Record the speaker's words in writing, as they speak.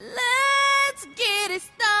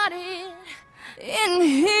in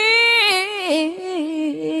here.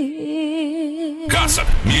 Gossip,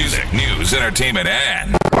 music, news, entertainment,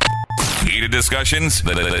 and heated discussions.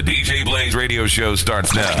 The DJ Blaze radio show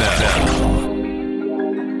starts now.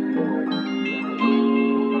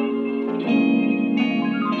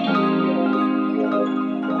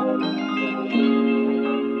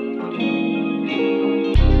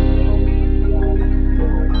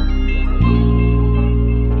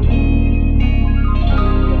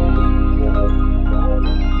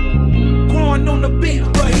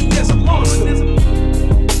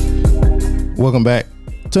 Welcome back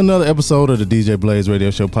to another episode of the DJ Blaze Radio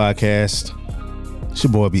Show podcast. It's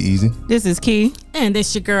your boy Be Easy. This is Key. And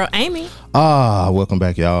this your girl Amy. Welcome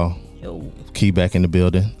back, y'all. Yo. Key back in the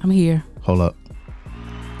building. I'm here. Hold up.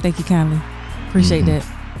 Thank you kindly. Appreciate that.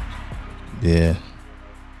 Yeah.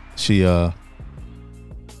 She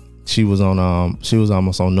was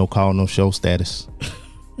almost on no call, no show status.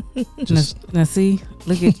 Now see,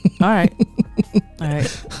 look at all right.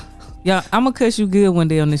 Yeah, I'm gonna cuss you good one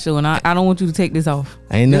day on the show, and I don't want you to take this off.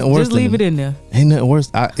 Ain't nothing worse. Just leave it in there. Ain't nothing worse.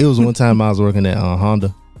 It was one time I was working at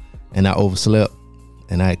Honda, and I overslept,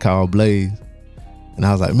 and I called Blaze, and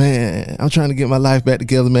I was like, "Man, I'm trying to get my life back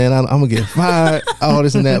together, man. I'm gonna get fired." All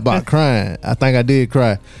this and that about crying. I think I did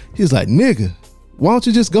cry. He was like, "Nigga, why don't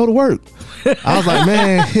you just go to work?" I was like,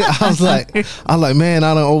 "Man," I was like, "Man,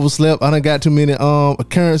 I done overslept. I done got too many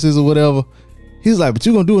occurrences or whatever." He's like, "But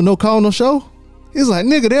you gonna do a no call, no show?" He's like,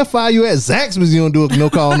 "Nigga, they'll fire you at Zaxby's. You don't do a no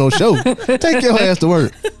call, no show. Take your ass to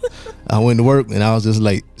work." I went to work and I was just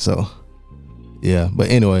late. So, yeah. But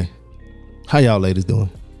anyway, how y'all ladies doing?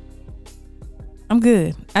 I'm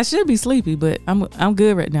good. I should be sleepy, but I'm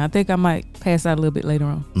good right now. I think I might pass out a little bit later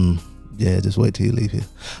on. Yeah, just wait till you leave here.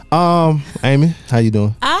 Amy, how you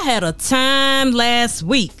doing? I had a time last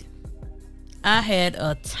week.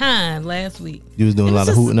 You was doing a lot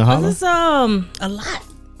of hooting and hollering? A lot.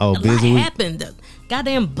 Oh, a busy lot week? happened. The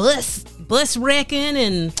goddamn bus wrecking,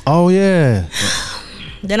 and Oh yeah.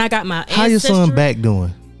 then I got my ancestry. How your son back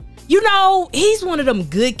doing? You know, he's one of them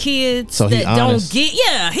good kids So he that don't honest? get.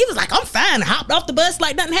 Yeah, he was like, "I'm fine." Hopped off the bus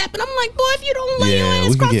like nothing happened. I'm like, "Boy, if you don't lay your Yeah, ass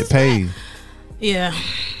we can across get his paid. back." Yeah,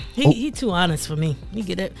 he too honest for me. He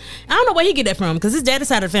get it. I don't know where he get that from, because his daddy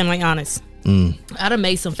side of the family ain't honest. I done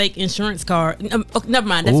made some fake insurance card. Okay, never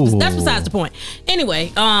mind. That's besides the point.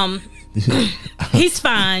 Anyway, he's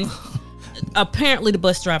fine. Apparently, the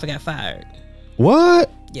bus driver got fired. What?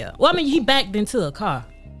 Yeah. Well, I mean, he backed into a car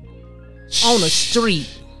on a street.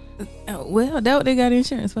 Well, that what they got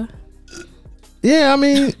insurance for. Yeah, I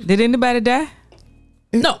mean, Did anybody die?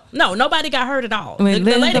 No, nobody got hurt at all. I mean,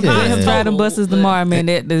 let lady him fired drive them total, buses but tomorrow, man.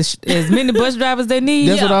 There's as many bus drivers they need.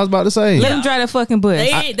 that's what I was about to say. Let them drive that fucking bus.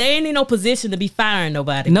 They ain't in no position to be firing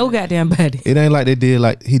nobody. No goddamn body. It ain't like he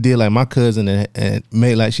did like my cousin and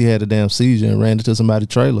made like she had a damn seizure and ran into somebody's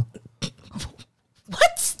trailer.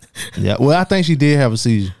 What? Yeah, well, I think she did have a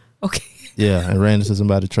seizure. Okay. Yeah, and ran into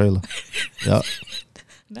somebody's trailer. Yep.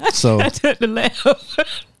 So- I took the laugh.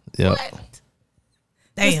 Yep.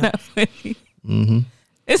 Damn. It's not funny.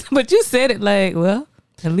 But you said it like, well,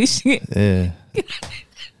 at least you get. Yeah.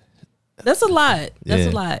 That's a lot. That's Yeah.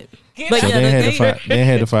 a lot. But So yeah, they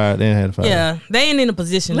had to fire. yeah, they ain't in a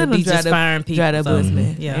position Let to them be just firing people. Drive that bus, so,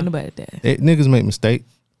 man. Yeah. Ain't nobody that. Niggas make mistakes.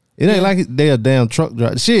 It ain't like they a damn truck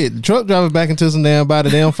driver. Shit, the truck driver back into some damn body,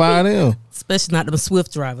 they don't fire them. Especially not them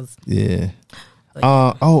Swift drivers. Yeah.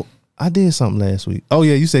 I did something last week. Oh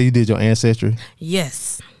yeah, you said you did your ancestry.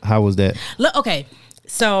 Yes. How was that? Look, okay.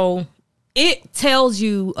 So it tells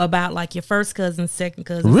you about like your first cousins, second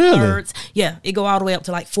cousins, Really? thirds. Yeah, it go all the way up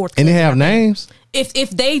to like fourth. And they cousin, have I think. names? If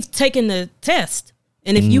they've taken the test,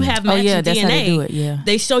 and if you have matching yeah, that's DNA, how they do it, yeah.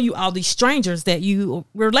 they show you all these strangers that you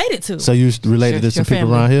related to. So you related to Your some people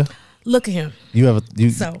family. around here? Look at him. You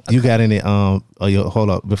got any hold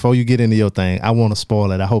up. Before you get into your thing, I want to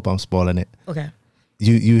spoil it. I hope I'm spoiling it. Okay.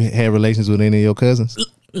 You had relations with any of your cousins?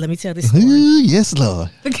 Let me tell this story. Yes, Lord.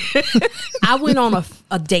 I went on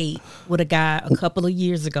a date with a guy a couple of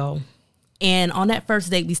years ago. And on that first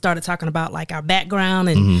date, we started talking about like our background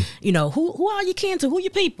and, you know, who are you kin to? Who your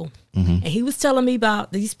people? And he was telling me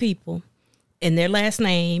about these people and their last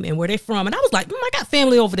name and where they're from. And I was like, I got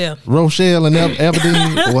family over there. Rochelle and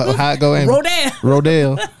Aberdeen. How it go? Amy?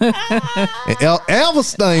 Rodale. And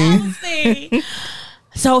Elverstein.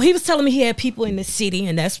 So he was telling me he had people in the city,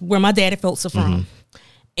 and that's where my daddy folks are from.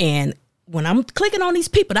 And when I'm clicking on these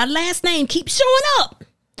people, that last name keeps showing up.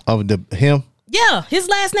 Of him? Yeah, his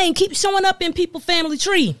last name keeps showing up in people's family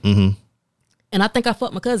tree. And I think I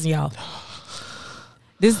fucked my cousin, y'all.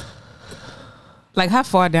 Like how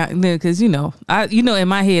far down? Because in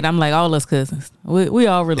my head, I'm like all us cousins. We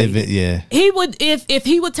all related. Yeah. He would if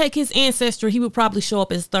he would take his ancestry, he would probably show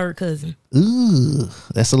up as third cousin. Ooh,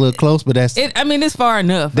 that's a little close, but that's it's far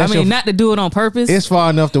enough. That's not to do it on purpose. it's far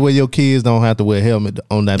enough to where your kids don't have to wear a helmet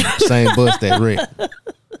on that same bus that wrecked.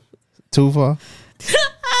 Too far.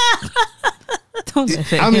 Don't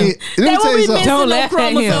laugh at I him. mean, let me tell you something. Don't laugh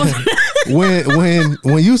at him.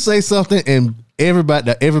 when you say something and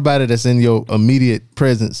everybody that's in your immediate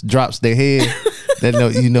presence drops their head,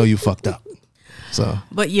 you fucked up. So,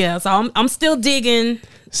 But yeah, so I'm still digging.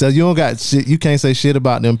 so you don't got shit. You can't say shit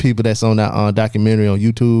about them people that's on that documentary on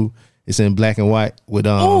YouTube. It's in black and white with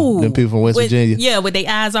them people from West Virginia. Yeah, with their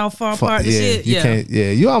eyes all far apart and shit. You can't.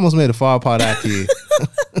 Yeah, you almost made a far apart eye kid.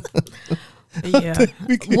 Yeah.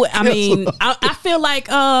 Well, I mean, I feel like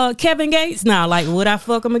Kevin Gates now. Like, would I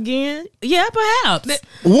fuck him again? Yeah, perhaps.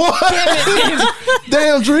 What?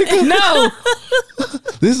 Damn, Drinker. No,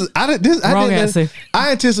 Wrong answer.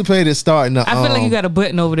 I anticipated starting. I feel like you got a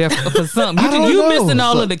button over there for something. I don't You know. missing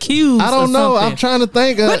all of the cues. I don't know. I'm trying to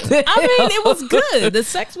think. I mean, it was good. The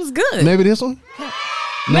sex was good. Maybe this one.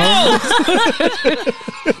 No.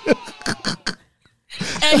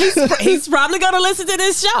 And he's probably gonna listen to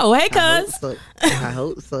this show. Hey, cuz. I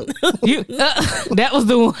hope so. That was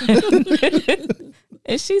the one.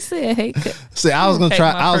 And she said, "Hey, See, I was gonna Take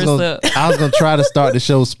try. my I was purse gonna. up. I was gonna try to start the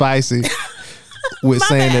show spicy with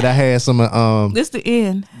saying that I had some this the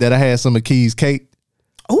end." that I had some of Key's cake,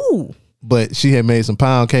 Ooh, but she had made some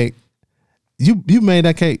pound cake. You made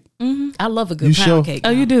that cake. I love a good You pound sure? cake. Oh,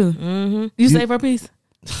 you do? Mm-hmm. You save her piece?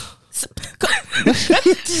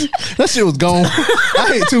 That shit was gone.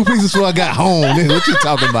 I ate 2 pieces before I got home. Nigga, what you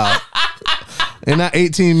talking about? In that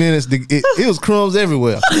 18 minutes, it was crumbs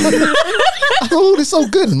everywhere. Oh, this so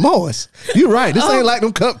good and moist. You're right. This ain't like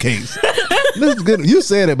them cupcakes. This is good. You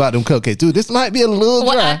said about them cupcakes too. This might be a little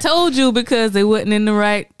dry. Well, I told you because they wasn't in the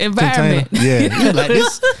right environment. Container. Yeah, you like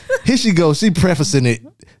this. Here she goes. She prefacing it.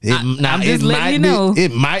 I'm just letting you know.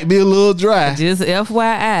 It might be a little dry. Just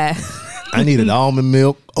FYI. I needed almond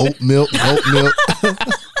milk, oat milk, goat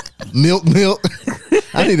milk, milk.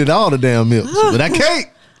 I needed all the damn milk. But that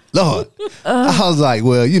cake, Lord. I was like,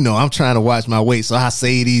 well, I'm trying to watch my weight, so I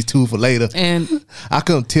save these 2 for later. And I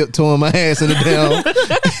come tiptoeing my ass in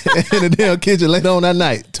the damn kitchen later on that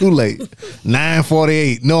night. Too late.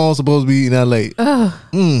 9:48. No, I'm supposed to be eating that late. I'm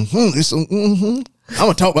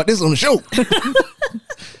gonna talk about this on the show.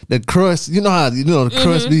 The crust, you know how the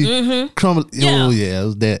crust be crumble. Yeah. Oh yeah, it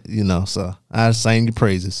was that. So I sang your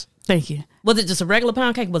praises. thank you. Was it just a regular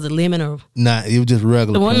pound cake? Was it lemon or? Nah, it was just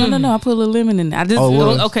regular. Well, no. I put a little lemon in it. I just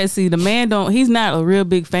okay. See, the man he's not a real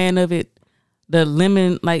big fan of it. The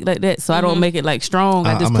lemon like that, so I don't make it like strong.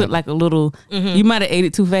 I just put like a little. You might have ate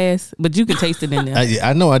it too fast, but you can taste it in there.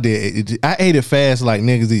 I know I did. I ate it fast like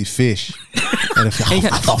niggas eat fish.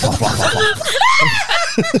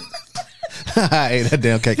 I ate that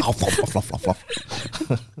damn cake.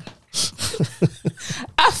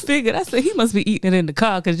 I figured. I said he must be eating it in the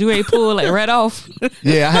car because you ain't pulled like right off.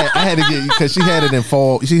 Yeah, I had to get because she had it in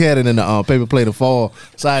fall. She had it in the paper plate of fall,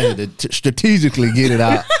 so I had to strategically get it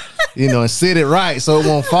out, and sit it right so it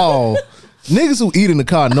won't fall. Niggas who eat in the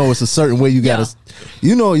car know it's a certain way you gotta.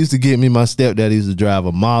 It used to get me. My stepdad used to drive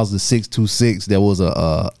a Mazda 626 that was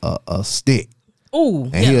a stick. Ooh,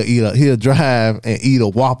 And he'll drive and eat a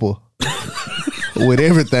Whopper with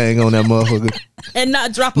everything on that motherfucker. and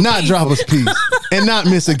not drop a Not piece. drop us piece. And not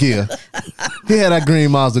miss a gear. He had that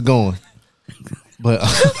green Mazda going. But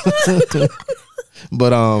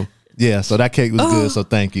yeah, so that cake was good, so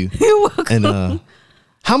thank you. You're welcome. And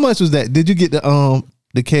how much was that? Did you get the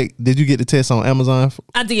cake? Did you get the test on Amazon?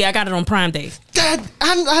 I did. I got it on Prime Day. God,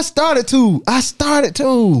 I started to.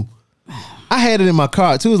 I had it in my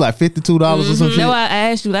car too. It was like $52 or some shit. No, I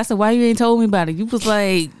asked you. I said, why you ain't told me about it? You was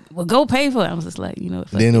like, well, go pay for it. I was just like,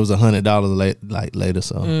 Then it was $100 later,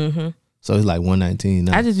 so so it's like $119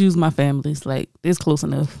 now. I just use my families. Like it's close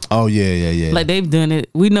enough. Oh yeah. Like they've done it.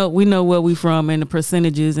 We know where we from and the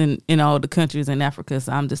percentages in all the countries in Africa.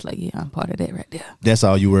 So I'm just like, yeah, I'm part of that right there. That's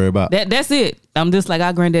all you worry about. That's it. I'm just like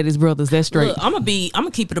our granddaddy's brothers. That's straight. Look, I'm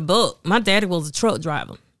gonna keep it a buck. My daddy was a truck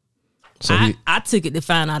driver. So I took it to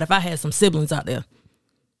find out if I had some siblings out there.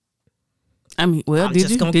 I mean, well, I'm did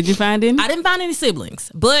just you? gonna- Did you find any? I didn't find any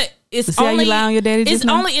siblings, but it's See how you only lie on your daddy it's just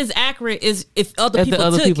now? only as accurate as if other If people the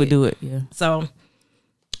other took people it. do it, yeah. So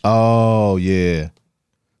Oh yeah.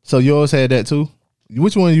 So yours had that too?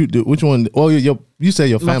 Which one you do? Which one? Oh, you say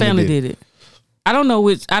your family, My family did. did it. I don't know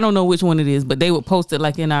which one it is, but they would post it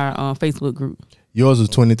like in our Facebook group. Yours was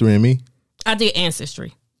 23andMe. I did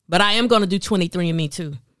Ancestry, but I am going to do 23andMe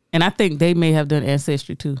too. And I think they may have done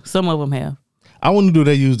Ancestry too. Some of them have. I wonder do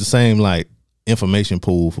they use the same like information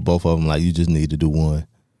pool for both of them? Like you just need to do one,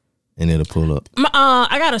 and it'll pull up.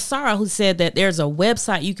 I got a Sarah who said that there's a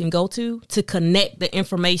website you can go to connect the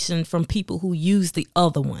information from people who use the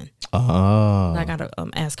other one. I gotta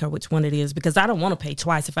ask her which one it is because I don't want to pay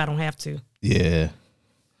twice if I don't have to. Yeah.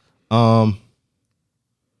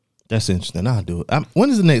 That's interesting. I'll do it. When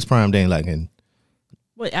is the next Prime Day? Like in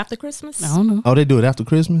what, after Christmas? I don't know. Oh, they do it after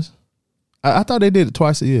Christmas? I thought they did it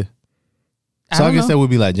twice a year. So I guess that would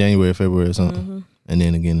be like January, February or something. Mm-hmm. And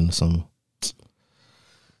then again in the summer.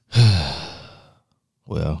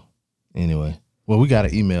 Well, anyway. Well, we got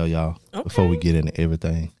to email y'all before we get into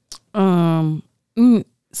everything.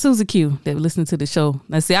 Susie Q that listened to the show.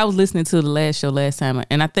 Now see, I was listening to the last show last time,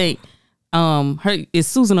 and I think her is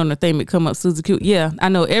Susan on the thing that come up, Susie Q. Yeah, I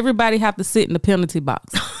know everybody have to sit in the penalty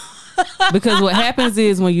box. Because what happens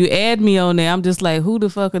is when you add me on there, I'm just like, who the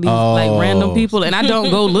fuck are these like random people? And I don't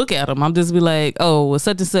go look at them. I'm just be like, oh, well,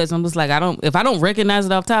 such and such. I'm just like, if I don't recognize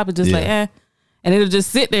it off top, it's just like, eh. And it'll just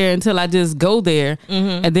sit there until I just go there.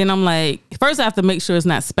 Mm-hmm. And then I'm like, first I have to make sure it's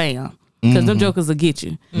not spam. Because them jokers will get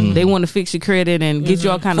you. Mm-hmm. They want to fix your credit and get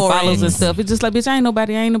you all kind of follows and stuff. It's just like, bitch, I ain't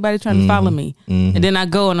nobody trying to follow me. Mm-hmm. And then I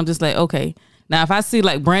go and I'm just like, okay. Now if I see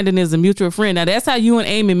like Brandon is a mutual friend, now that's how you and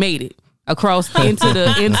Amy made it across into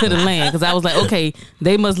the land. Because I was like, okay,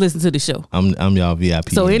 they must listen to the show. I'm y'all VIP.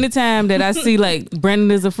 So anytime that I see like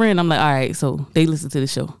Brandon is a friend, I'm like, all right, so they listen to the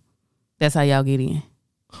show. That's how y'all get in.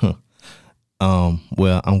 Huh.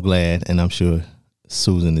 Well, I'm glad, and I'm sure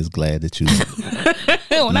Susan is glad that you.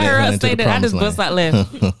 When I heard her say that, I just bust out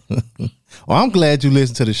laughing. Well, I'm glad you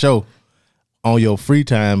listen to the show on your free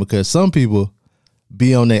time because some people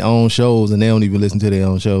be on their own shows and they don't even listen to their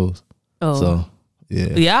own shows. Oh, so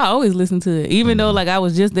yeah, I always listen to it, even though like I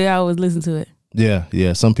was just there. I always listen to it.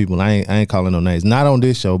 Yeah. Some people I ain't calling no names. Not on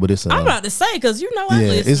this show, but it's. I'm about to say because I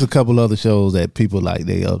listen. It's a couple other shows that people like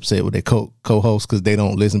they upset with their co-hosts because they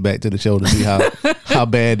don't listen back to the show to see how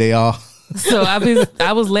bad they are. So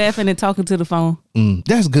I was laughing and talking to the phone.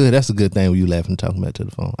 That's good. That's a good thing when you laughing and talking back to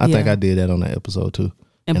the phone. I think I did that on that episode too.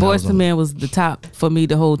 And Boyz II Men was the top for me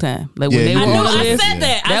the whole time. Like when they were on the list,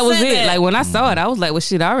 that was it. Like when I saw it, I was like, well,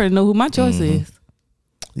 shit, I already know who my choice is.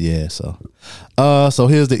 Yeah. So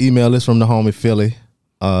here's the email. It's from the homie Philly.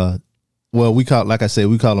 Well, we call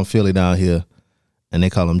him Philly down here, and they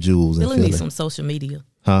call him Jules. Philly needs some social media.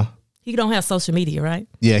 Huh? He don't have social media, right?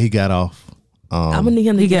 Yeah, he got off. I'm gonna need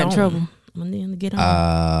him to get in trouble. I'm gonna need him to get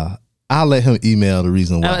on. I'll let him email the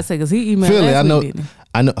reason why. I would say because he emailed Philly, last week.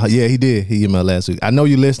 I know. Yeah, he did. He emailed last week. I know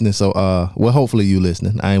you listening. So, well, hopefully you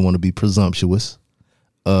listening. I ain't want to be presumptuous.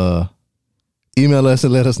 Email us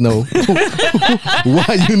and let us know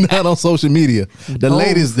why you not on social media. The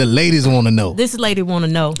ladies want to know. This lady want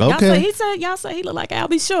to know. Okay. Y'all say he look like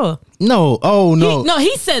Albie Shore. No. Oh no.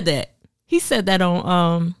 He said that. He said that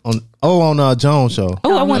on Jones show.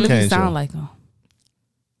 Oh, I wonder if he sound like him.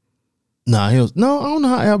 Nah, I don't know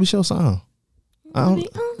how Albie Shore sound.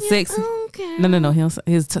 Sexy. No.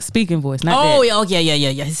 His speaking voice. Not that.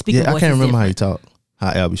 Yeah. His speaking voice. I can't remember how he talk.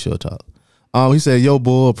 How Albie Shore talk. He said, "Yo,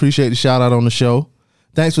 bull, appreciate the shout out on the show.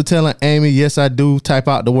 Thanks for telling Amy. Yes, I do. Type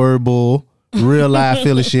out the word bull. Real live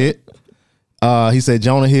Philly shit." He said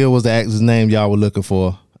Jonah Hill was the actor's name y'all were looking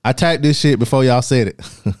for. I typed this shit before y'all said it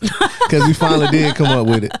because we finally did come up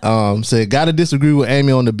with it. Said, gotta disagree with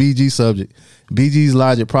Amy on the BG subject. BG's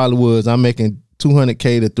logic probably was I'm making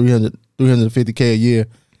 $200K to $350K a year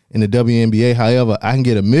in the WNBA. However, I can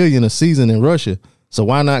get $1 million a season in Russia. So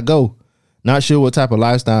why not go? Not sure what type of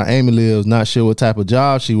lifestyle Amy lives. Not sure what type of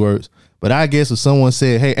job she works. But I guess if someone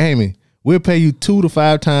said, hey, Amy, we'll pay you 2 to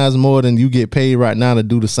 5 times more than you get paid right now to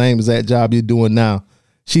do the same exact job you're doing now,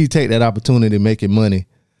 she'd take that opportunity making money.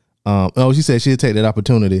 She said she'd take that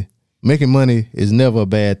opportunity. Making money is never a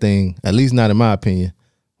bad thing, at least not in my opinion.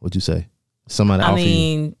 What'd you say? Somebody offer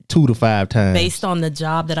you 2 to 5 times. Based on the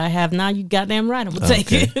job that I have now, you goddamn right, I'm going to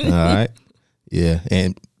take it. All right. Yeah.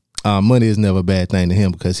 And money is never a bad thing to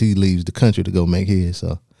him because he leaves the country to go make his.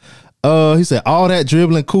 So he said, all that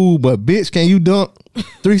dribbling cool, but bitch, can you dunk?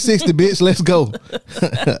 360, bitch, let's go.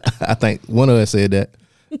 I think one of us said that.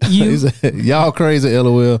 He said, y'all crazy,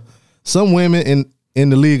 LOL. Some women in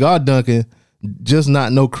the league are dunking, just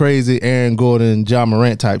not no crazy Aaron Gordon, Ja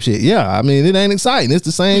Morant type shit. Yeah, I mean, it ain't exciting. It's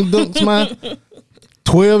the same dunks my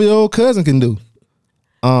 12-year-old cousin can do.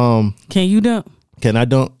 Can you dunk? Can I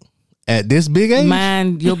dunk at this big age?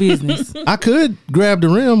 Mind your business. I could grab the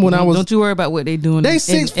rim when I was. Don't you worry about what they doing. They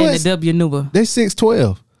 6 foot. In the W Nuba. They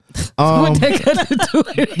 6'12". What they got to do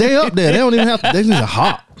with it? They up there. They don't even have to. They just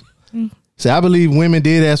hop. So I believe women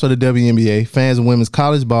did ask for the WNBA. Fans of women's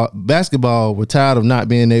college basketball were tired of not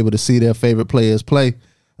being able to see their favorite players play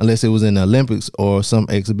unless it was in the Olympics or some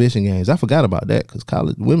exhibition games. I forgot about that because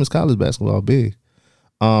women's college basketball big.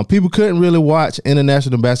 People couldn't really watch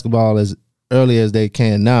international basketball as early as they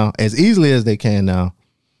can now, as easily as they can now,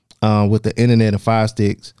 with the internet and Fire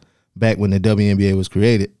Sticks back when the WNBA was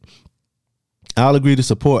created. I'll agree the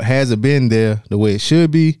support hasn't been there the way it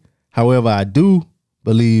should be. However, I do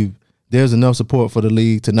believe there's enough support for the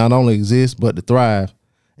league to not only exist, but to thrive.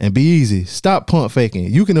 And be easy. Stop pump faking.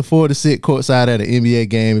 You can afford to sit courtside at an NBA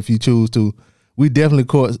game if you choose to. We definitely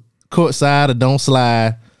courtside or don't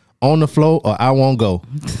slide. On the floor or I won't go.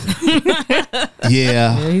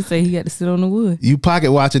 Yeah. He said he got to sit on the wood. You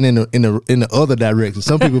pocket watching in the other direction.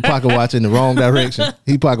 Some people pocket watch in the wrong direction.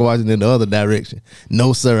 He pocket watching in the other direction.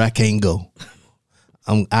 No, sir, I can't go.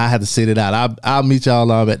 I have to sit it out. I'll meet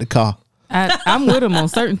y'all at the car. I'm with him on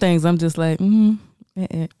certain things. I'm just like,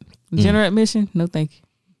 general admission, no thank you.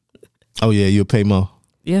 Oh yeah, you'll pay more.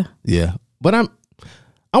 Yeah. Yeah. But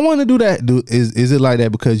I want to do that. Is it like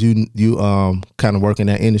that because you kind of work in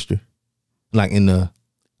that industry, like in the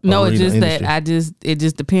no? It's just industry? That it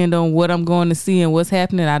just depends on what I'm going to see and what's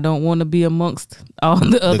happening. I don't want to be amongst all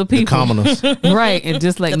the other people, the commoners, right? And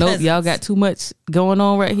just like nope, y'all got too much going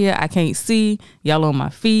on right here. I can't see y'all on my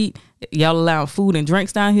feet. Y'all allowing food and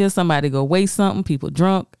drinks down here. Somebody go waste something. People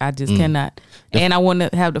drunk. I just cannot. And I want to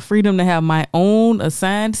have the freedom to have my own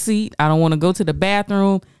assigned seat. I don't want to go to the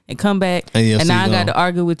bathroom and come back and now I got to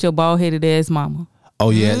argue with your bald headed ass mama. Oh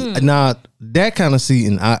yeah, nah, that kind of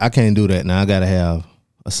seating I can't do that. Now I gotta have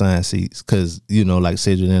assigned seats because like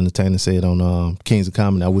Cedric the Entertainer said on Kings of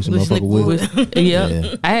Comedy. I wish a motherfucker would.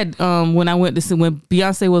 Yeah, I had when I went to see when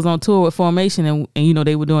Beyonce was on tour with Formation and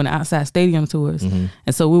they were doing the outside stadium tours, and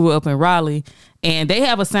so we were up in Raleigh. And they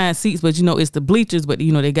have assigned seats, but it's the bleachers, but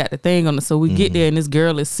they got the thing on it. So we get there and this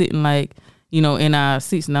girl is sitting like, in our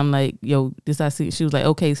seats, and I'm like, yo, this our seat. She was like,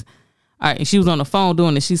 okay, all right. And she was on the phone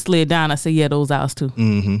doing it. She slid down. I said, yeah, those ours too.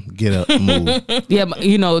 Get up, move. Yeah, but,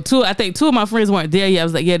 I think two of my friends weren't there yet. I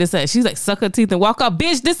was like, yeah, this that. She's like, suck her teeth and walk off.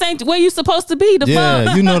 Bitch, this ain't where you supposed to be. Yeah,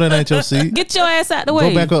 fuck? You know that ain't your seat. Get your ass out the way.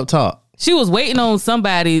 Go back up top. She was waiting on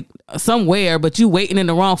somebody somewhere, but you waiting in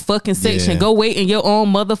the wrong fucking section. Yeah. Go wait in your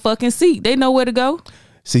own motherfucking seat. They know where to go.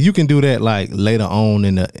 See, you can do that like later on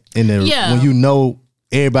in the when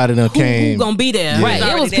everybody done came. Who gonna be there? Yeah. Right.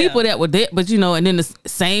 It was people that were there, but and in the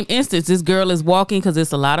same instance, this girl is walking because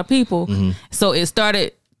it's a lot of people. So it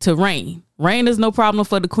started to rain. Rain is no problem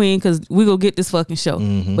for the queen because we go get this fucking show.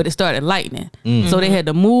 But it started lightning. So they had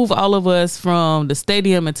to move all of us from the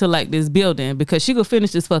stadium into like this building because she could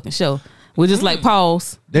finish this fucking show. We're just like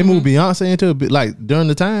pause. They moved Beyonce into like during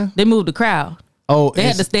the time? They moved the crowd. Oh, they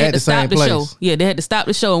had to stop the show. Yeah, they had to stop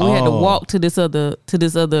the show, and we had to walk to this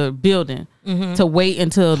other building to wait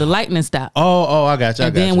until the lightning stopped. Oh, I got you.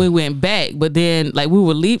 And then we went back, but then like we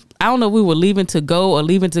were I don't know if we were leaving to go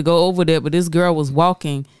over there, but this girl was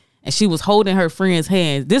walking and she was holding her friend's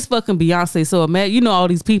hand. This fucking Beyonce, so imagine all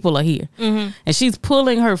these people are here, and she's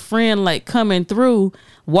pulling her friend like coming through,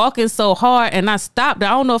 walking so hard, and I stopped. I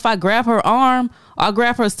don't know if I grabbed her arm. I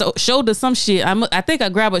grabbed her shoulder, some shit. I think I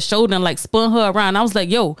grabbed her shoulder and like spun her around. I was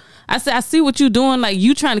like, yo, I said, I see what you doing. Like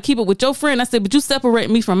you trying to keep it with your friend. I said, but you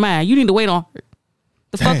separate me from mine. You need to wait on her.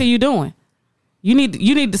 The fuck are you doing? You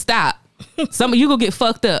need to stop. You gonna get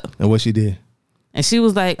fucked up. And what she did? And she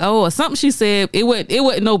was like, oh, or something she said. It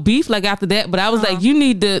wasn't no beef like after that. But I was like,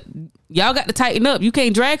 y'all got to tighten up. You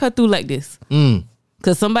can't drag her through like this.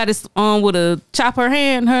 Cause somebody's would have chopped her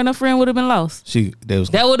hand, her and her friend would have been lost.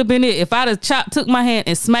 That would have been it. If I'd have took my hand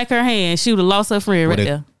and smacked her hand, she would have lost her friend right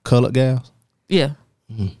there. Colored gals? Yeah.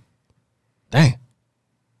 Dang.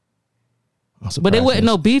 But it wasn't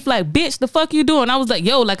no beef. Like, bitch, the fuck you doing? I was like,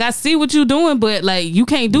 yo, like I see what you doing, but like you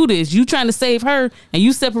can't do this. You trying to save her and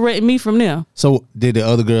you separating me from them. So did the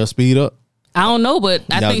other girl speed up? I don't know, but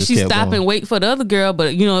I think she stopped and wait for the other girl.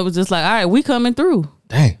 But it was just like, all right, we coming through.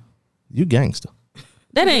 Dang, you gangster.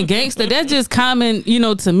 That ain't gangster. That's just common,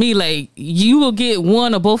 to me. Like, you will get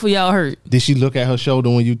one or both of y'all hurt. Did she look at her shoulder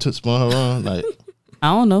when you spun her around? Like, I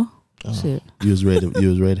don't know. Shit. You was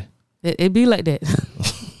ready. It be like that.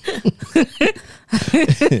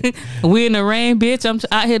 We in the rain, bitch. I'm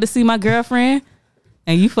out here to see my girlfriend,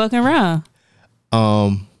 and you fucking around.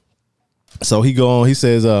 So he go on. He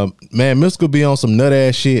says, "Man, Mystical be on some nut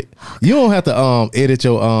ass shit. You don't have to edit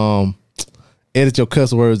your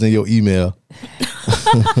cuss words in your email."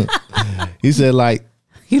 He said, like,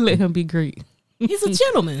 he let him be great. He's a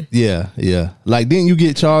gentleman. Yeah. Like, didn't you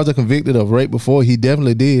get charged or convicted of rape before? He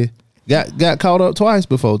definitely did. Got caught up twice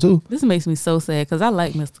before too. This makes me so sad because I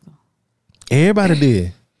like Mystical. Everybody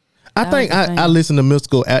did. I think I listened to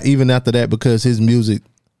Mystical even after that because his music,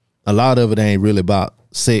 a lot of it ain't really about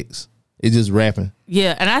sex. It's just rapping.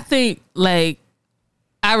 Yeah, and I think like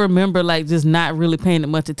I remember like just not really paying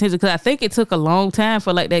much attention because I think it took a long time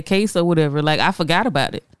for like that case or whatever. Like I forgot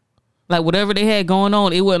about it. Like whatever they had going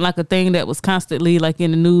on, it wasn't like a thing that was constantly like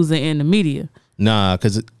in the news and in the media. Nah,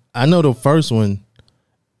 because I know the first one,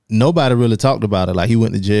 nobody really talked about it. Like he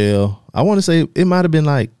went to jail. I want to say it might have been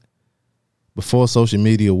like before social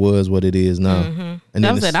media was what it is now. Mm-hmm. And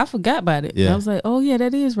I was like, I forgot about it. Yeah. And I was like, oh yeah,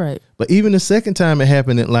 that is right. But even the second time it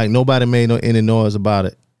happened, like nobody made any noise about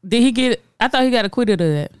it. Did he get? I thought he got acquitted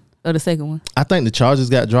of that, of the second one. I think the charges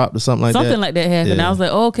got dropped or something like that. Something like that happened. Yeah. I was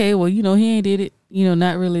like, oh, okay, well, you know, he ain't did it. You know,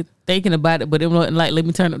 not really thinking about it, but it wasn't like, let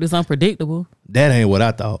me turn up this unpredictable. That ain't what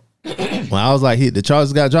I thought. When I was like, the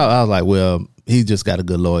charges got dropped, I was like, well, he just got a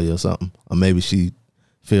good lawyer or something, or maybe she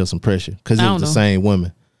feels some pressure because it was the same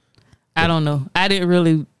woman. I don't know. I didn't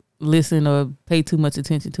really listen or pay too much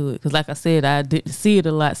attention to it because, like I said, I didn't see it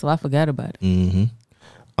a lot, so I forgot about it. Mm-hmm.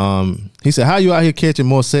 He said, how you out here catching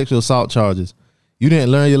more sexual assault charges? You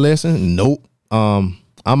didn't learn your lesson? Nope. I'm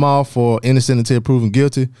all for innocent until proven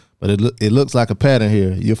guilty, but it looks like a pattern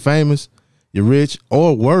here. You're famous, you're rich,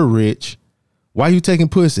 or were rich. Why you taking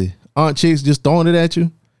pussy? Aren't chicks just throwing it at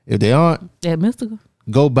you? If they aren't, yeah, mystical.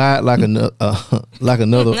 Go buy it like another,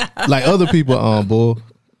 like other people on board.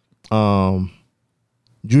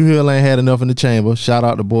 Drew Hill ain't had enough in the chamber. Shout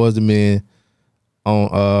out to Boys to Men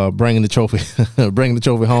on bringing the trophy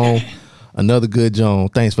home. Another good John.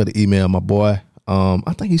 Thanks for the email, my boy.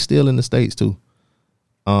 I think he's still in the States too.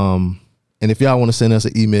 And if y'all want to send us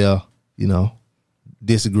an email, you know,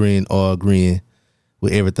 disagreeing or agreeing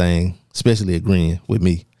with everything, especially agreeing with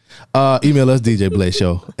me, email us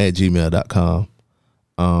djblazeshow@gmail.com.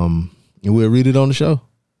 And we'll read it on the show.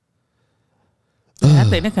 Yeah, I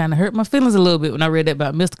think that kind of hurt my feelings a little bit when I read that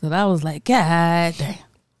about Mystical. I was like, God damn.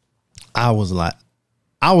 I was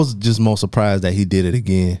just more surprised that he did it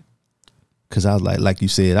again. Cause I was like you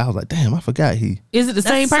said, I was like, damn, I forgot he. Is it the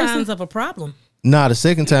same person? Signs of a problem. Nah, the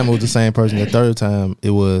second time it was the same person. The third time it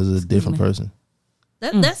was a different person.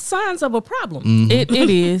 That's signs of a problem. Mm-hmm. It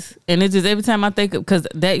is, and it's just every time I think of, because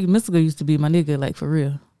that Mystical used to be my nigga, like for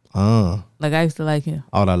real. Like I used to like him.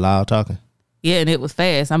 All that loud talking. Yeah, and it was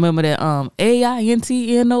fast. I remember that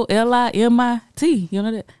AINTNOLIMIT. You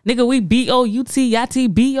know that? Nigga, we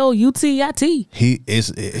BOUTIT, BOUTIT.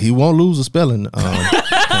 He won't lose a spelling contest.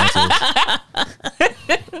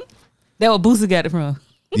 That what Boosie got it from.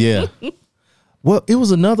 Yeah. Well, it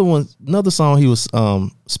was another song he was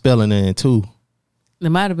spelling in too. It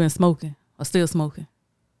might have been Smoking or Still Smoking.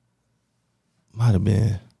 Might have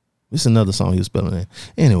been. It's another song he was spelling in.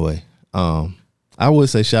 Anyway, I would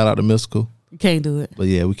say shout out to Mystical. You can't do it. But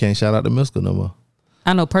yeah, we can't shout out to Mystical no more.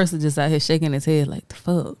 I know Percy just out here shaking his head like, the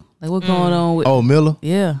fuck? Like, what's going on with... Oh, Miller?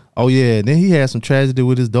 Yeah. Oh, yeah. Then he had some tragedy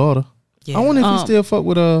with his daughter. Yeah. I wonder if he still fuck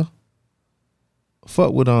with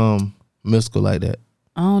Mystical like that.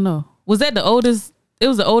 I don't know. Was that the oldest? It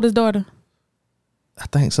was the oldest daughter? I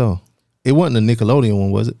think so. It wasn't the Nickelodeon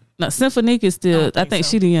one, was it? No, Symphonique is still. I think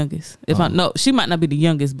she the youngest. No, she might not be the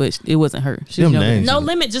youngest, but it wasn't her. She's younger. No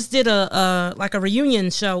Limit just did a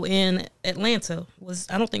reunion show in Atlanta.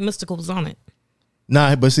 I don't think Mystical was on it.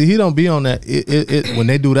 Nah, but see, he don't be on that. It when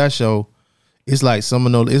they do that show, it's like some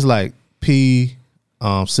of those. It's like P,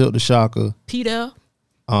 Silk the Shocker, Peter,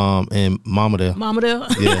 and Mama There.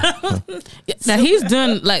 Yeah. Now he's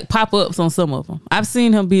done like pop ups on some of them. I've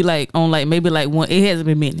seen him be like on like maybe like one. It hasn't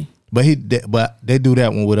been many. But they do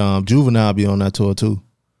that one with Juvenile be on that tour too.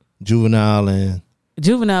 Juvenile had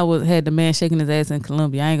the man shaking his ass in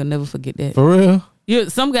Columbia. I ain't gonna never forget that. For real? Yeah,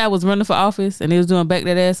 some guy was running for office and he was doing back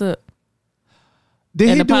that ass up.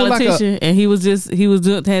 Did and he the politician and he was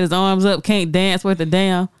doing had his arms up, can't dance worth a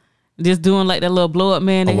damn, just doing like that little blow up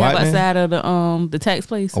man they have outside of the tax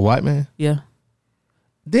place. A white man? Yeah.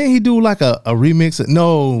 Then he do like a remix.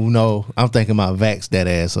 No, I'm thinking about Vax That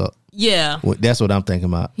Ass Up. Yeah, that's what I'm thinking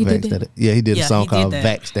about. He did that? Yeah, he did a song called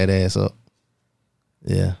Vax That Ass Up.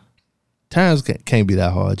 Yeah, times can't be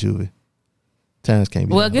that hard, Juvie. Times can't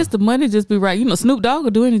be. Well, I guess the money just be right. You know, Snoop Dogg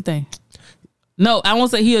will do anything. No, I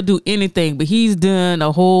won't say he'll do anything, but he's done a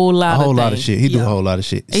whole lot of shit. He do a whole lot of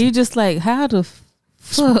shit. And you just like, how the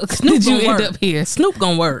fuck did you end up here? Snoop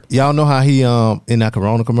gonna work. Y'all know how he in that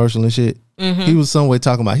Corona commercial and shit. Mm-hmm. He was some way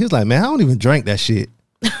talking about. He was like, man, I don't even drink that shit.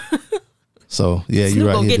 So yeah, you're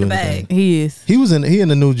right. Gonna get the bag. He is. He in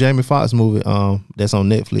the new Jamie Foxx movie that's on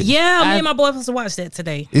Netflix. Yeah, me and my boy supposed to watch that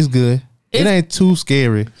today. It's good. It ain't too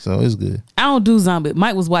scary, so it's good. I don't do zombie.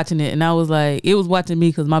 Mike was watching it, and I was like, it was watching me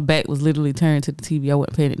because my back was literally turned to the TV. I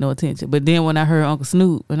wasn't paying it no attention. But then when I heard Uncle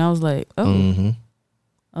Snoop, and I was like, oh,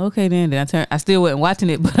 okay, then I still wasn't watching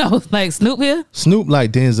it, but I was like, Snoop here? Snoop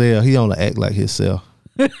like Denzel. He only act like himself.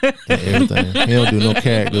 everything. He don't do no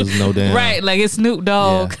characters, no damn. Right, like it's Snoop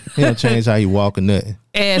Dogg. Yeah. He don't change how he walk or nothing.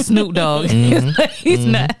 And Snoop Dogg. He's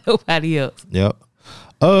not nobody else. Yep.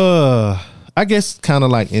 I guess kind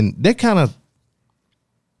of like they kind of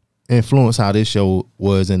influence how this show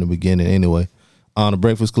was in the beginning anyway. On the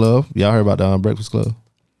Breakfast Club. Y'all heard about the Breakfast Club?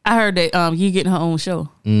 I heard that you getting her own show.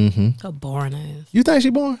 Mm-hmm. Her boring ass. You think she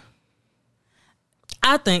boring?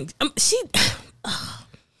 I think she.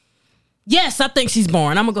 Yes, I think she's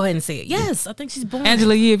boring. I'm gonna go ahead and say it. Yes, I think she's boring.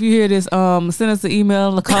 Angela Yee, if you hear this, send us an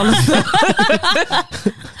email or call us.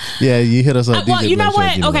 Yeah, you hit us up. Well, you know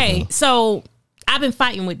what? Okay, so I've been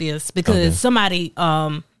fighting with this because somebody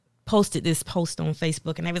posted this post on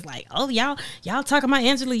Facebook and they was like, "Oh, y'all talking about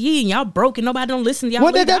Angela Yee and y'all broke and nobody don't listen to y'all."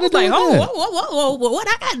 What they got to do with that? Whoa, what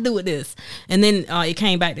I got to do with this? And then it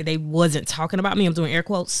came back that they wasn't talking about me. I'm doing air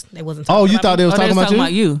quotes. They wasn't. Talking you about thought me. they was talking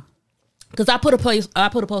about you? Because I put a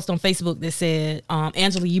post on Facebook that said,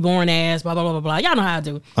 "Angela Yee boring ass, blah blah blah blah blah." Y'all know how I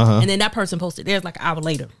do. And then that person posted theirs like an hour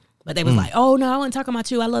later, but they was like, "Oh no, I wasn't talking about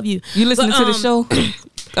you. I love you." You listening to the show?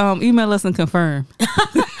 Email us and confirm.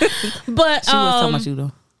 But she was talking about you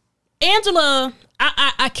though. Angela,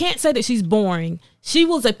 I can't say that she's boring. She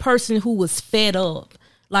was a person who was fed up.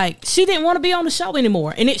 Like, she didn't want to be on the show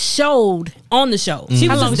anymore. And it showed on the show. She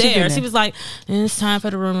was just there. She was like, it's time for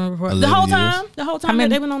the Rumor Report. The whole time that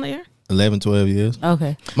they went on the air. 11, 12 years.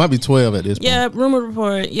 Okay. Might be 12 at this point. Yeah, Rumor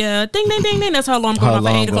Report. Yeah. Ding, ding, ding, ding. That's how long going off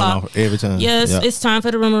at 8 o'clock. Every time. Yes, it's time for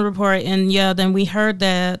the Rumor Report. And yeah, then we heard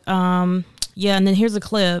that. And then here's a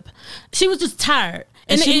clip. She was just tired.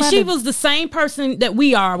 And she was the same person that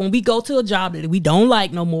we are when we go to a job that we don't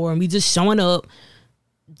like no more and we just showing up.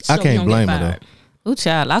 I can't blame her though. Oh,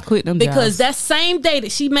 child, I quit them because jobs. that same day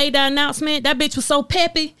that she made that announcement, that bitch was so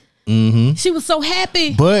peppy. Mm-hmm. She was so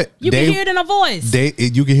happy. But you can hear it in her voice.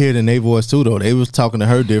 You can hear it in their voice too though. They was talking to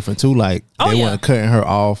her different too. Like they weren't cutting her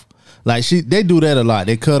off. Like they do that a lot.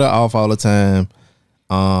 They cut her off all the time.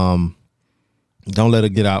 Don't let her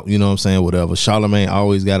get out, you know what I'm saying, whatever. Charlamagne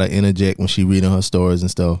always got to interject when she reading her stories and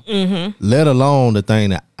stuff. Mm-hmm. Let alone the thing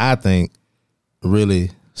that I think really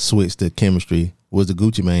switched the chemistry was the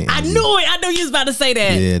Gucci Mane interview. I knew it. I knew you was about to say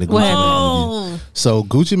that. Yeah, the Gucci Mane interview. So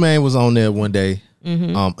Gucci Mane was on there one day.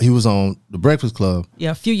 Mm-hmm. He was on the Breakfast Club.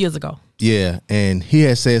 Yeah, a few years ago. Yeah, and he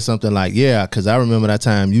had said something like, yeah, because I remember that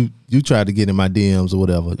time you tried to get in my DMs or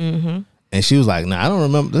whatever. Mm-hmm. And she was like, nah, I don't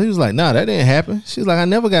remember. He was like, nah, that didn't happen. She was like, I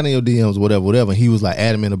never got in your DMs, whatever. And he was like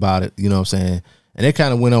adamant about it, you know what I'm saying? And they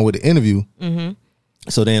kind of went on with the interview. Mm-hmm.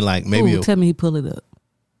 So then like maybe... tell me he pulled it up.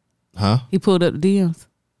 Huh? He pulled up the DMs?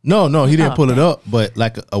 No, he didn't pull it up. But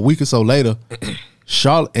like a week or so later,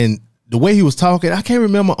 Charlotte, and the way he was talking, I can't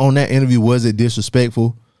remember on that interview, was it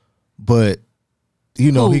disrespectful? But,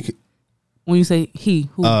 you know, he... When you say he,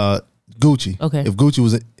 who? Gucci. Okay. If Gucci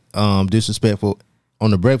was disrespectful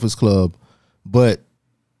on the Breakfast Club, but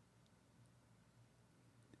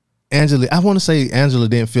Angela, I want to say Angela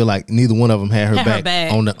didn't feel like neither one of them had her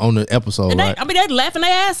back on the episode. And right? they're laughing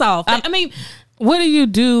their ass off. I mean, what do you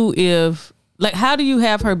do if, like, how do you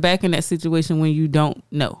have her back in that situation when you don't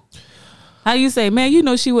know? How you say, man, you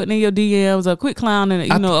know she wasn't in your DMs or quit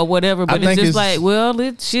clowning, or whatever, but it's just like, well,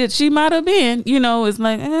 she might have been, it's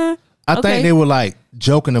like, I think they were like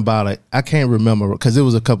joking about it. I can't remember because it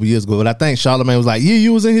was a couple years ago, but I think Charlamagne was like, yeah,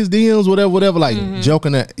 you was in his DMs, whatever, like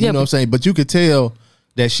joking at, you know what I'm saying? But you could tell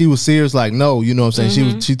that she was serious, like, no, you know what I'm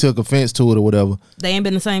saying? She took offense to it or whatever. They ain't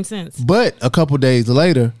been the same since. But a couple days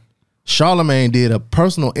later, Charlamagne did a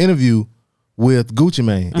personal interview with Gucci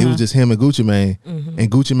Mane. It was just him and Gucci Mane.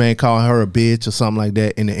 And Gucci Mane called her a bitch or something like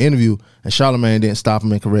that in the interview. And Charlamagne didn't stop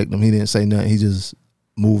him and correct him. He didn't say nothing. He just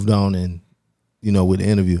moved on and, with the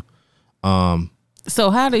interview.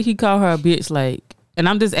 So how did he call her a bitch? Like, and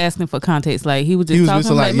I'm just asking for context. Like, he was just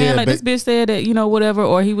talking like, man, like this bitch said that, whatever,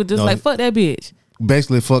 or he was just like, fuck that bitch.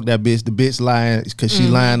 Basically, fuck that bitch. The bitch lying because she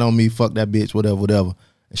lying on me. Fuck that bitch. Whatever.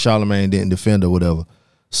 And Charlamagne didn't defend her. Whatever.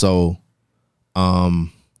 So,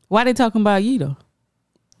 why they talking about you though?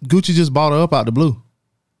 Gucci just bought her up out the blue.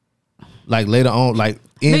 Like later on, like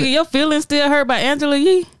nigga, your feelings still hurt by Angela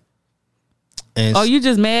Yee? And you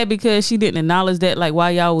just mad because she didn't acknowledge that, like,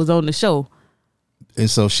 while y'all was on the show? And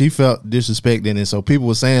so she felt disrespected, and so people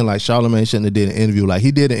were saying like Charlamagne shouldn't have did an interview. Like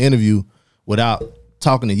he did an interview without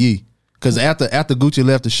talking to Yee, because after Gucci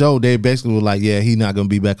left the show, they basically were like, yeah, he not gonna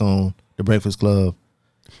be back on the Breakfast Club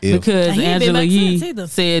because Angela Yee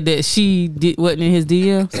said that she wasn't in his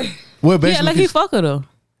DMs. Well, basically, like he fuck her though.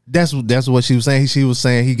 That's what she was saying. She was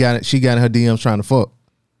saying she got in her DMs trying to fuck.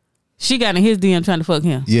 She got in his DM trying to fuck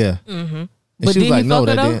him. Yeah. Mm-hmm. But she was like, no,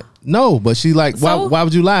 that didn't. No, but she like, so? why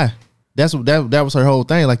would you lie? That was her whole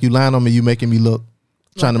thing. Like, you lying on me, you making me look,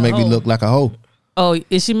 trying to make me look like a hoe. Oh,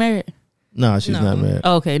 is she married? No, she's not married.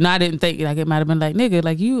 Okay, no, I didn't think like it might have been like nigga,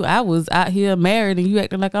 like you. I was out here married and you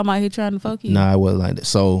acting like I'm out here trying to fuck you. Nah, it wasn't like that.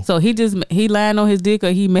 So he lying on his dick,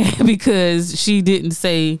 or he mad because she didn't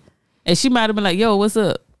say, and she might have been like, "Yo, what's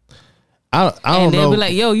up?" I don't know. And they'll be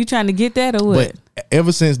like, "Yo, you trying to get that or what?" But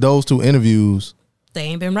ever since those 2 interviews, they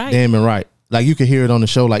ain't been right. Like you could hear it on the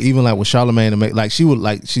show. Like even like with Charlamagne to make like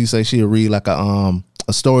she say she'd read like a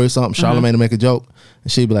story or something. Charlamagne to make a joke,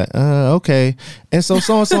 and she'd be like, okay. And so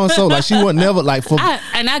and so. Like she would never like for.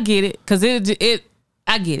 I get it because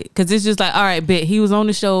I get it because it's just like, all right, bet he was on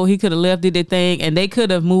the show. He could have left, did their thing, and they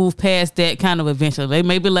could have moved past that kind of eventually. They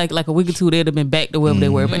maybe like a week or two, they'd have been back to wherever they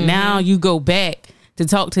were. But now you go back to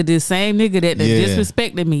talk to this same nigga that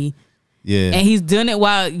disrespected me. Yeah. And he's done it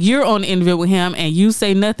while you're on the interview with him, and you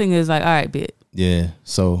say nothing. Is like, all right, bet. Yeah.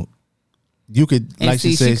 So you could, and like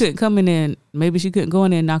see, she said, she couldn't come in there. Maybe she couldn't go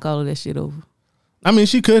in there and knock all of that shit over. I mean,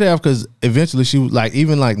 she could have, because eventually she was like,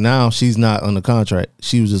 even like now she's not on the contract.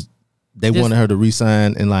 She was just wanted her to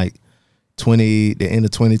resign in like the end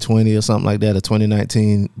of 2020 or something like that, or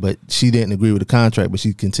 2019. But she didn't agree with the contract, but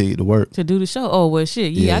she continued to work to do the show. Oh well,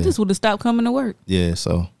 shit. Yeah. I just would have stopped coming to work. Yeah.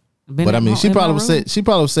 So. But I mean, she probably was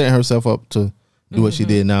setting herself up to do what she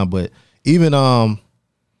did now. But even and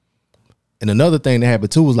another thing that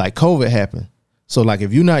happened too was like COVID happened. So like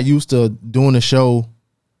if you're not used to doing a show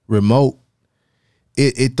remote,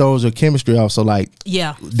 it throws your chemistry off. So like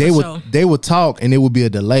they would talk and it would be a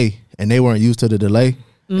delay, and they weren't used to the delay.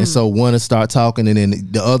 And so one would start talking, and then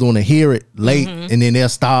the other one to hear it late, and then they'll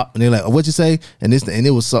stop, and they're like, oh, "What you say?" And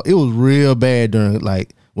it was real bad during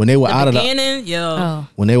like. When they were out of when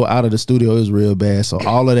they were out of the studio, it was real bad. So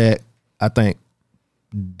all of that, I think,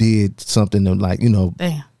 did something to like,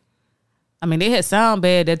 Damn. I mean, they had sound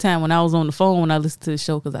bad that time when I was on the phone when I listened to the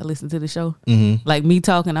show, because I listened to the show. Mm-hmm. Like me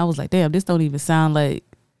talking, I was like, damn, this don't even sound like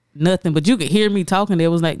nothing. But you could hear me talking. There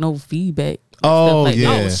was like no feedback. Oh, like,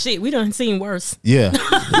 yeah. Oh, shit. We done seen worse. Yeah.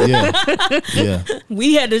 Yeah.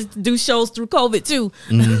 We had to do shows through COVID too.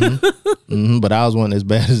 Mm-hmm. Mm-hmm. But I was one as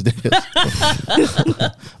bad as this.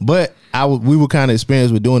 But we were kind of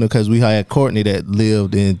experienced with doing it because we had Courtney that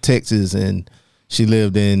lived in Texas, and she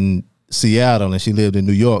lived in Seattle, and she lived in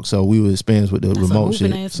New York. So we were experienced with the remote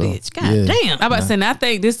shit. Ass so, bitch. God damn. I'm about to say, I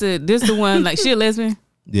think this the one, like, she a lesbian?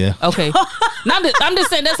 Yeah. Okay. Now I'm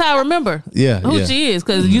just saying that's how I remember who she is,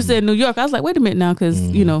 because you said New York. I was like, wait a minute now, because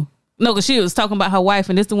because she was talking about her wife,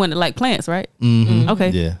 and this the one that like plants, right? Mm-hmm.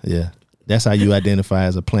 Okay. Yeah. That's how you identify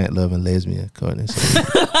as a plant loving lesbian, Courtney. So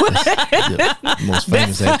that's most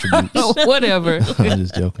famous attributes. Whatever. I'm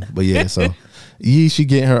just joking, but yeah. So she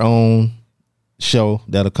getting her own show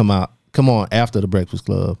that'll come on after the Breakfast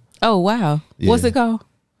Club. Oh wow. Yeah. What's it called?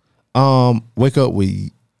 Wake Up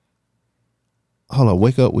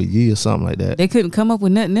With Ye or something like that. They couldn't come up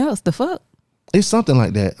with nothing else. The fuck? It's something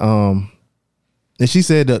like that. And she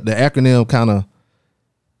said that the acronym kind of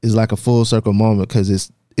is like a full circle moment, because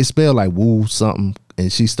it's spelled like Wu something,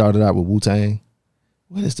 and she started out with Wu-Tang.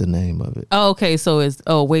 What is the name of it? Oh, okay. So it's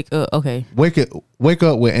Wake Up. Okay. Wake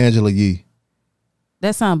Up with Angela Yee.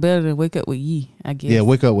 That sounds better than Wake Up with Yee, I guess. Yeah,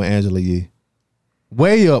 Wake Up with Angela Yee.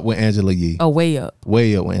 Way Up with Angela Yee. Oh, Way Up.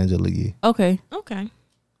 Way Up with Angela Yee. Okay.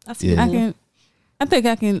 That's yeah. cool. I think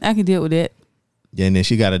I can deal with that. Yeah, and then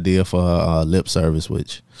she got a deal for her lip service,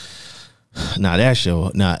 which that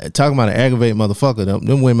show. Talking about an aggravating motherfucker,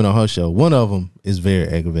 them women on her show, one of them is very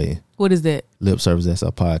aggravating. What is that? Lip service. That's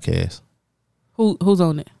her podcast. Who's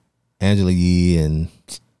on it? Angela Yee and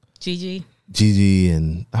Gigi,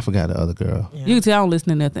 and I forgot the other girl. Yeah. You can tell I don't listen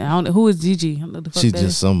to nothing. Who is Gigi? I don't know the fuck she's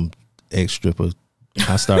just some ex stripper.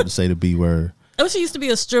 I started to say the B word. Oh, she used to be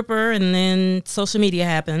a stripper, and then social media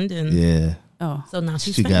happened, and yeah. Oh, so now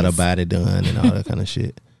she got her body done and all that kind of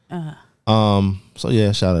shit. So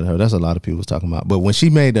yeah, shout out to her. That's a lot of people was talking about. But when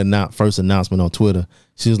she made the first announcement on Twitter,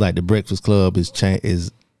 she was like, "The Breakfast Club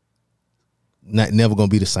is never gonna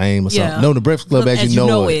be the same or something." No, the Breakfast Club as you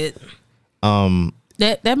know it.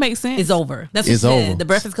 That makes sense. It's over. That's what she said. The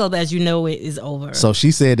Breakfast Club as you know it is over. So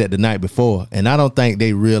she said that the night before, and I don't think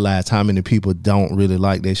they realized how many people don't really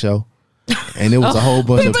like their show. And it was a whole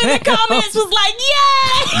bunch of people in the comments was like, "Yay!"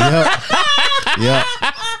 Yeah.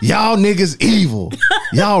 Y'all niggas evil.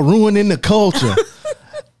 Y'all ruining the culture.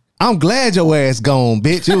 I'm glad your ass gone,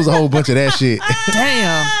 bitch. It was a whole bunch of that shit.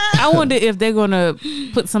 Damn. I wonder if they're gonna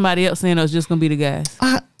put somebody else in, or it's just gonna be the guys.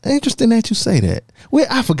 Interesting that you say that.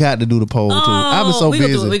 I forgot to do the poll too. I've been so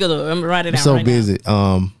busy. We gonna do it. I'm write it down. So busy.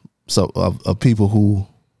 So of people who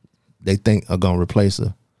they think are gonna replace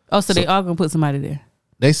her. Oh, so they are gonna put somebody there.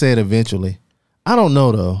 They said eventually. I don't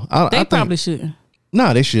know though. They probably shouldn't.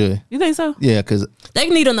 No, they should. You think so? Yeah, because They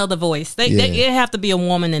need another voice. It have to be a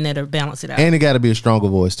woman and that'll balance it out. And it got to be a stronger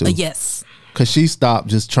voice too. Yes. Cause she stopped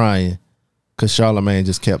just trying. Cause Charlamagne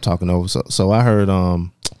just kept talking over. So I heard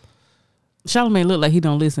Charlamagne look like he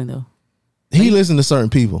don't listen though. He listened to certain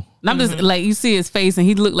people. And I'm just like, you see his face and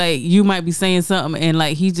he look like you might be saying something and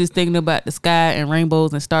like he's just thinking about the sky and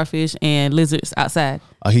rainbows and starfish and lizards outside.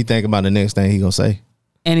 He thinking about the next thing he gonna say.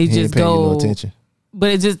 And he just ain't paying you go no attention. But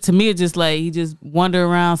it just, to me, it's just like he just wander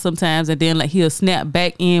around sometimes and then like he'll snap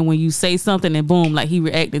back in when you say something and boom, like he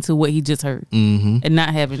reacting to what he just heard and not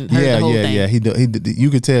having heard the whole thing. Yeah. He you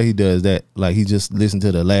could tell he does that. Like he just listened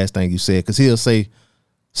to the last thing you said because he'll say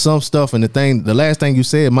some stuff and the last thing you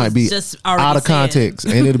said might be just out of context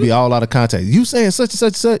and it'll be all out of context. You saying such and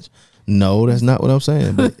such and such? No, that's not what I'm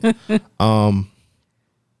saying. But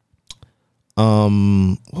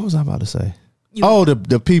what was I about to say?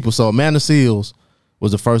 The people. So Amanda Seales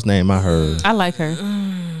was the first name I heard. I like her.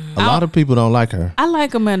 A lot of people don't like her. I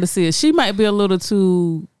like Amanda Seales. She might be a little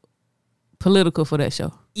too political for that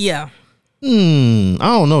show. Yeah. I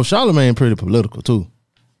don't know. Charlamagne pretty political too.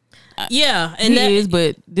 Yeah, and he is,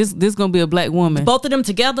 but this gonna be a black woman. Both of them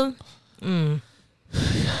together. You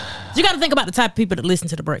got to think about the type of people that listen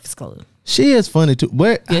to the Breakfast Club. She is funny too.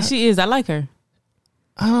 But she is. I like her.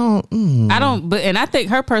 I don't. But I think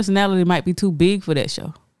her personality might be too big for that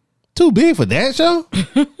show. Too big for that show?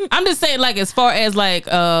 I'm just saying, like as far as like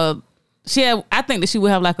I think that she would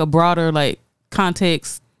have like a broader like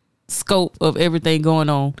context scope of everything going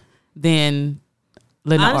on than.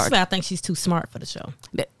 Honestly, I think she's too smart for the show.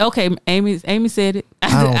 Okay, Amy said it.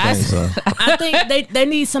 I don't think so. I think they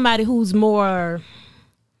need somebody who's more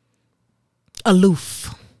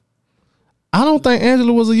aloof. I don't think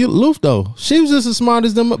Angela was aloof though. She was just as smart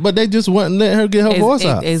as them, but they just wouldn't let her get her voice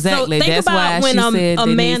out. Exactly. So that's why when, she said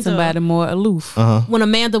they need somebody more aloof. When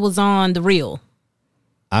Amanda was on The Real,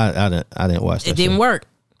 I didn't watch that. It didn't work.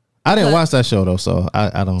 I didn't watch that show though, so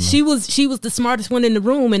I don't know. She was the smartest one in the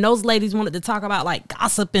room, and those ladies wanted to talk about like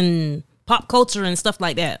gossip and pop culture and stuff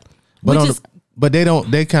like that. But they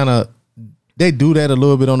don't. They do that a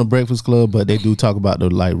little bit on the Breakfast Club, but they do talk about the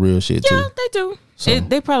like real shit too. Yeah, they do. So.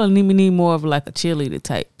 They probably need more of like a cheerleader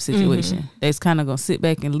type situation. They's kind of gonna sit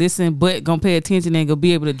back and listen, but gonna pay attention and gonna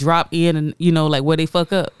be able to drop in and like where they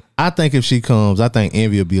fuck up. I think if she comes, I think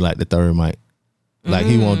Envy will be like the third mic. Like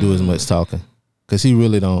he won't do as much talking because he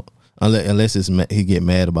really don't unless he get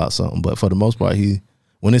mad about something. But for the most part,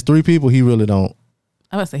 when it's three people, he really don't.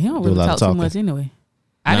 I was say he don't really talk too much anyway.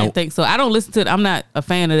 I didn't think so. I don't listen to it. I'm not a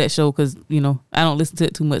fan of that show because I don't listen to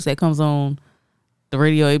it too much. That comes on the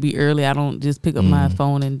radio. It be early. I don't just pick up my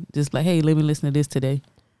phone and just like, hey, let me listen to this today.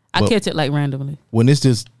 I catch it like randomly. When it's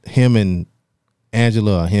just him and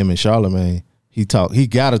Angela or him and Charlamagne, he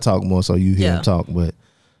gotta talk more so you hear him talk. But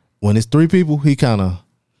when it's three people, he kind of,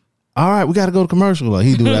 all right, we gotta go to commercial. Like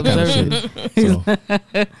he do that kind of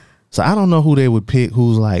shit. So I don't know who they would pick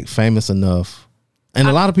who's like famous enough. And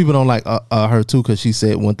a lot of people don't like her too because she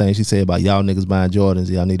said one thing she said about y'all niggas buying Jordans,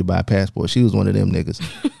 y'all need to buy a passport. She was one of them niggas.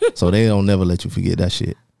 So they don't never let you forget that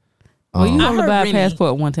shit. Well, you only buy a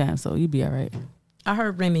passport one time, so you be all right. I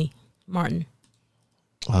heard Remy Martin.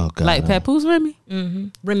 Oh God! Like Papoose Remy? Mm-hmm.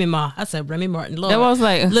 Remy Ma. I said Remy Martin. Lord. That was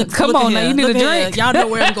like, come on now, you need a drink. Y'all know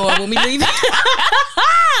where I'm going when we leave.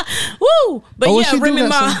 Woo! But yeah, Remy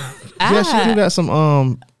Ma. Yeah, she do got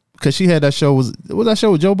some because she had that show. Was that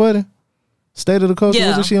show with Joe Budden? State of the Culture?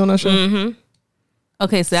 Wasn't she on that show? Mm-hmm.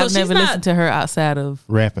 Okay, so I've never listened to her outside of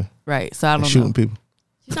rapping. Right, so I don't know. Shooting people.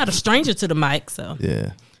 She's not a stranger to the mic, so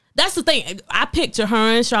yeah. That's the thing. I picture her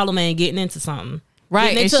and Charlamagne getting into something.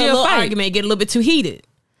 Right, getting into a little argument, get a little bit too heated.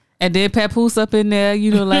 And then Papoose up in there,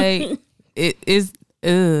 like it is.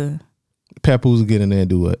 Papoose will get in there and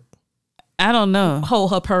do what? I don't know.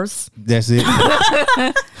 Hold her purse. That's it.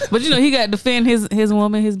 But he got to defend his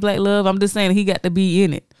woman, his black love. I'm just saying he got to be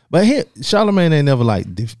in it. But Charlamagne ain't never like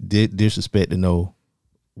disrespected no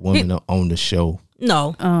woman on the show.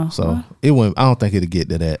 No. So it wouldn't. I don't think it'll get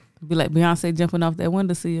to that. Be like Beyonce jumping off that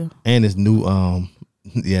windowsill. And his new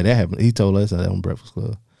that happened. He told us that on Breakfast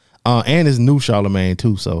Club. And his new Charlamagne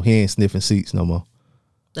too. So he ain't sniffing seats no more.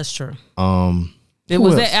 That's true.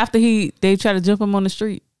 Was that after they tried to jump him on the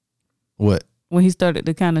street? What? When he started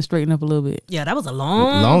to kind of straighten up a little bit. Yeah, that was a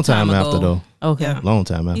long time ago. after though. Okay. Yeah. Long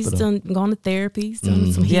time after. He's still going to therapy. He's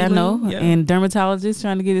doing some healing. Yeah, I know. Yeah. And dermatologist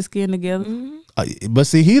trying to get his skin together. But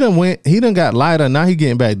see, he done got lighter. Now he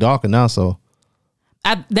getting back darker now. So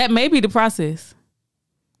that may be the process.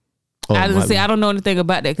 I didn't say I don't know anything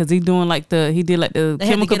about that because he did like the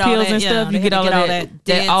chemical pills and stuff. You get all of that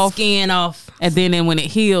dead off, skin off, and then when it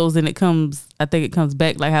heals and it comes, I think it comes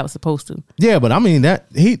back like how it's supposed to. Yeah, but I mean that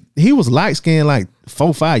he was light skinned like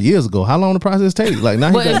 4-5 years ago. How long the process take? Like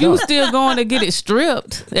now, but if you still going to get it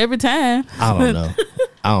stripped every time, I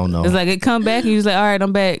don't know. It's like it come back and you're like, all right,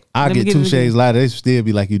 I'm back. I get 2 shades lighter. They still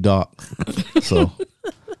be like you dark. So,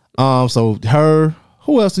 so her.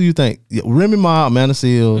 Who else do you think? Remy Ma, Amanda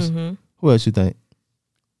Seales. Mm-hmm. Who else you think?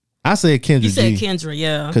 I said Kendra G. You said Kendra,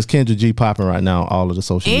 yeah. Because Kendra G popping right now on all of the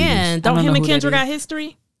social media. And don't him and Kendra got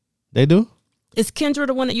history? They do? Is Kendra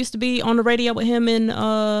the one that used to be on the radio with him in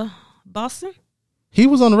Boston? He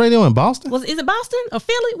was on the radio in Boston? Is it Boston or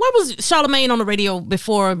Philly? Where was Charlamagne on the radio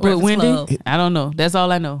before Breakfast Wendy? Club? I don't know. That's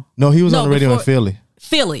all I know. No, he was on the radio in Philly.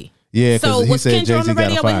 Philly. Yeah, because he said Jay-Z got fired. So was Kendra on the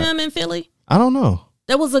radio with him in Philly? I don't know.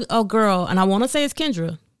 There was a girl, and I want to say it's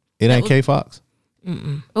Kendra. It ain't K Fox?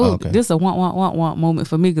 Oh, okay. This is a want moment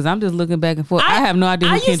for me because I'm just looking back and forth. I have no idea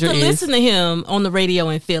who Kendra is. I used to listen to him on the radio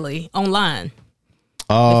in Philly online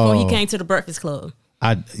before he came to the Breakfast Club.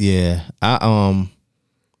 I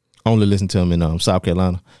only listen to him in South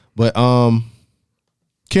Carolina, but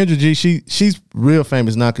Kendra G, she's real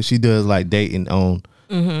famous now because she does like dating on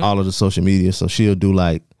all of the social media. So she'll do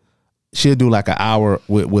like an hour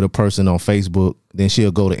with a person on Facebook, then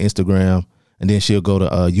she'll go to Instagram. And then she'll go to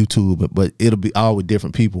YouTube, but it'll be all with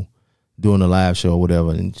different people doing a live show or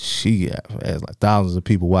whatever. And she has like thousands of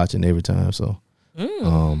people watching every time. So,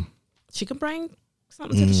 she can bring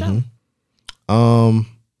something to the show. And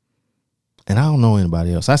I don't know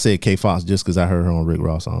anybody else. I said K Fox just because I heard her on Rick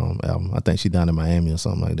Ross album. I think she down in Miami or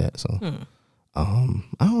something like that. So, I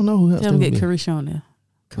don't know who else. Tell me get Carisha on there.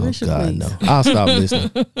 Carisha, God, please.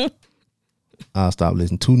 No. I'll stop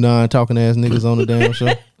listening. 2 non-talking ass niggas on the damn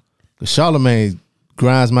show. Charlamagne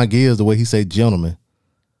grinds my gears the way he say gentlemen.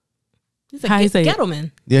 How he say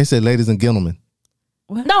gentlemen? Yeah, he said ladies and gentlemen.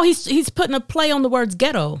 What? No, he's putting a play on the words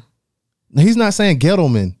ghetto. He's not saying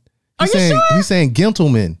gentlemen. Are you sure? He's saying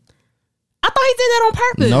gentlemen. I thought he did that on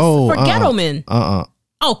purpose. No, for gentlemen.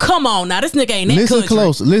 Oh, come on now. This nigga ain't that Listen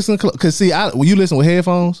country. Listen close. Because see, you listen with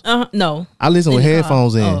headphones? No. I listen with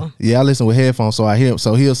headphones in. Oh. Yeah, I listen with headphones so I hear him.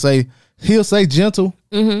 So he'll say gentle,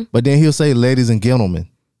 but then he'll say ladies and gentlemen.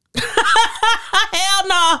 Hell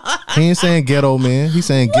no. He ain't saying ghetto man. He's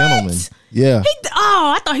saying gentlemen. Yeah.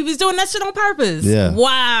 I thought he was doing that shit on purpose. Yeah.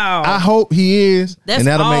 Wow. I hope he is. And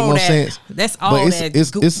that'll make no sense. That's all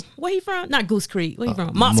it's where he from? Not Goose Creek. Where he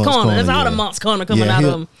from? Moncks Corner. That's all the Moncks Corner coming out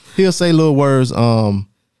of him. He'll say little words,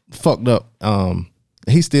 fucked up.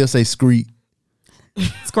 He still say screet.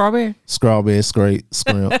 Strawberry, scrape,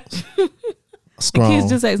 scrimp. The kids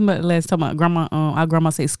just asked me last time about grandma. Our grandma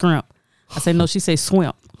say scrimp. I say no, she say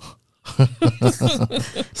swimp.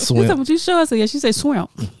 Swimp. What you show us? Yeah, she say swimp.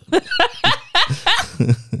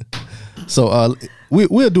 So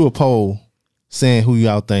we'll do a poll saying who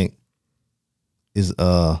y'all think is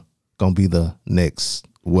gonna be the next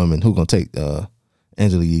woman who gonna take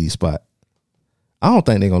Angela Yee's spot. I don't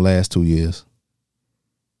think they're gonna last 2 years.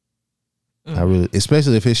 I really,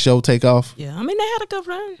 especially if his show take off. Yeah, I mean they had a good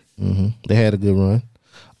run. They had a good run.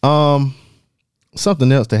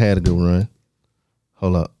 Something else that had a good run.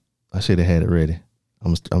 Hold up, I should have had it ready.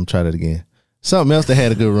 I'm try that again. Something else that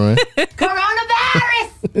had a good run.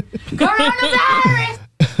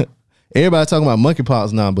 Coronavirus. Everybody talking about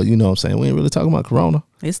monkeypox now, but you know what I'm saying, we ain't really talking about corona.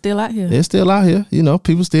 It's still out here. It's still out here. You know,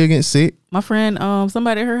 people still getting sick. My friend,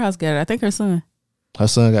 somebody at her house got it. I think her son. Her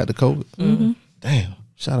son got the COVID. Damn,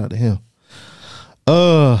 shout out to him.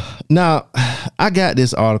 Now I got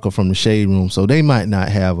this article from the Shade Room, so they might not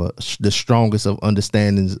have the strongest of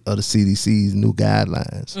understandings of the CDC's new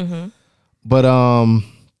guidelines. But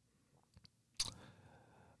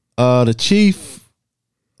the chief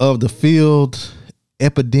of the field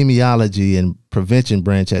epidemiology and prevention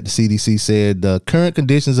branch at the CDC said the current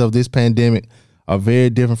conditions of this pandemic are very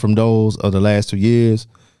different from those of the last 2 years.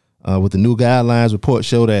 With the new guidelines, reports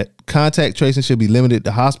show that contact tracing should be limited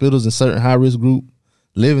to hospitals and certain high-risk group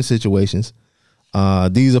living situations.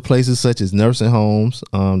 These are places such as nursing homes.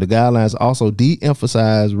 The guidelines also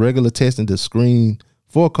de-emphasize regular testing to screen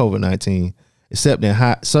for COVID-19, except in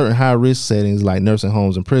certain high-risk settings like nursing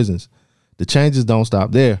homes and prisons. The changes don't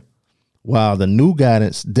stop there. While the new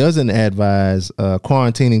guidance doesn't advise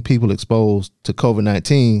quarantining people exposed to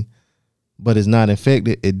COVID-19, but is not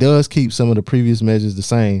infected, it does keep some of the previous measures the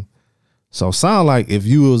same. So sound like if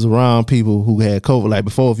you was around people who had COVID, like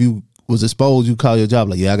before, if you was exposed, you call your job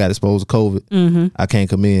like, yeah, I got exposed to COVID. I can't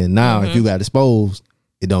come in. Now, if you got exposed,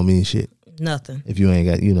 it don't mean shit. Nothing. If you ain't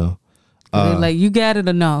got, like, you got it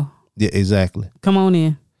or no? Yeah, exactly. Come on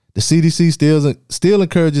in. The CDC still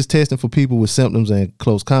encourages testing for people with symptoms and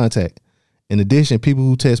close contact. In addition, people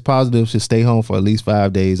who test positive should stay home for at least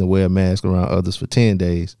 5 days and wear a mask around others for 10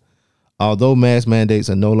 days. Although mask mandates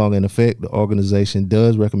are no longer in effect, the organization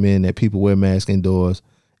does recommend that people wear masks indoors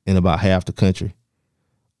in about half the country.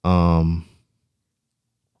 What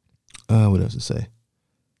else to say?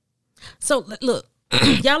 So look,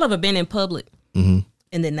 y'all ever been in public and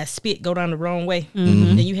then that spit go down the wrong way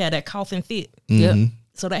and you had that coughing fit? Yep.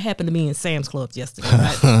 So that happened to me in Sam's Club yesterday,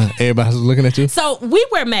 right? Everybody's looking at you. So we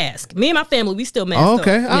wear masks. Me and my family, we still masked Oh,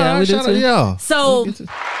 okay. up. All right, we do shout out too. to y'all. So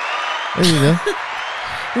There you go.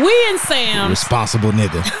 we in Sam's. Responsible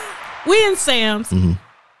nigga. We in Sam's.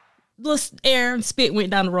 Little air and spit went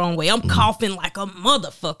down the wrong way. I'm coughing like a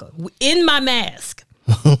motherfucker in my mask.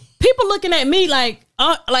 People looking at me like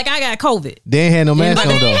I got COVID. They ain't had no mask But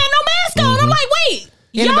on they though. ain't had no mask on. I'm like, wait,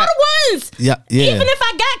 y'all the ones. Yeah. Even if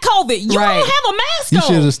I got COVID, you Right. don't have a mask You on.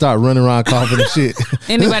 should have started running around coughing and shit.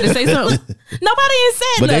 Anybody say something? Nobody ain't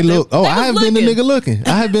said But nothing. they look. Oh, They I was have been the looking. nigga looking.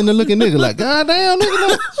 I have been the looking nigga. Like, God damn, nigga.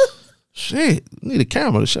 Look. Shit, need a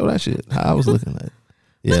camera to show that shit. How I was looking like.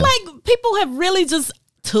 Yeah. But like people have really just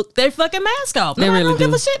took their fucking mask off. They Nobody really don't do.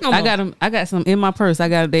 give a shit no more. I got them. I got some in my purse. I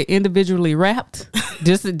got they individually wrapped,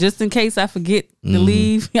 just in case I forget to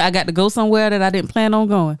leave. I got to go somewhere that I didn't plan on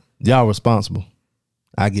going. Y'all responsible.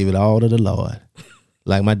 I give it all to the Lord.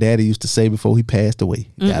 Like my daddy used to say before he passed away.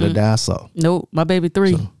 Gotta die so. Nope, my baby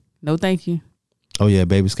 3. No, thank you. Oh yeah,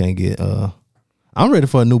 babies can't get I'm ready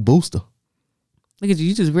for a new booster. Look at you.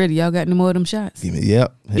 You just ready. Y'all got any more of them shots? Yep.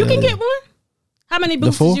 You Hell can yeah. get one. How many The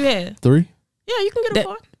boosters fourth? you had? 3? Yeah, you can get a That-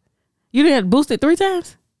 4. You didn't boost it 3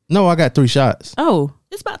 times? No, I got 3 shots. Oh,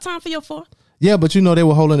 It's about time for your 4. Yeah, but you know they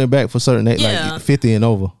were holding it back for certain Yeah. like 50 and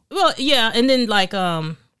over. Well, yeah, and then like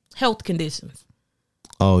health conditions.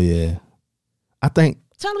 Oh yeah. I think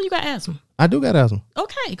Tell them you got asthma. I do got asthma.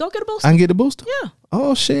 Okay, go get a booster. I can get the booster? Yeah.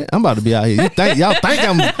 Oh shit. I'm about to be out here. Y'all think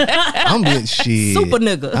I'm getting shit. Super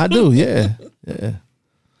nigga. I do, yeah. Yeah.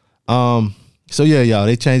 So yeah, y'all,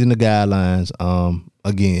 they changing the guidelines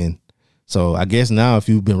again. So I guess now if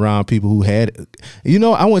you've been around people who had it, you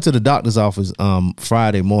know, I went to the doctor's office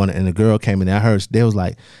Friday morning and the girl came in and I heard they was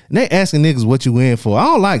like, and they asking niggas what you in for. I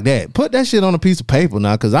don't like that. Put that shit on a piece of paper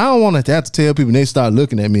now, cause I don't want to have to tell people and they start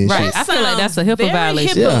looking at me and Right. shit. I feel like that's a HIPAA Very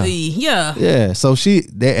violation. HIPAA-y. Yeah. Yeah. So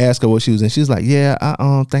they asked her what she was in. She's like, yeah,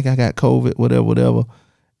 I think I got COVID, whatever.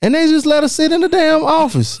 And they just let her sit in the damn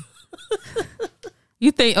office.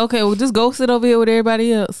 You think, okay, well, just go sit over here with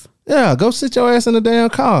everybody else. Yeah, go sit your ass in the damn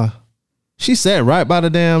car. She sat right by the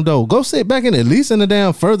damn door. Go sit back at least in the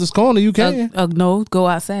damn furthest corner you can. No, go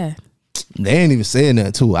outside. They ain't even saying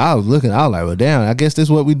that too. I was looking, I was like, well, damn, I guess this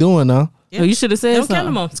is what we doing now. Well, you should have said Don't count something.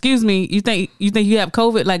 them on. Excuse me, you think you have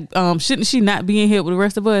COVID? Like, shouldn't she not be in here with the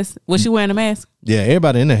rest of us? Was she wearing a mask? Yeah,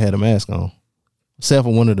 everybody in there had a mask on, except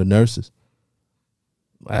for one of the nurses.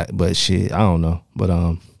 But shit, I don't know. But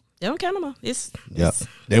They don't count them on. It's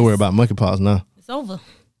they worry about monkeypox now. it's over.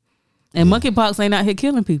 And monkeypox ain't out here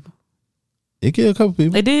killing people. It killed a couple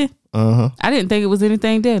people. They did. I didn't think it was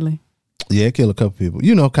anything deadly. Yeah, it killed a couple people.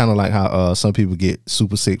 You know, kind of like how some people get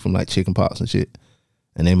super sick from like chicken pox and shit,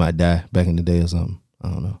 and they might die back in the day or something. I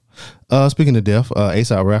don't know. Speaking of death,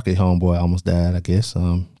 A$AP Rocky homeboy almost died, I guess,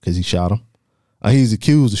 because he shot him. He's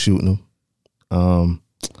accused of shooting him.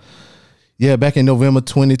 Yeah, back in November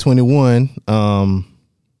 2021,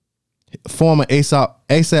 former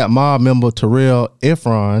A$AP mob member Terrell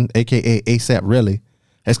Efron, aka A$AP Relly,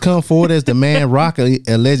 has come forward as the man Rocky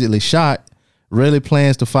allegedly shot. Relly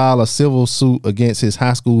plans to file a civil suit against his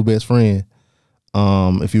high school best friend.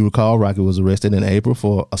 If you recall, Rocky was arrested in April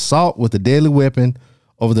for assault with a deadly weapon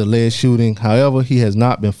over the alleged shooting. However, he has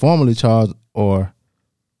not been formally charged on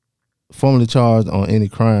any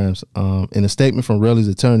crimes. In a statement from Relly's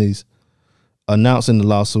attorneys announcing the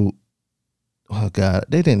lawsuit, oh God,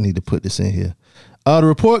 they didn't need to put this in here. The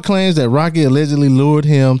report claims that Rocky allegedly lured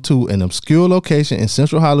him to an obscure location in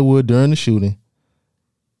Central Hollywood during the shooting.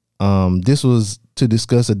 This was to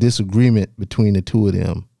discuss a disagreement between the two of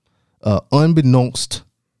them. Unbeknownst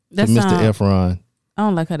to Mr. Efron. I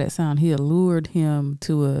don't like how that sounds. He allured him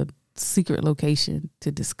to a secret location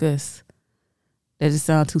to discuss. That just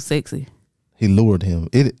sounds too sexy. He lured him.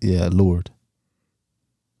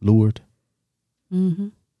 Lured. Mm-hmm.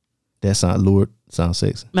 That sounds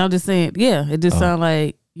sexy. No, I'm just saying, yeah, it just sound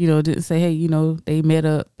like, it didn't say, hey, they met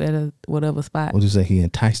up at a whatever spot. What you say? He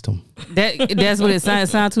enticed him. That's what it sounds.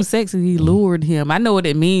 It sounds too sexy. He lured him. I know what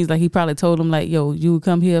it means. Like he probably told him, like, yo, you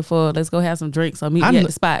come here let's go have some drinks or meet me at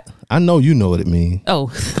the spot. I know you know what it means. Oh,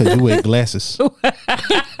 because you wear glasses.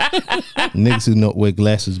 Niggas who wear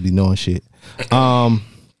glasses be knowing shit.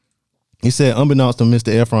 He said, unbeknownst to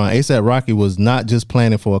Mr. Efron, ASAP Rocky was not just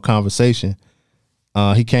planning for a conversation.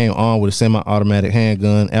 He came on with a semi-automatic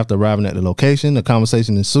handgun. After arriving at the location, the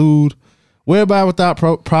conversation ensued, whereby without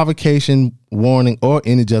provocation, warning, or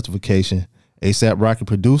any justification, ASAP Rocky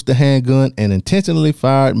produced the handgun and intentionally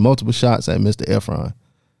fired multiple shots at Mr. Efron.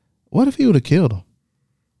 What if he would have killed him?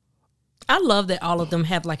 I love that all of them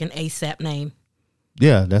have like an ASAP name.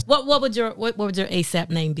 Yeah, that's what would your ASAP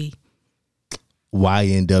name be?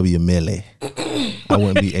 YNW Millie. I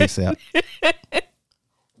wouldn't be ASAP.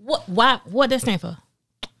 What that stand for?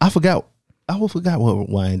 I forgot what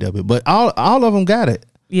YNW, but all of them got it.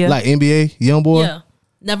 Yeah, like NBA, YoungBoy.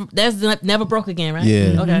 Yeah, never broke again, right? Yeah.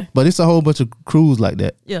 Mm-hmm. Okay. But it's a whole bunch of crews like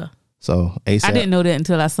that. Yeah. So ASAP. I didn't know that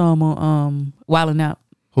until I saw him on Wildin' Out.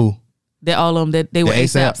 Who? That all of them that they were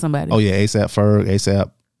ASAP somebody. Oh yeah, ASAP Ferg,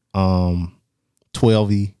 ASAP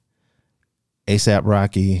 12E, ASAP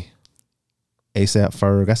Rocky, ASAP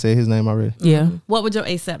Ferg. I said his name already. Yeah. What would your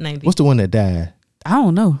ASAP name be? What's the one that died? I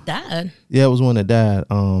don't know. Died? Yeah, it was one that died.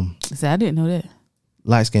 See, I didn't know that.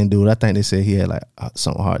 Light skinned dude. I think they said he had like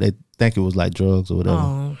something hard. They think it was like drugs or whatever.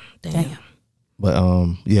 Oh, damn. But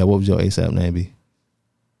yeah, what would your ASAP name be?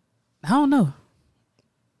 I don't know.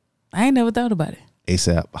 I ain't never thought about it.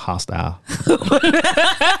 ASAP Hostile.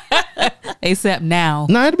 ASAP Now.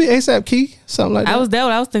 No, it'd be ASAP Key, something like that. I was what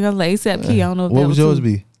I was thinking. I was like ASAP Key. I don't know if what that would yours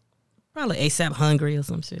be? Probably ASAP Hungry or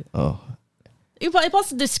some shit. Oh, It's supposed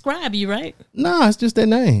to describe you, right? nah, it's just their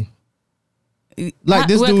name. Like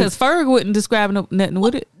this dude, because Ferg wouldn't describe nothing,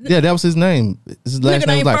 would it? Yeah, that was his name. His last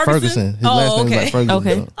name was like Ferguson. His last name was like Ferguson.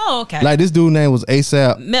 Okay. Oh, okay. Like this dude's name was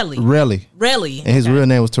ASAP Melly. Relly. And his real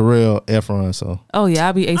name was Terrell Efron. So. Oh yeah,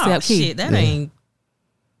 I'll be ASAP Key. Shit, that ain't.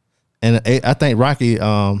 And I think Rocky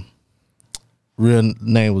real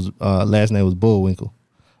name was last name was Bullwinkle.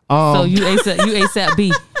 So you ASAP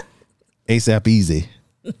B. ASAP Easy.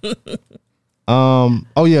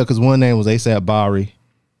 Oh yeah, because one name was ASAP Bari.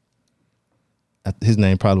 His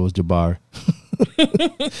name probably was Jabari.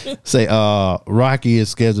 Say Rocky is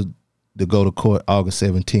scheduled to go to court August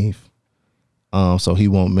 17th. So he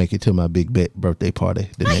won't make it to my big birthday party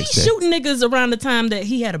the next day. Shooting niggas around the time that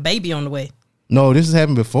he had a baby on the way. No, this has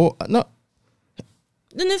happened before. No.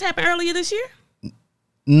 Didn't this happen earlier this year?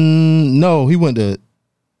 No, he went to.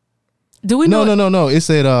 Do we know? No. It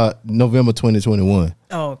said November 2021.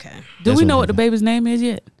 Oh, okay. Do we know what the baby's name is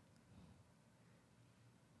yet?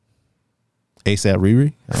 ASAP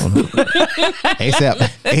Riri? I don't know.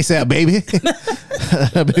 ASAP Baby?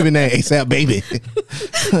 Baby name ASAP Baby.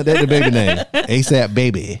 That's the baby name. ASAP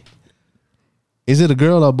Baby. Is it a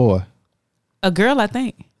girl or a boy? A girl, I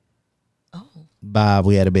think. Oh. Bob,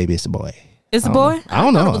 we had a baby. It's a boy. It's a boy? I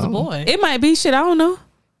don't know. It was a boy. It might be shit. I don't know.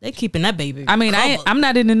 They keeping that baby. I mean, I'm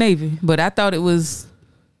not in the Navy, but I thought it was.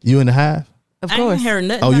 You in the Hive? Of I course. ain't heard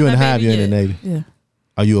nothing. Oh, you about in the that Hive? baby You in yet. the Navy? Yeah.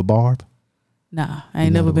 Are you a Barb? Nah, I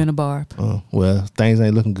ain't never been a Barb. Oh, well, things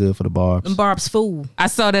ain't looking good for the Barbs. Them Barb's fool. I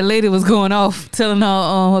saw that lady was going off telling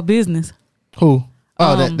her business. Who?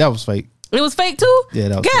 Oh, that was fake. It was fake too? Yeah,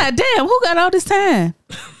 that was God damn, who got all this time?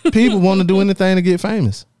 People want to do anything to get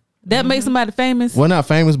famous. That makes somebody famous? Well, not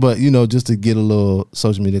famous, but just to get a little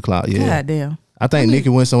social media clout. Yeah. God damn. I think Nicki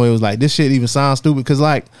went somewhere and was like, this shit even sounds stupid because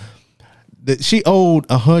like she owed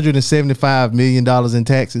 $175 million in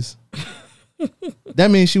taxes.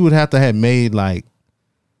 That means she would have to have made like,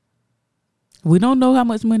 we don't know how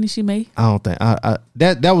much money she made. I don't think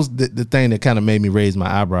that was the thing that kind of made me raise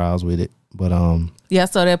my eyebrows with it. But yeah, I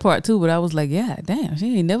saw that part too, but I was like, yeah, damn,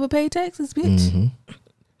 she ain't never paid taxes, bitch. Mm-hmm.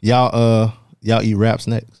 Y'all eat rap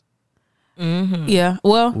snacks? Mm-hmm. Yeah.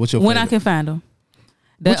 Well, what's your when favorite? I can find them.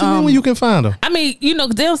 What you mean when you can find them? I mean, they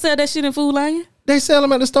don't sell that shit in Food Lion. They sell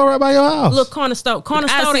them at the store right by your house. Look, Corner Store. Corner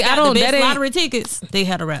Store, they I got don't- the that best ain't- lottery tickets. They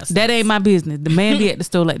had a rest. That ain't my business. The man be at the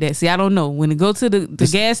store like that. See, I don't know. When it go to the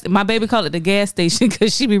gas, my baby call it the gas station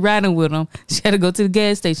because she be riding with him. She had to go to the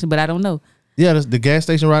gas station, but I don't know. Yeah, the gas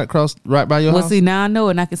station right by your Well, house. see, now I know,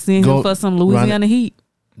 and I can send him for some Louisiana heat.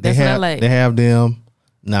 That's what I like. They have them.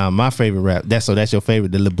 Nah, my favorite rap. That's your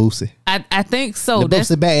favorite, the Lil Boosie. I think so. Lil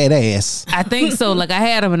Boosie badass. I think so. Like I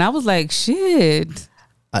had him, and I was like, shit.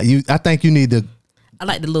 I think you need to. I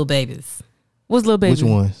like the little babies. What's Lil Baby? Which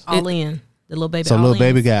ones? All in. The little baby. So all Lil in.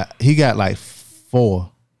 Baby got like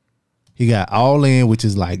 4. He got All In, which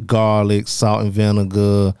is like garlic, salt and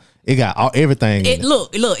vinegar. It got everything. It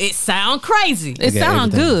look. It sound crazy. It got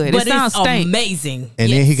sounds everything. good. but It sounds it's stank. amazing.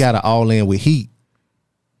 And then he got an All In with heat.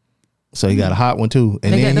 So he got a hot one too.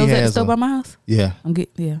 And They then got he those at the has store by my house. yeah.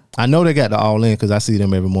 Yeah. I know they got the All In because I see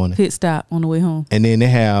them every morning. Pit stop on the way home. And then they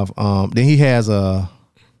have then he has a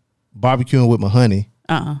barbecuing with my honey.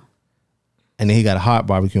 And then he got a hot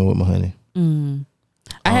barbecuing with my honey.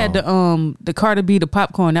 I had the Cardi B, the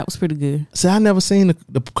popcorn. That was pretty good. See, I never seen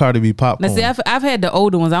the Cardi B popcorn. Now, see, I've had the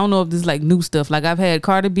older ones. I don't know if this is like new stuff. Like I've had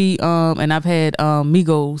Cardi B, and I've had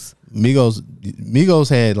Migos. Migos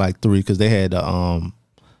had like 3 because they had the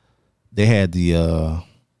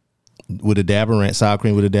with the Dabber Ranch, sour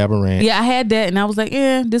cream with the Dabber Ranch. Yeah, I had that, and I was like,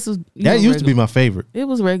 yeah, this is that used to be my favorite. It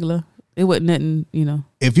was regular. It wasn't nothing,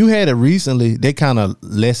 If you had it recently, they kind of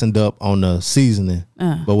lessened up on the seasoning.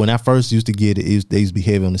 But when I first used to get it, they used to be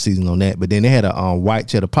heavy on the seasoning on that. But then they had a white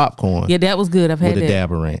cheddar popcorn. Yeah, that was good. I've had with that. With the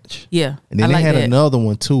Dabber Ranch. Yeah, and then they had another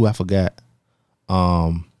one too. I forgot.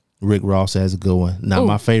 Rick Ross has a good one. Not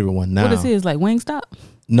my favorite one now. What is his, like Wingstop?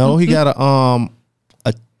 No, he got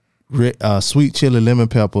a sweet chili lemon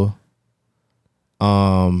pepper.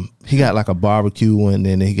 He got like a barbecue one, and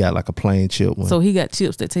then he got like a plain chip one. So he got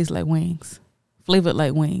chips that taste like wings, flavored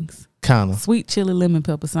like wings. Kinda. Sweet chili lemon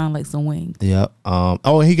pepper sound like some wings. Yep.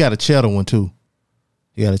 And he got a cheddar one too.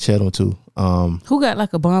 Who got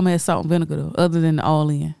like a bomb ass salt and vinegar though, other than the all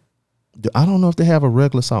in? I don't know if they have a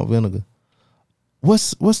regular salt and vinegar.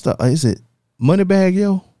 What's the is it Moneybag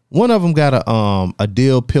Yo? One of them got a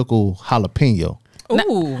dill pickle jalapeno.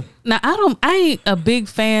 Ooh. Now I ain't a big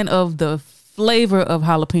fan of the flavor of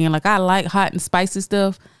jalapeno. Like I like hot and spicy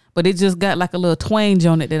stuff, but it just got like a little twinge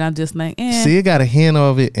on it that I'm just like, See, it got a hint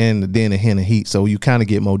of it and then a hint of heat, so you kind of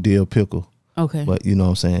get more dill pickle. Okay, but you know what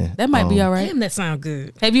I'm saying. That might be all right. Damn, that sound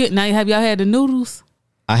good. Have y'all had the noodles?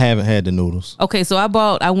 I haven't had the noodles. Okay, so I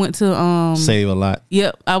went to Save a Lot.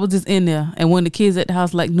 Yep, I was just in there, and when the kids at the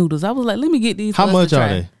house like noodles, I was like, let me get these. How much are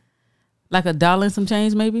they? Like $1 and some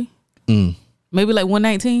change, maybe. Maybe like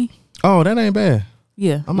 $1.19. Oh, that ain't bad.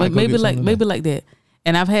 Yeah, maybe like that.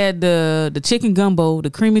 And I've had the chicken gumbo, the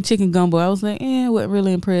creamy chicken gumbo. I was like, wasn't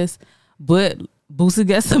really impressed. But Boosie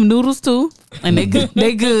got some noodles too, and they good.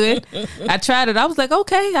 They good. I tried it. I was like,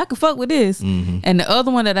 okay, I can fuck with this. And the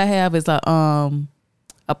other one that I have is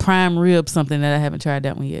a prime rib, something that I haven't tried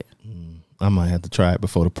that one yet. I might have to try it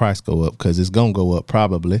before the price go up, because it's gonna go up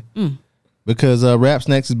probably. Because Rap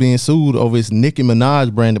Snacks is being sued over its Nicki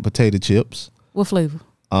Minaj branded potato chips. What flavor?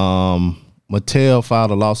 Mattel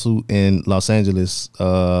filed a lawsuit in Los Angeles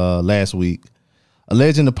last week,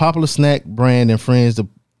 alleging the popular snack brand infringed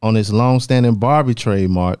on its long-standing Barbie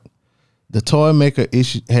trademark. The toy maker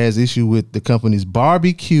has issue with the company's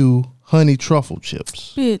barbecue honey truffle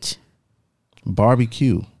chips. Bitch.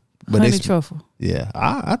 Barbecue. But honey truffle. Yeah,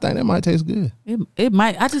 I think that might taste good. It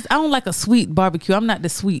might. I don't like a sweet barbecue. I'm not the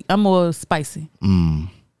sweet. I'm more spicy.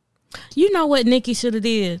 You know what Nicki should have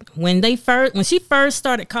did when she first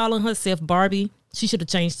started calling herself Barbie? She should have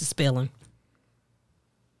changed the spelling,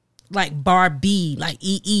 like Barbie, like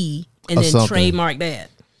EE, and then something. Trademark that.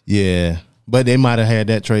 Yeah, but they might have had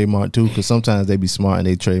that trademark too, because sometimes they be smart and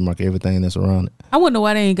they trademark everything that's around it. I wonder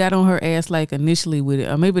why they ain't got on her ass like initially with it,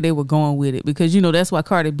 or maybe they were going with it, because that's why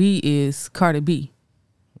Cardi B is Cardi B.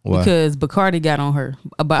 Why? Because Bacardi got on her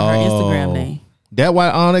about her Instagram name. That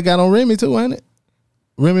why they got on Remy too, ain't it?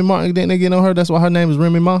 Remy Martin, didn't they get on her? That's why her name is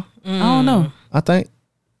Remy Ma. I don't know. I think.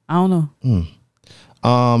 I don't know.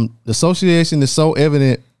 The association is so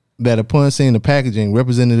evident that upon seeing the packaging,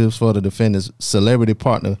 representatives for the defendant's celebrity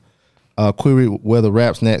partner queried whether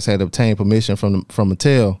Rap Snacks had obtained permission from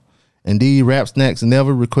Mattel. Indeed, Rap Snacks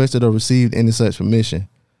never requested or received any such permission.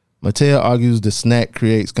 Mattel argues the snack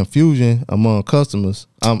creates confusion among consumers,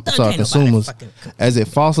 as it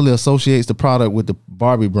falsely associates the product with the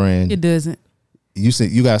Barbie brand. It doesn't.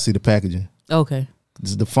 You gotta see the packaging. Okay.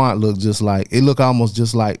 The font look almost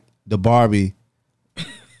just like the Barbie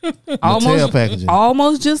Mattel packaging.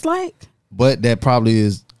 Almost just like. But that probably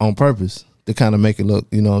is on purpose to kind of make it look,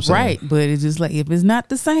 you know what I'm saying? Right, but it's just like, if it's not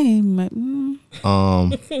the same.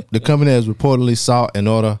 The company has reportedly sought in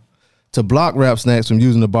order to block Rap Snacks from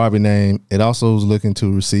using the Barbie name. It also is looking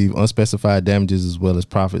to receive unspecified damages as well as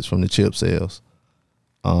profits from the chip sales.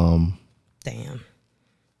 Damn.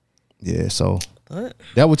 Yeah, so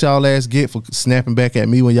that what y'all ass get for snapping back at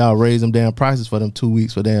me when y'all raised them damn prices for them 2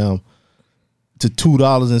 weeks for damn to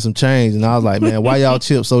 $2 and some change. And I was like, man, why y'all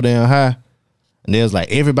chips so damn high? And they was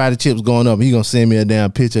like, everybody chips going up. He gonna send me a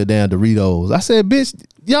damn picture of damn Doritos. I said, bitch,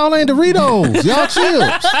 y'all ain't Doritos. Y'all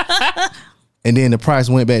chips. And then the price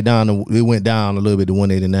went back down. It went down a little bit to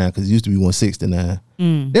 $189 because it used to be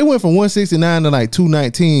 $169. They went from $169 to like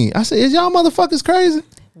 $219. I said, is y'all motherfuckers crazy?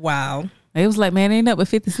 Wow. It was like, man, ain't up with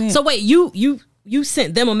 50 cents. So wait, you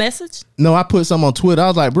sent them a message? No, I put some on Twitter. I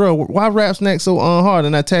was like, bro, why Rap Snacks so hard?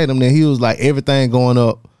 And I tagged him. Then he was like, everything going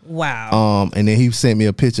up. Wow. And then he sent me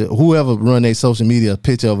a picture. Whoever run their social media, a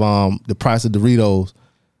picture of the price of Doritos.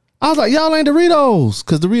 I was like, y'all ain't Doritos,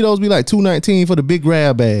 because Doritos be like $2.19 for the big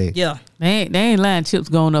grab bag. Yeah. They ain't lying. Chips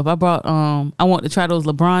going up. I brought I want to try those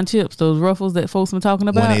LeBron chips, those Ruffles that folks been talking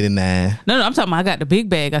about. $189. No, I'm talking about I got the big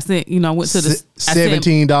bag. I sent, I went to the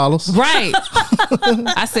 $17. Right.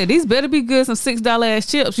 I said these better be good. Some $6 ass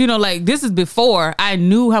chips. Like this is before I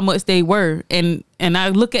knew how much they were, and I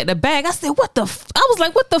look at the bag. I said, what the? I was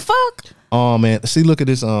like, what the fuck? Oh man, see, look at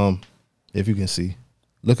this. If you can see,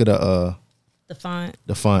 look at the font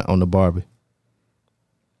on the Barbie.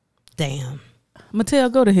 Damn.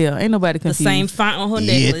 Mattel, go to hell. Ain't nobody confused. The same font on her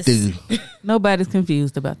necklace. Nobody's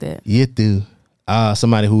confused about that. Yeah, dude.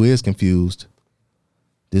 Somebody who is confused.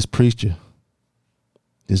 This preacher,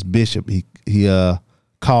 this bishop, he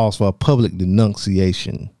calls for a public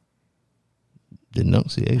denunciation.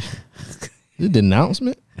 Denunciation? The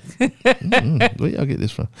denouncement? Where y'all get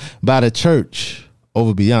this from? By the church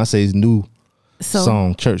over Beyonce's new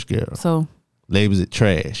song, Church Girl. So labels it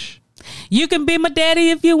trash. You can be my daddy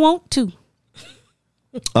if you want to.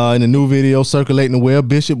 In the new video circulating the web,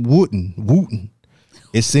 Bishop Wooten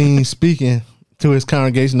is seen speaking to his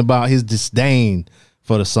congregation about his disdain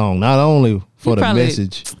for the song, not only for the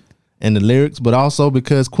message and the lyrics, but also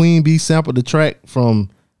because Queen Bee sampled the track from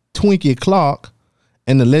Twinkie Clark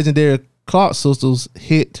and the legendary Clark Sisters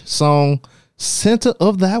hit song Center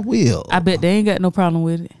of Thy Will. I bet they ain't got no problem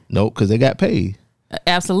with it. Nope, because they got paid.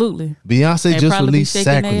 Absolutely. Beyonce just released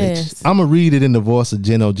Sacrilege. I'm going to read it in the voice of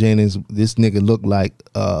Geno Jennings. This nigga look like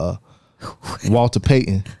Walter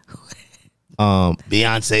Payton.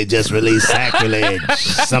 Beyonce just released Sacrilege.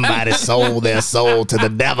 Somebody sold their soul to the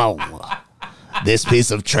devil. This piece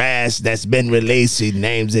of trash that's been released, she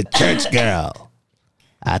names it Church Girl.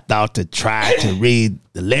 I thought to try to read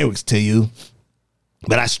the lyrics to you,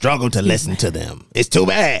 but I struggled to listen to them. It's too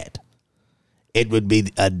bad. It would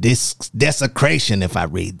be a desecration if I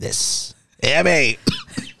read this. Yeah, babe.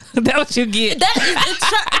 That's what you get.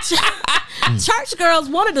 That is Church Girl's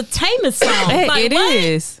one of the tamest songs. Hey, like, it what?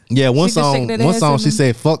 is. Yeah, one song she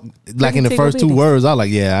said fuck, like in the first two words. I was like,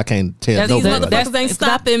 yeah, I can't tell. These motherfuckers ain't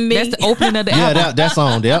stopping me. That's the opening of the album. Yeah, that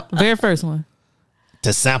song, yep. Very first one.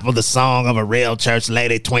 To sample the song of a real church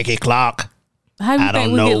lady, Twinkie Clark. How do you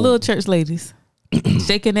think we get little church ladies?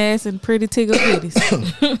 Shaking ass and pretty tigger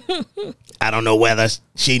bitties. I don't know whether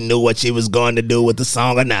she knew what she was going to do with the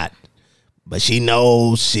song or not, but she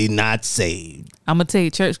knows she not saved. I'm going to tell you,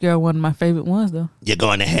 Church Girl, one of my favorite ones, though. You're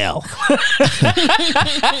going to hell.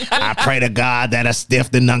 I pray to God that a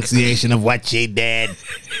stiff denunciation of what she did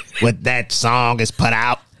with that song is put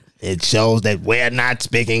out. It shows that we're not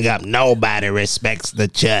speaking up. Nobody respects the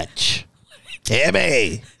church. Hear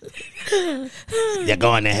me? You're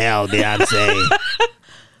going to hell, Beyonce.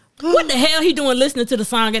 What the hell he doing listening to the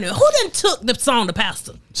song anyway? Who done took the song to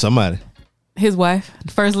pastor? Somebody. His wife,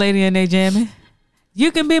 the first lady, and they jamming.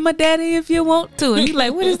 You can be my daddy if you want to. And he's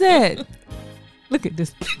like, what is that? Look at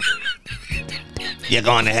this. You're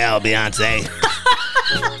going to hell, Beyonce.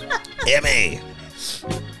 Hear me?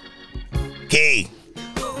 Key.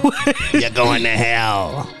 You're going to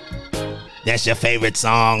hell. That's your favorite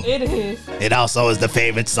song. It is. It also is the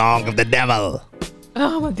favorite song of the devil.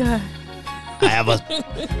 Oh my God. I have a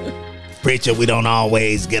preacher we don't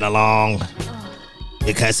always get along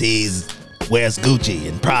because he's wears Gucci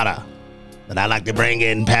and Prada. But I like to bring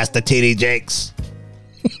in Pastor T.D. Jakes.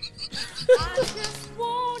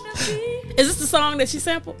 Is this the song that she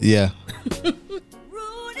sampled? Yeah.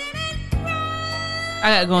 I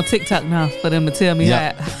gotta go on TikTok now for them to tell me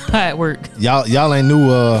how it work. Y'all ain't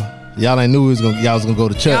knew y'all was gonna go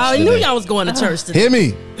to church. Y'all knew y'all was going to church today. Hear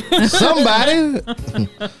me? Somebody.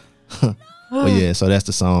 Well, yeah, so that's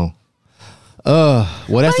the song. Well,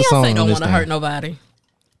 that's the song. Beyonce don't want to hurt nobody.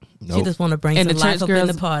 Nope. She just want to bring some life up in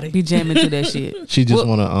the party. Be jamming to that shit. She just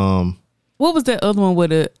want to What was that other one where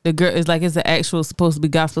the girl is like, it's an actual supposed to be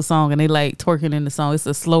gospel song and they like twerking in the song? It's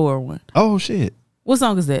a slower one. Oh shit! What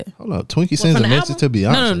song is that? Hold up, Twinkie sends a message to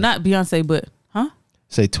Beyonce. No, not Beyonce, but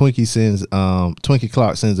say Twinkie sends Twinkie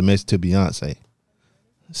Clark sends a message to Beyonce.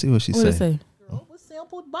 Let's see what she what say. Girl was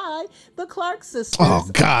sampled by the Clark Sisters. Oh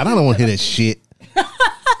God, I don't want to hear that shit.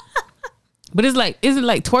 But it's like, is it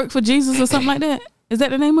like Twerk for Jesus or something like that? Is that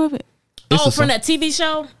the name of it? From that TV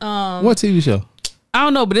show? What TV show? I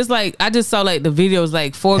don't know, but it's like I just saw like the videos,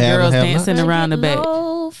 like four girls dancing around the back.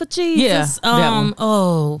 Low for Jesus.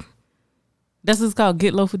 Yeah, that's what it's called.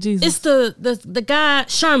 Get Low for Jesus. It's the guy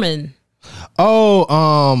Sherman.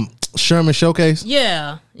 Oh, Sherman Showcase.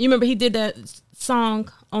 Yeah, you remember he did that song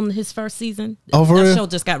on his first season. Oh, for that real? show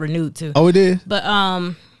just got renewed too. Oh, it did. But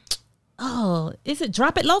is it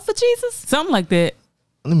Drop It Low for Jesus? Something like that.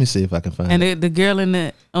 Let me see if I can find and it. The girl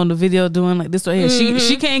on the video doing like this right here.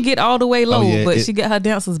 She can't get all the way low, but she got her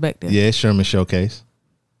dancers back there. Yeah, it's Sherman Showcase.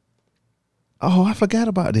 Oh, I forgot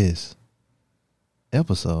about this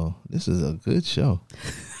episode. This is a good show.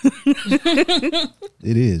 It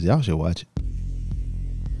is. Y'all should watch it.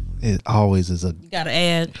 It always is a You gotta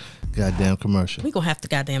add goddamn commercial. We gonna have to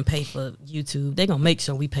goddamn pay for YouTube. They gonna make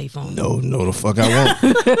sure we pay for them. No, the fuck I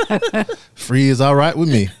won't. Free is all right with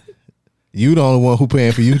me. You the only one who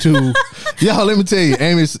paying for YouTube. Y'all, let me tell you,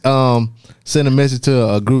 Amy sent a message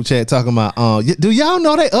to a group chat talking about do y'all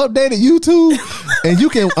know they updated YouTube and you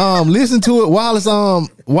can listen to it while it's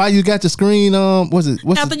while you got your screen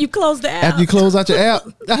after you close the app. After you close out your app.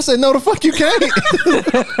 I said no the fuck you can't.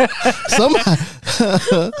 Somebody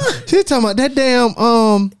she's talking about that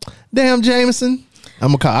damn Jameson.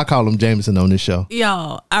 I call him Jameson on this show.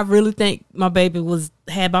 Y'all, I really think my baby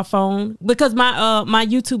had my phone because my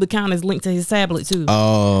YouTube account is linked to his tablet too.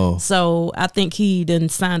 Oh, so I think he done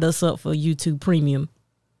signed us up for YouTube Premium.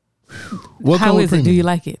 How is it? Do you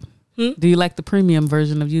like it? Do you like the premium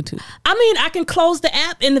version of YouTube? I mean, I can close the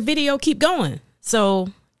app and the video keep going. So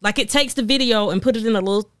like it takes the video and put it in a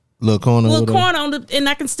little corner on and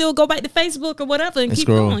I can still go back to Facebook or whatever and keep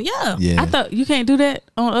scroll. going. Yeah. I thought you can't do that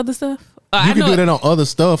on other stuff. You can do that on other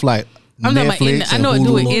stuff like Netflix. I know it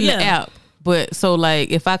do it in the app, but so like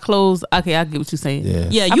if I close, okay, I get what you're saying.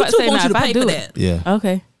 Yeah. YouTube wants you to pay for that. Yeah.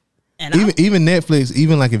 Okay. And even Netflix,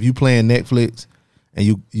 even like if you playing Netflix and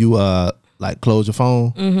you like close your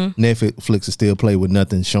phone, Netflix will still play with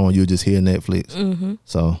nothing showing you, just hear Netflix.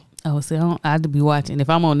 So. Oh, so I have to be watching. If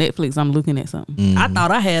I'm on Netflix, I'm looking at something. I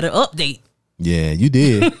thought I had an update. Yeah, you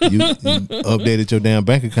did. You updated your damn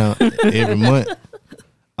bank account every month.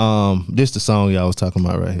 This the song y'all was talking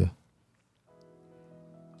about right here.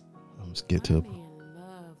 Let's get to it.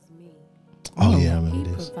 Oh yeah, I remember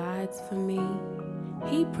this. He provides for me.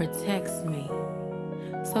 He protects me.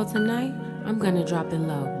 So tonight, I'm gonna drop it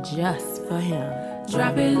low just for him.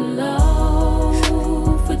 Drop it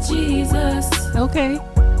low for Jesus. Okay.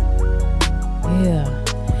 Yeah.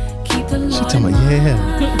 Keep the Lord She talking about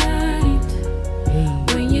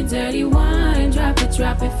When you're dirty wine, drop it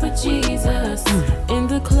for Jesus. In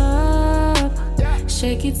the club,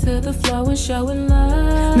 shake it to the floor and showing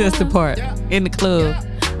love. That's the part. In the club.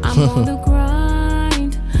 I'm on the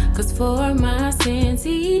grind, cause for my sins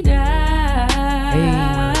he died.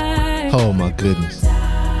 Oh my goodness.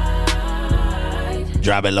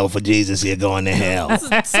 Drop it low for Jesus, you're going to hell. This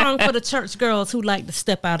is a song for the church girls who like to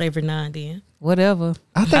step out every now and then. Whatever.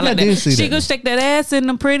 I think I did see that. She gonna shake that ass in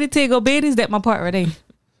them pretty tickle bitties. That my part right there.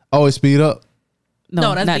 Oh, it speed up?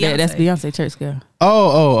 No, that's not Beyonce. that. That's Beyonce, church girl.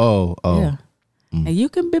 Oh. Yeah. And you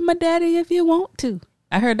can be my daddy if you want to.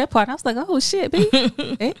 I heard that part. I was like, oh shit, B.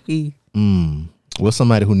 Hey. Well,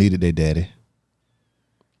 somebody who needed their daddy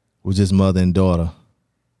was his mother and daughter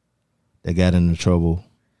that got into trouble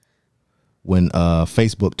when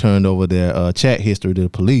Facebook turned over their chat history to the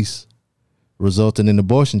police, resulting in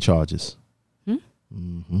abortion charges.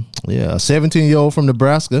 Yeah, a 17-year-old from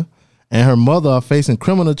Nebraska and her mother are facing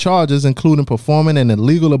criminal charges, including performing an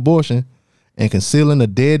illegal abortion and concealing a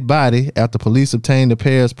dead body after police obtained the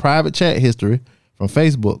pair's private chat history from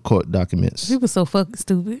Facebook court documents. She was so fucking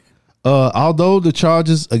stupid. Although the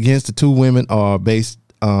charges against the two women are based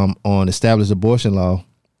on established abortion law,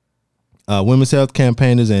 women's health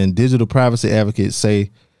campaigners and digital privacy advocates say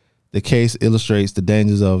the case illustrates the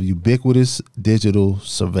dangers of ubiquitous digital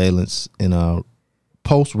surveillance in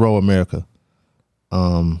post-Roe America.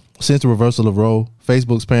 Since the reversal of Roe,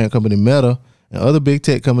 Facebook's parent company Meta and other big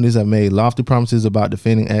tech companies have made lofty promises about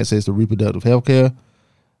defending access to reproductive health care.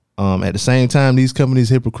 At the same time, these companies'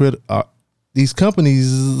 hypocritical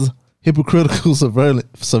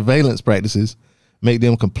surveillance practices make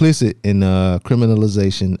them complicit in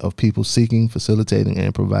criminalization of people seeking, facilitating,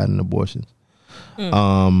 and providing abortions.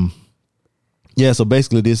 Yeah, so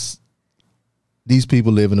basically these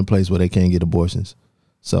people live in a place where they can't get abortions.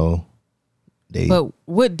 So But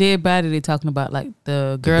what dead body they talking about? Like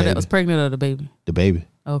the girl that was pregnant or the baby? The baby.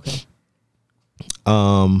 Okay.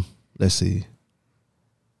 Let's see.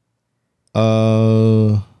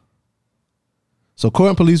 So court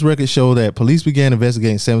and police records show that police began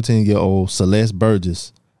investigating 17-year-old Celeste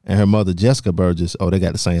Burgess and her mother Jessica Burgess. Oh, they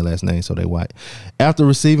got the same last name, so they white. After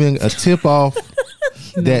receiving a tip-off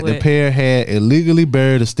that the pair had illegally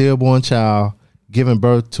buried a stillborn child given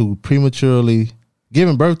birth to prematurely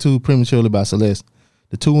by Celeste,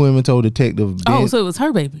 the two women told Detective Ben. Oh, so it was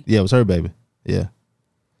her baby. Yeah, it was her baby. Yeah.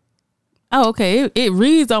 Oh, okay. It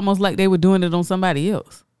reads almost like they were doing it on somebody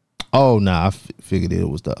else. Oh, nah, I figured it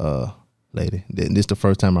was the lady. This is the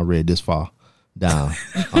first time I read this far. down.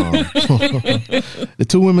 The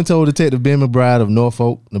two women told Detective Ben McBride of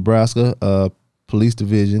Norfolk, Nebraska Police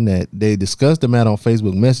Division that they discussed the matter on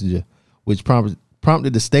Facebook Messenger, which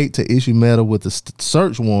prompted the state to issue Meta with a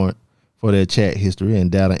search warrant for their chat history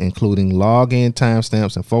and data, including login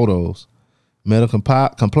timestamps and photos. Meta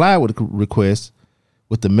complied with the request,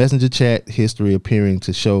 with the messenger chat history appearing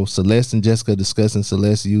to show Celeste and Jessica discussing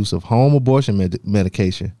Celeste's use of home abortion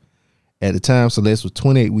medication. At the time, Celeste was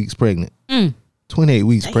 28 weeks pregnant. 28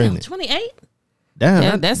 weeks pregnant. 28? Damn.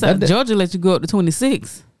 Yeah, that's how Georgia let you go up to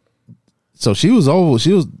 26. So she was over.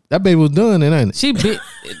 That baby was done, and ain't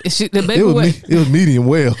it? The baby it was medium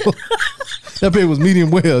well. That baby was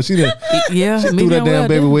medium well. She didn't. Yeah, she threw that damn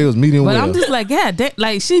baby away. It was medium well. But I'm just like, God,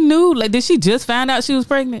 like she knew. Like, did she just find out she was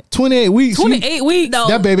pregnant? 28 weeks. 28 weeks. No.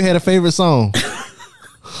 That baby had a favorite song.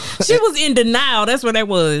 She was in denial. That's what that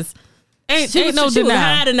was. She was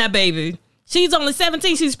hiding that baby. She's only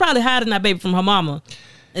 17. She's probably hiding that baby from her mama.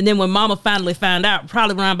 And then when mama finally found out,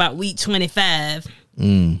 probably around about week 25,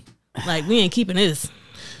 like, we ain't keeping this.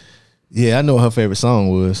 Yeah, I know what her favorite song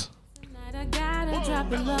was.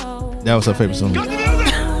 That was her favorite song.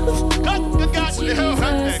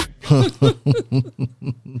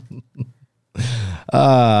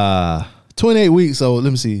 28 weeks. So let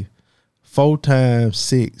me see. 4 times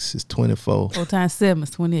 6 is 24. 4 times 7 is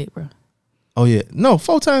 28, bro. Oh yeah, no.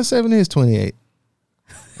 4 times 7 is 28.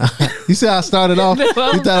 You see how I started off? You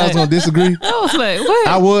thought I was gonna disagree? I was like,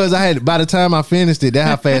 what? I had, by the time I finished it, that's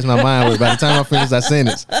how fast my mind was. By the time I finished that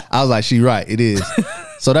sentence, I was like, she right, it is.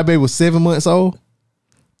 So that baby was 7 months old?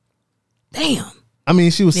 Damn. I mean,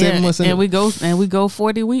 she was 7 months and we go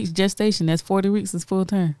 40 weeks gestation. That's 40 weeks is full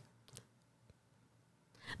term.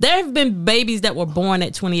 There have been babies that were born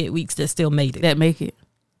at 28 weeks that still made it. That make it.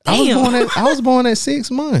 I was born at 6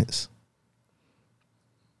 months.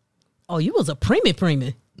 Oh, you was a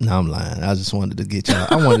preemie. No, I'm lying. I just wanted to get y'all.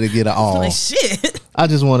 I wanted to get an all. Like shit. I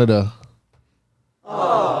just wanted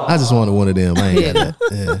one of them. I ain't got that.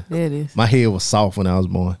 Yeah. There it is. My head was soft when I was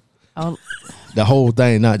born. Oh. The whole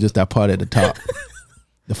thing, not just that part at the top.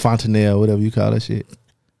 The fontanelle, whatever you call that shit.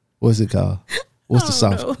 What's it called? What's the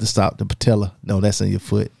soft? The stop, the patella. No, that's in your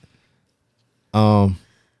foot. So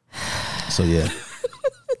yeah.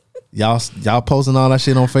 Y'all posting all that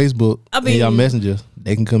shit on Facebook. I mean, and y'all messengers.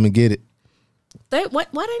 They can come and get it. Why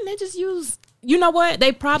didn't they just use? You know what?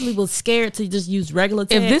 They probably was scared to just use regular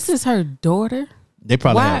text. If this is her daughter, they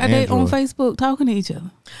probably why are they on Facebook talking to each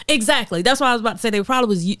other? Exactly. That's what I was about to say. They probably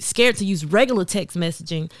was scared to use regular text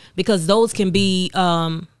messaging because those can be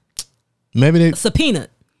maybe they subpoenaed.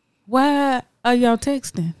 Why are y'all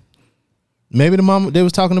texting? Maybe the mama, they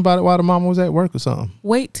was talking about it while the mama was at work or something.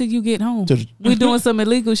 Wait till you get home. We doing some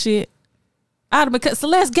illegal shit. Because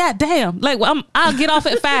Celeste, goddamn, like I'll get off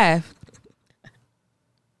at 5.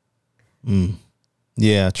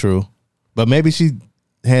 Yeah, true. But maybe she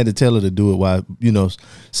had to tell her to do it while,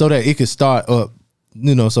 so that it could start up,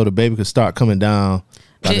 so the baby could start coming down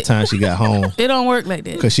by the time she got home. It don't work like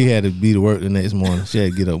that. Because she had to be to work the next morning. She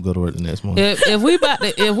had to get up and go to work the next morning. If we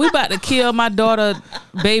about to kill my daughter,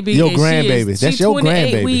 baby, your grandbaby. That's your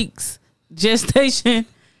grandbaby. 28 weeks gestation.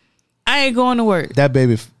 I ain't going to work. That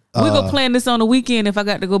baby. We gonna plan this on the weekend if I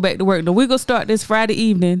got to go back to work. No, we gonna start this Friday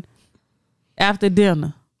evening after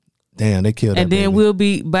dinner. Damn, they killed that and then baby. We'll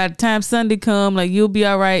be, by the time Sunday come, like, you'll be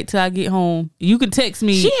all right till I get home. You can text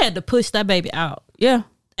me. She had to push that baby out. Yeah.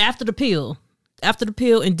 After the pill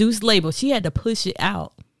induced labor, she had to push it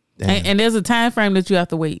out. And there's a time frame that you have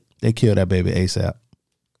to wait. They killed that baby ASAP.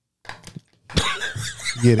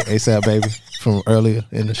 Get it, ASAP baby, from earlier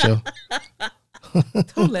in the show.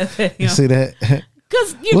 Don't laugh at him. You see that?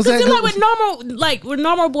 Because like with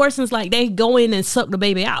normal abortions, like they go in and suck the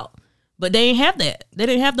baby out. But they ain't have that. They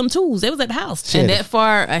didn't have them tools. They was at the house. And that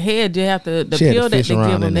far ahead, you have to, the pill that they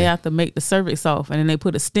give them, they have to make the cervix off. And then they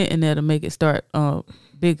put a stent in there to make it start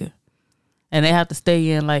bigger. And they have to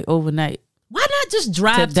stay in like overnight. Why not just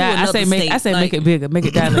drive to another state? I say make it bigger. Make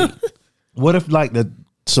it dilate. What if like the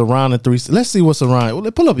surrounding let's see what's around.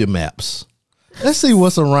 Well, pull up your maps. Let's see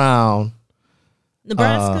what's around.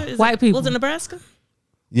 Nebraska? White people. Was it Nebraska?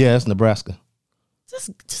 Yeah, it's Nebraska.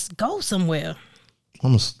 Just go somewhere.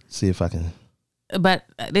 I'm going to see if I can. But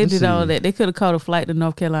they did all that. They could have caught a flight to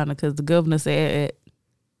North Carolina because the governor said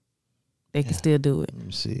they can still do it. Let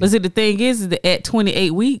me see. But see, the thing is that at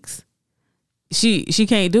 28 weeks, she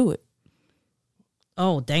can't do it.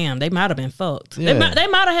 Oh, damn. They might have been fucked. Yeah. They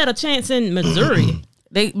might have had a chance in Missouri.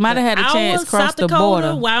 They might have had a chance across the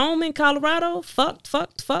border. Wyoming, Colorado. Fucked.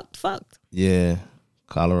 Yeah.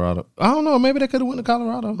 Colorado. I don't know. Maybe they could have went to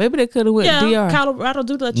Colorado. Maybe they could have went to DR. Colorado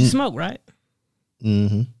do let you smoke, right?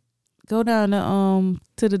 Mm-hmm. Go down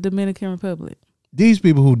to the Dominican Republic. These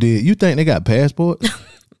people who did, you think they got passports?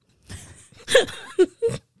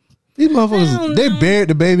 These motherfuckers, they buried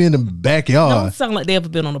the baby in the backyard. Don't sound like they ever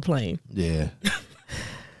been on a plane. Yeah.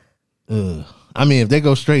 I mean, if they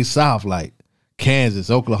go straight south, like Kansas,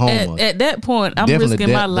 Oklahoma. At that point, I'm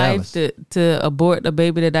risking my life to abort a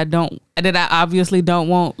baby that I obviously don't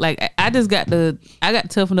want. Like I got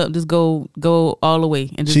toughened up, just go all the way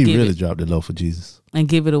and just she really dropped it low for Jesus and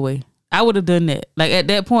give it away. I would have done that. Like at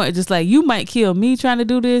that point, it's just like, you might kill me trying to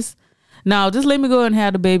do this. No, just let me go and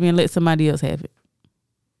have the baby and let somebody else have it.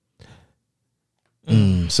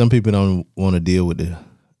 Some people don't want to deal with the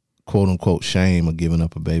quote unquote shame of giving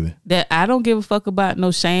up a baby. That I don't give a fuck about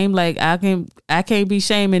no shame. Like I can't be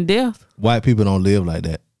shaming death. White people don't live like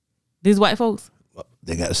that. These white folks,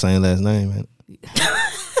 they got the same last name, man.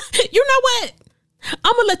 You know what?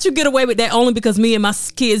 I'm gonna let you get away with that only because me and my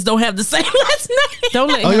kids don't have the same last name. Don't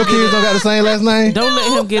let your kids don't got the same last name? Don't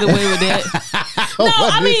let him get away with that. No,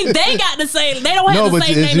 I mean they got the same. They don't have the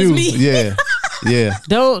same name as me. Yeah.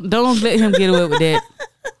 Don't let him get away with that.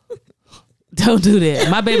 Don't do that.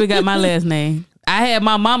 My baby got my last name. I had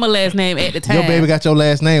my mama last name at the time. Your baby got your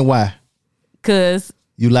last name. Why? Cause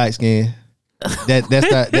you light skin. That's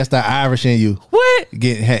the Irish in you. What?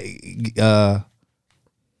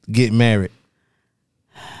 Get married.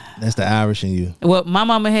 That's the Irish in you. Well, my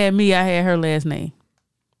mama had me. I had her last name,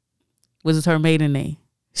 which is her maiden name.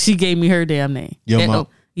 She gave me her damn name. Your mom?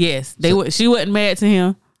 Yes. She wasn't married to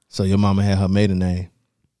him. So your mama had her maiden name.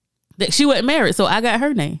 She wasn't married, so I got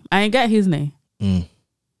her name. I ain't got his name.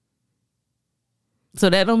 So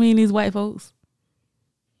that don't mean these white folks.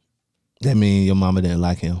 That mean your mama didn't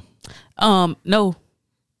like him. No.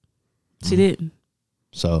 She didn't.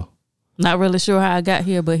 So not really sure how I got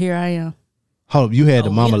here, but here I am. Hold up, you had the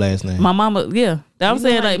mama last name. My mama, yeah. I'm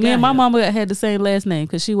saying like me and my mama had the same last name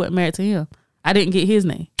because she wasn't married to him. I didn't get his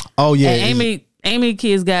name. Oh yeah. And Amy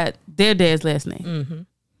kids got their dad's last name. Mm-hmm.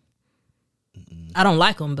 I don't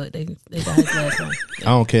like them, but they got his last name. I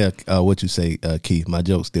don't care what you say, Keith. My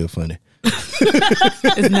joke's still funny.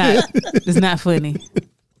 It's not funny.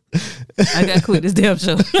 I got to quit this damn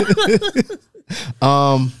show.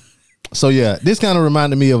 So yeah, this kind of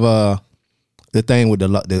reminded me of the thing with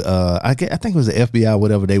I think it was the FBI,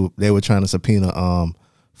 whatever. They were trying to subpoena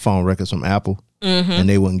phone records from Apple, and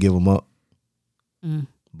they wouldn't give them up.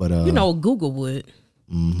 But Google would.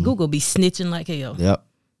 Mm-hmm. Google be snitching like hell. Yep.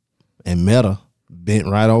 And Meta bent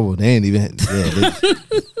right over. They ain't even. They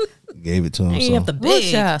gave it to him. Ain't have to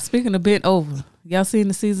beg. Speaking of bent over, y'all seen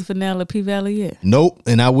the season finale of P-Valley yet? Nope,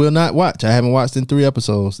 and I will not watch. I haven't watched in 3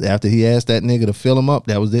 episodes. After he asked that nigga to fill him up,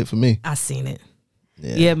 that was it for me. I seen it.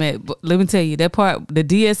 Yeah, man. But let me tell you, that part, the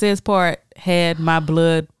DSS part, had my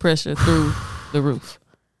blood pressure through the roof.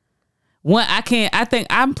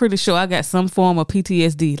 I'm pretty sure I got some form of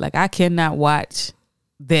PTSD. Like I cannot watch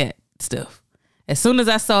that stuff. As soon as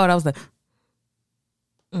I saw it, I was like,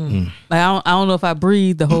 like I don't know if I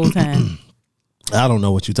breathed the whole time. I don't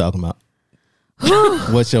know what you're talking about.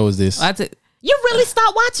 What show is this? You really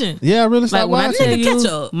stopped watching? Yeah, I really stopped watching. When I tell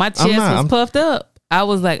you, my chest was puffed up. I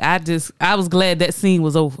was like, I was glad that scene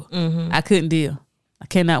was over. I couldn't deal. I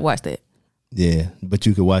cannot watch that. Yeah, but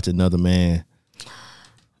you could watch another man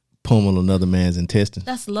pummel another man's intestines.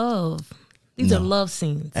 That's love. These are love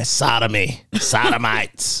scenes. That's sodomy.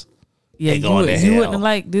 Sodomites. Yeah, you wouldn't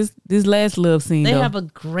like this last love scene. They have a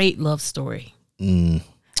great love story.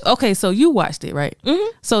 Okay, so you watched it, right?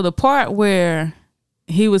 Mm-hmm. So the part where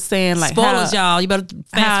he was saying like spoilers, y'all. You better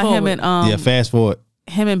fast forward. Fast forward.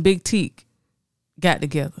 Him and Big Teak got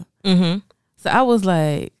together. Mm-hmm. So I was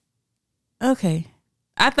like, okay.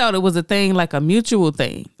 I thought it was a thing, like a mutual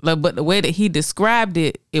thing, but the way that he described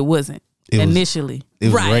it, it wasn't initially.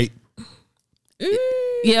 It was rape.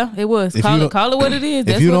 Yeah, it was. Call it what it is.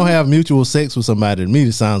 If you don't have mutual sex with somebody, to me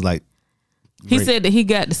it sounds like he said that he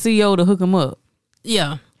got the CO to hook him up.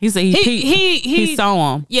 Yeah, he said he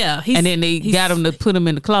saw him. Yeah, and then they got him to put him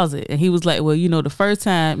in the closet, and he was like, "Well, the first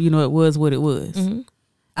time, it was what it was." Mm-hmm.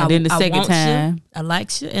 And then the second time, I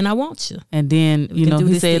like you and I want you. And then,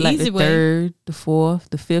 he said like the third, the fourth,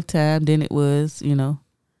 the fifth time, then it was,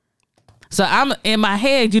 So I'm in my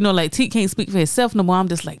head, like T can't speak for himself no more. I'm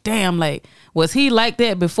just like, damn, like, was he like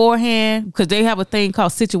that beforehand? Because they have a thing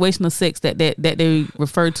called situational sex that they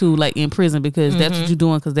refer to like in prison because that's what you're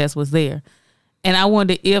doing because that's what's there. And I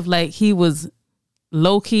wonder if like he was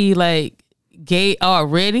low key like gay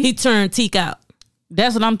already. He turned Teak out.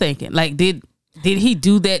 That's what I'm thinking. Like, did he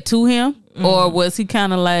do that to him? Or was he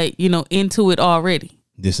kind of like, into it already?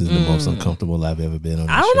 This is the most uncomfortable I've ever been on.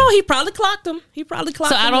 I don't know. He probably clocked him.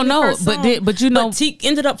 So I don't know, but you know, he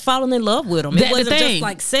ended up falling in love with him. It wasn't just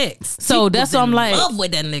like sex. So that's what I'm like. Love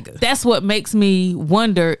with that nigga. That's what makes me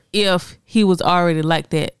wonder if he was already like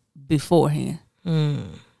that beforehand.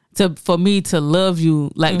 For me to love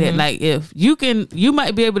you like that, like if you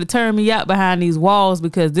might be able to turn me out behind these walls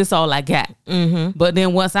because this all I got. But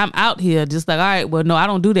then once I'm out here, just like, all right, well, no, I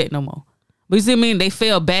don't do that no more. But you see what I mean? They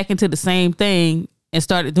fell back into the same thing and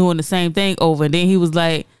started doing the same thing over. And then he was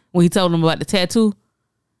like, when he told him about the tattoo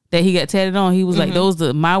that he got tatted on, he was like, those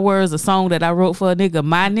are my words, a song that I wrote for a nigga,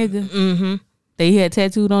 my nigga. That he had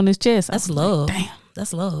tattooed on his chest. That's love. Like, damn.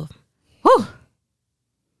 That's love. Whew.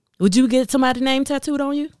 Would you get somebody's name tattooed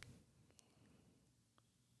on you?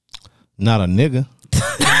 Not a nigga.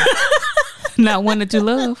 Not one that you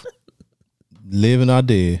love? Living or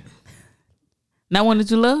dead. Not one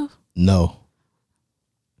that you love? No.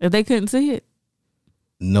 If they couldn't see it?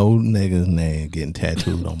 No nigga's name getting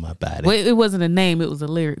tattooed on my body. Well, it wasn't a name. It was a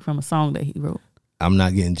lyric from a song that he wrote. I'm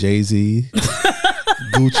not getting Jay-Z,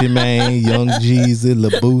 Gucci Mane, Young Jeezy,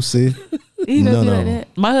 Lil Boosie. None of them.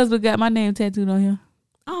 My husband got my name tattooed on him.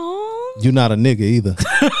 Oh, You're not a nigga either.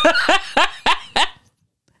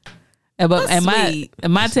 and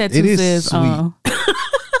my tattoo says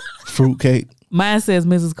fruitcake. Mine says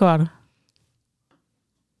Mrs. Carter.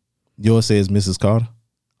 Yours says Mrs. Carter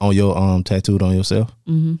on your tattooed on yourself.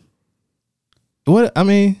 What I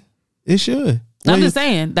mean, it should. I'm just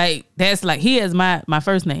saying, like that's like he has my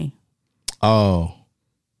first name. Oh,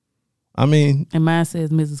 I mean, and mine says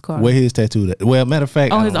Mrs. Carter. Where his tattooed at? Well, matter of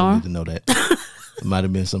fact, on I his don't arm. need to know that. It might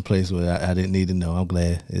have been some place where I didn't need to know. I'm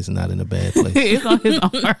glad it's not in a bad place. It's on his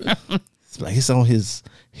arm. It's like it's on his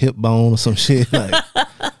hip bone or some shit. Like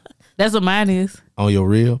that's what mine is. On your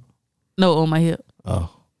rib? No, on my hip.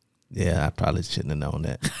 Oh, yeah. I probably shouldn't have known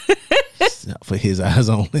that. For his eyes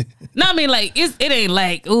only. No, I mean like it ain't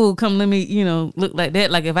like, ooh, come let me, look like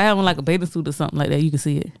that. Like if I have on like a bathing suit or something like that, you can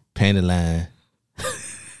see it. Panty line.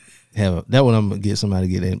 That one I'm gonna get somebody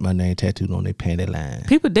to get my name tattooed on their panty line.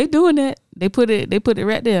 People they doing that. They put it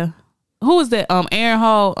right there. Who was that? Aaron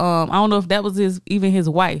Hall. I don't know if that was even his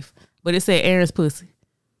wife, but it said Aaron's pussy.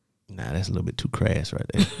 Nah, that's a little bit too crass right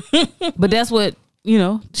there. But that's what she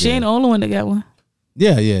ain't the only one that got one.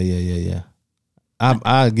 Yeah.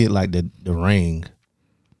 I get like the ring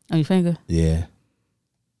on your finger. Yeah,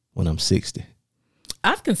 when I'm 60.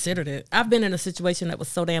 I've considered it. I've been in a situation that was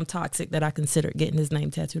so damn toxic that I considered getting his name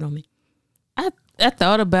tattooed on me. I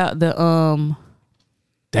thought about the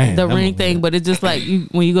ring thing, but it's just like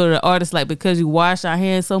when you go to the artist, like because you wash our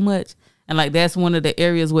hands so much, and like that's one of the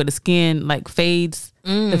areas where the skin like fades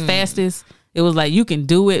the fastest. It was like you can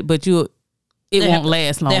do it, but it won't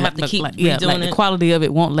last long. They have to keep redoing the quality of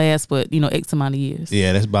it won't last, but X amount of years.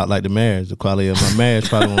 Yeah, that's about like the marriage. The quality of my marriage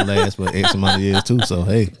probably won't last, but X amount of years too. So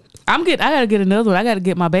hey, I gotta get another one. I gotta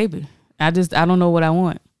get my baby. I don't know what I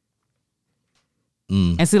want.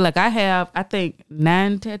 And see, like I think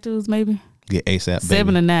 9 tattoos maybe. Get ASAP.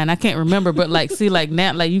 7 or 9. I can't remember, but like see, like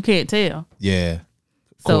now, like you can't tell. Yeah.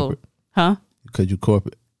 Corporate. So, huh? Because you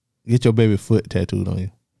corporate. Get your baby foot tattooed on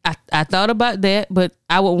you. I thought about that, but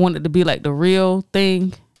I would want it to be like the real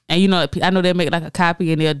thing. And I know they make like a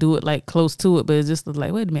copy and they'll do it like close to it, but it's just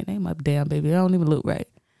like, wait a minute, ain't my damn baby. I don't even look right.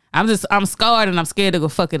 I'm scarred and I'm scared to go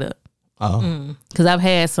fuck it up. Oh. Cause I've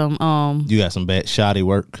had some you got some bad shoddy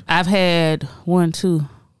work. I've had 1, 2,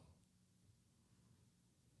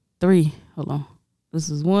 3. Hold on. This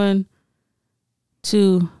is 1,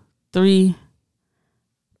 2, 3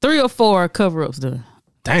 or 4 cover-ups done.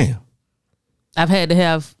 Damn. I've had to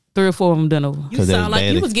have 3 or 4 of them done over. You sound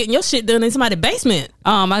like you was getting your shit done in somebody's basement.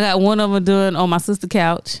 I got one of them done on my sister's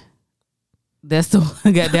couch. That's the one.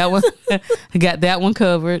 I got that one. I got that one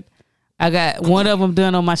covered. I got one of them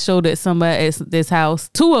done on my shoulder at somebody at this house.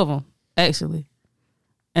 2 of them actually.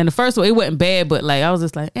 And the first one, it wasn't bad, but like I was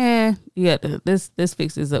just like, you got to let's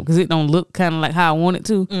fix this up because it don't look kind of like how I want it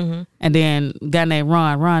to. Mm-hmm. And then a guy named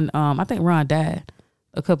Ron, I think Ron died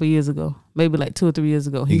a couple years ago, maybe like 2 or 3 years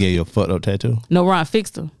ago. He gave you a fucked up tattoo? No, Ron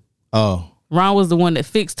fixed them. Oh. Ron was the one that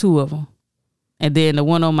fixed 2 of them. And then the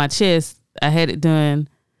one on my chest, I had it done.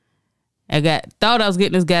 Thought I was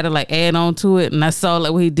getting this guy to like add on to it, and I saw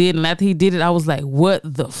like what he did, and after he did it, I was like, what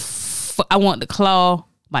the fuck? I want to claw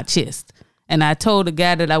my chest. And I told the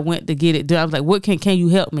guy that I went to get it done, I was like, what can you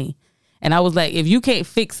help me? And I was like, if you can't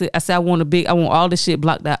fix it, I said, I want all this shit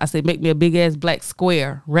blocked out. I said, make me a big ass black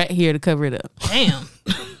square right here to cover it up. Damn.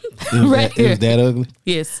 It was that ugly?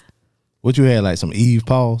 Yes. What you had, like some Eve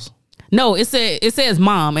paws? No, it says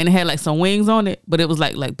mom, and it had like some wings on it, but it was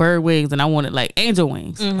like bird wings, and I wanted like angel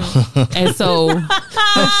wings. Mm-hmm. And so,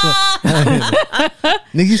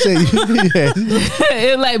 nigga, you said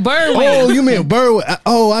it like bird wings. Oh, you meant bird?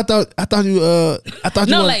 Oh, I thought you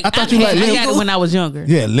like I got it when I was younger.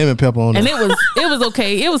 Yeah, lemon pepper on it, and it was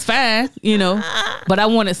okay. It was fine, you know, but I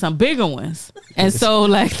wanted some bigger ones, and so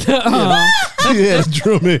like the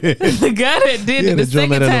the guy that did it the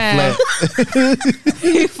second time,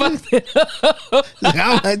 he fucked it up. I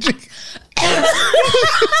don't like chicken.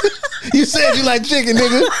 You said you like chicken,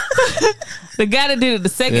 nigga. The guy that did it the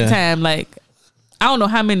second time, like I don't know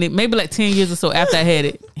how many, maybe like 10 years or so after I had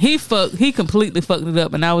it, he completely fucked it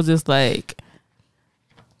up, and I was just like,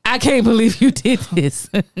 I can't believe you did this.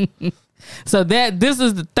 So this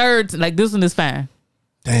is the third, like this one is fine.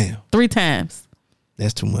 Damn. 3 times.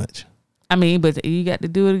 That's too much. I mean, but you got to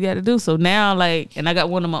do what you got to do. So now, like, and I got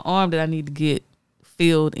one on my arm that I need to get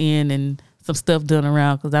filled in and some stuff done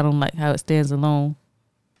around because I don't like how it stands alone.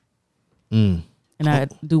 And I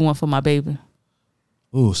do one for my baby.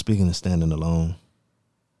 Ooh, speaking of standing alone,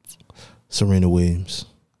 Serena Williams,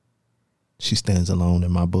 she stands alone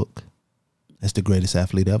in my book. That's the greatest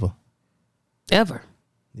athlete ever. Ever.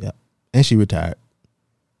 Yeah. And she retired.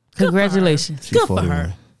 Congratulations. She's 41. For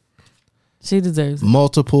her. She deserves it.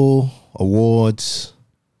 Multiple awards,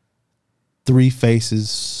 3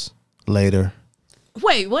 faces later.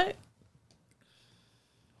 Wait, what?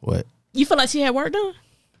 What? You feel like she had work done?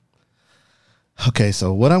 Okay,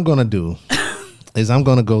 so what I'm going to do is I'm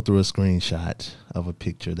going to go through a screenshot of a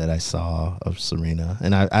picture that I saw of Serena.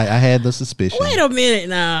 And I had the suspicion. Wait a minute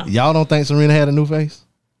now. Y'all don't think Serena had a new face?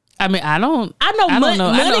 I mean, I know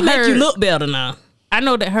money make you look better now. I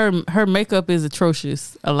know that her makeup is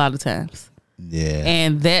atrocious a lot of times. Yeah.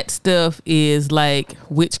 And that stuff is like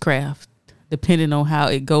witchcraft, depending on how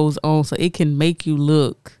it goes on. So it can make you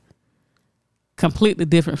look completely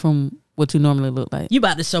different from what you normally look like. You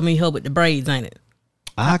about to show me her with the braids, ain't it?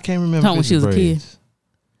 I can't remember when she was a kid.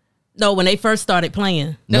 No, when they first started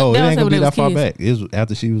playing. No, it ain't gonna be that far back. It was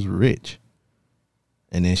after she was rich.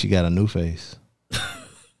 And then she got a new face.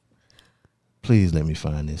 Please let me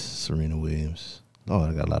find this Serena Williams. Oh,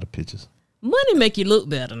 I got a lot of pictures. Money make you look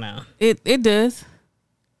better now. It does.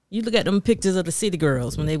 You look at them pictures of the city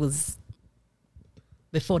girls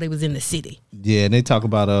before they was in the city. Yeah, and they talk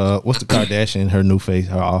about what's the Kardashian, her new face,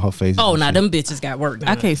 all her face. Oh, now them bitches got work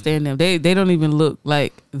now. I can't stand them. They don't even look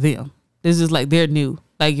like them. This is like they're new.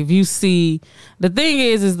 Like if you see, the thing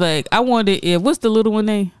is like I wonder if what's the little one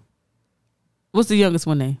name? What's the youngest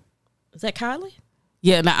one name? Is that Kylie?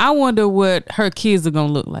 Yeah. Now I wonder what her kids are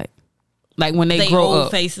gonna look like when they grow old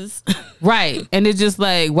up. Faces. Right. And it's just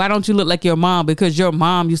like, why don't you look like your mom? Because your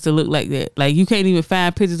mom used to look like that. Like you can't even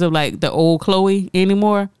find pictures of like the old Chloe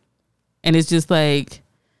anymore. And it's just like,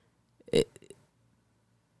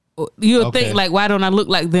 you'll think like, why don't I look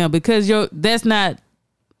like them? Because that's not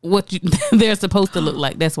what they're supposed to look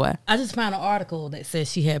like. That's why. I just found an article that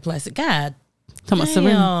says she had plastic. God. Talking about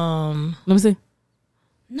Serena. Let me see.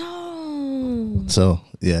 No. So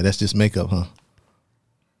yeah, that's just makeup, huh?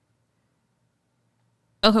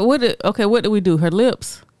 Okay, what do we do? Her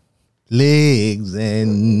lips, legs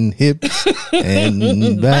and hips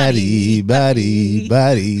and body,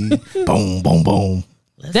 boom, boom, boom.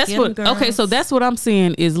 That's what. Okay, so that's what I'm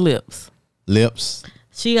seeing is lips. Lips.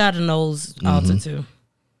 She got a nose alter too.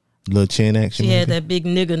 Little chin action. She had that big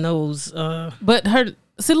nigga nose. But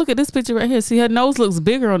look at this picture right here. See, her nose looks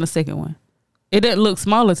bigger on the second one. It doesn't look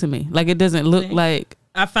smaller to me. Like it doesn't look like.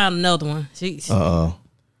 I found another one. She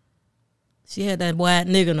had that wide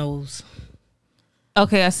nigga nose.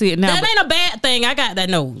 Okay, I see it now. That ain't a bad thing. I got that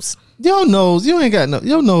nose. Your nose, you ain't got no.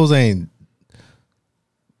 Your nose ain't.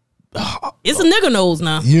 It's a nigga nose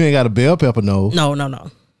now. You ain't got a bell pepper nose.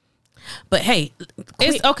 No. But hey,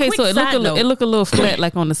 it's okay. So it look a little flat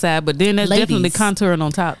like on the side, but then that's definitely contouring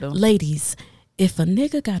on top though. Ladies, if a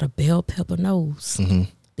nigga got a bell pepper nose, then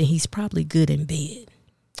he's probably good in bed.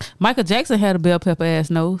 Michael Jackson had a bell pepper ass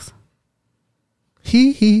nose.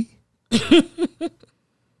 He.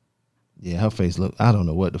 Yeah, her face look. I don't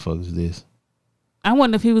know what the fuck is this. I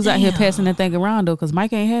wonder if he was out here passing that thing around though, because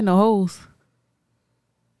Mike ain't had no hoes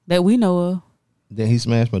that we know of. Then he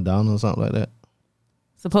smashed Madonna or something like that.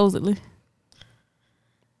 Supposedly.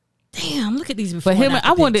 Damn, look at these before. But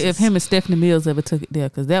I wonder if him and Stephanie Mills ever took it there,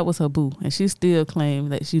 because that was her boo, and she still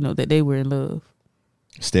claimed that that they were in love.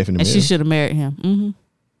 Stephanie Mills. And she should have married him.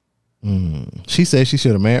 She said she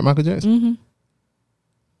should have married Michael Jackson.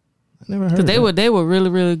 I never heard. Because they were really,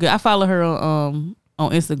 really good. I follow her on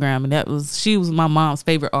Instagram, and she was my mom's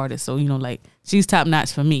favorite artist. So like she's top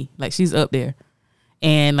notch for me. Like she's up there.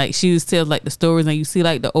 And like she used to tell like the stories, and you see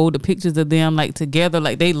like the older pictures of them like together,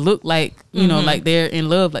 like they look like you know like they're in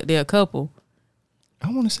love, like they're a couple.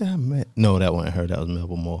 I want to say I met. No, that wasn't her. That was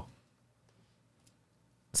Melba Moore.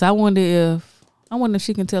 So I wonder if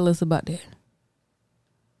she can tell us about that.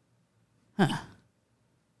 Huh.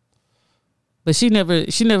 But she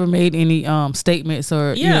never made any statements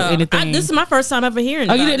or anything. This is my first time ever hearing.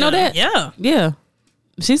 Oh, you didn't know that? Yeah.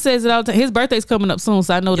 She says it all the time. His birthday's coming up soon,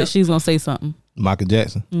 so I know that she's gonna say something. Michael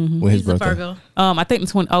Jackson. When his birthday? Virgo. I think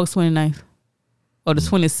August 29th or the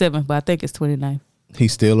 27th, but I think it's 29th.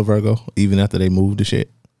 He's still a Virgo even after they moved the shit.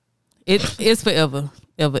 It's forever,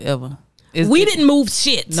 ever. We didn't move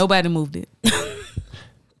shit. Nobody moved it.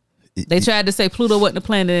 They tried to say Pluto wasn't a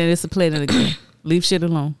planet, and it's a planet again. Leave shit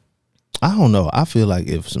alone. I don't know. I feel like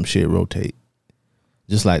if some shit rotate,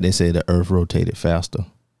 just like they say the Earth rotated faster.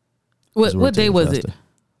 What day was it?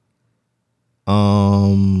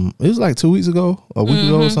 It was like 2 weeks ago, a week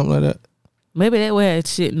ago, or something like that. Maybe that way I had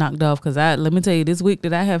shit knocked off. Cause let me tell you, this week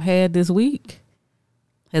that I have had this week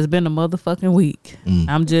has been a motherfucking week.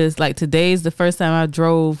 I'm just like, today's the first time I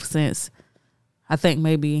drove since I think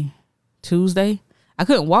maybe Tuesday. I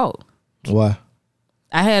couldn't walk. Why?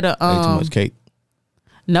 I had a ate too much cake.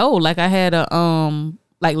 No, like I had a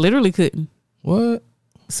like literally couldn't. What?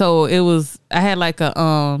 So it was. I had like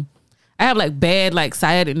I have like bad like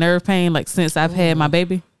sciatic nerve pain like since I've had my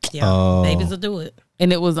baby. Yeah, babies will do it.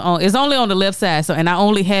 And it was it's only on the left side. So and I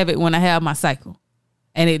only have it when I have my cycle,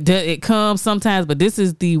 and it comes sometimes. But this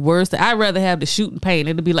is the worst. I'd rather have the shooting pain.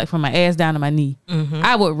 It'll be like from my ass down to my knee.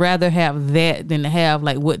 I would rather have that than to have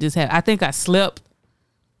like what just happened. I think I slept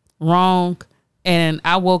wrong, and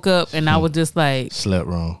I woke up and I was just like slept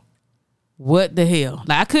wrong. What the hell?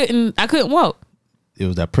 Like I couldn't walk. It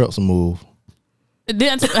was that pretzel move.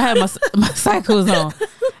 Then I had my cycles on,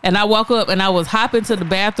 and I woke up and I was hopping to the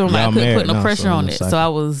bathroom. Like I couldn't put no pressure on it, so I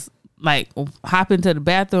was like hopping to the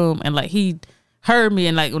bathroom, and like he heard me,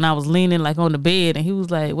 and like when I was leaning like on the bed, and he was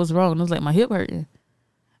like, "What's wrong?" And I was like, "My hip hurting,"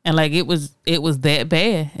 and like it was that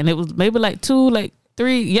bad, and it was maybe like 2, like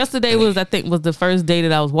 3. Yesterday was I think was the first day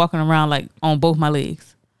that I was walking around like on both my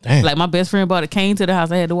legs. Damn. Like my best friend brought a cane to the house.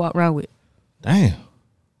 I had to walk around with. Damn.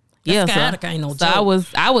 Yeah, so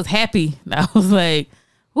I was happy. I was like,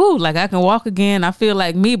 "Woo!" Like I can walk again. I feel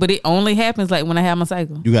like me, but it only happens like when I have my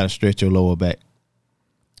cycle. You got to stretch your lower back.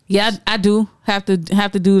 Yeah, I do have to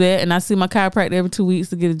do that, and I see my chiropractor every 2 weeks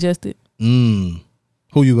to get adjusted. Who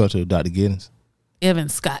you go to? Dr. Giddens? Evan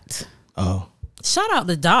Scott. Oh, shout out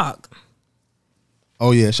to Doc.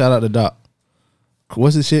 Oh yeah, shout out to Doc.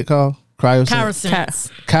 What's this shit called?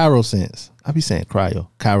 Cryosense. Cryosense. I be saying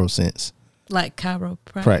Cryosense. Like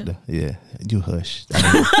chiropractor. Yeah, you hush.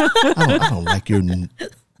 I don't like your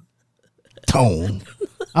tone.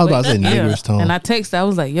 I was about to say nigger's tone. And I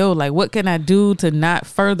was like, "Yo, like, what can I do to not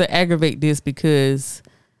further aggravate this? Because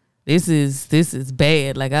this is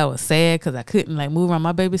bad." Like I was sad because I couldn't like move around.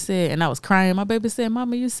 My baby said, and I was crying. My baby said,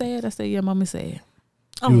 "Mama, you sad?" I said, "Yeah, Mommy sad."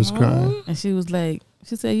 You was crying, and she was like,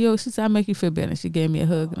 she said, "Yo," she said, "I make you feel better." And she gave me a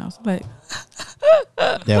hug, and I was like,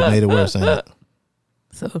 "That made it worse, ain't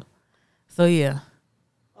it?" So yeah.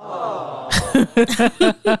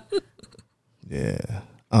 Yeah.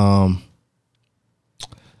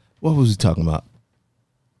 What was he talking about?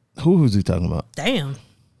 Who was he talking about? Damn.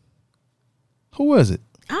 Who was it?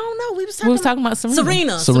 I don't know. We was talking about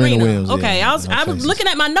Serena. Serena Williams. Okay, yeah, I was looking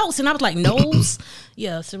at my notes and I was like, nose.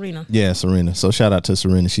 Yeah, Serena. Yeah, Serena. So shout out to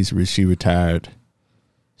Serena. She retired.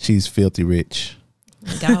 She's filthy rich.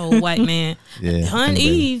 Got old white man. Yeah. Her and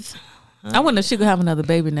Eve. I wonder if she could have another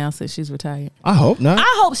baby now since she's retired. I hope not.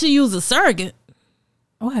 I hope she used a surrogate.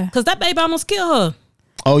 Why? Because that baby almost killed her.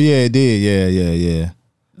 Oh yeah, it did.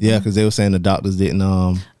 Yeah, because they were saying the doctors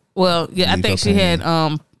didn't well, yeah, I think she had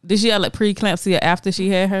did she have like preeclampsia after she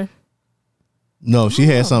had her? No, she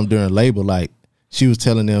had something during labor, like she was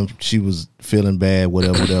telling them she was feeling bad,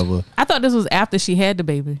 whatever. I thought this was after she had the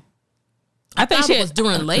baby. I think it was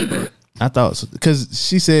during labor. I thought so, because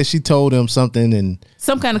she said she told them something and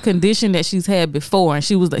some kind of condition that she's had before, and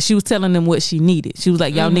she was telling them what she needed. She was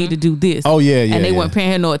like, "Y'all need to do this." Oh yeah, and they weren't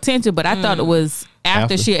paying her no attention. But I thought it was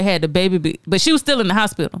after she had the baby, but she was still in the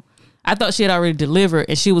hospital. I thought she had already delivered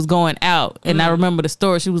and she was going out. And I remember the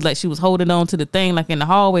story. She was like, she was holding on to the thing like in the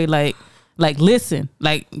hallway, like listen,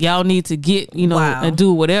 like y'all need to get and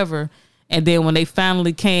do whatever. And then when they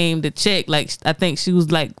finally came to check, like I think she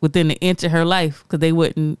was like within the inch of her life because they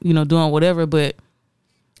wasn't doing whatever. But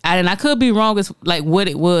I could be wrong as like what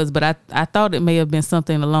it was, but I thought it may have been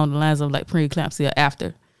something along the lines of like preeclampsia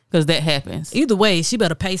after, because that happens. Either way, she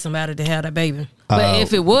better pay somebody to have that baby. But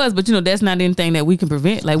if it was, but that's not anything that we can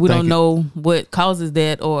prevent. Like we don't know what causes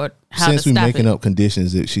that or how since to stop we're making it. up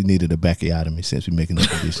conditions, that she needed a backiotomy. Since we're making up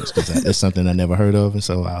conditions, because that's something I never heard of, and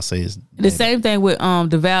so I'll say it's the same thing with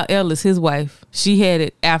DeVal Ellis, his wife. She had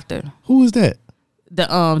it after. Who is that?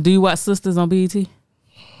 Do you watch Sisters on BET? You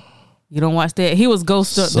don't watch that? He was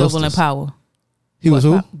Ghost stunt double in Power. He was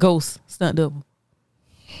who? Ghost stunt double.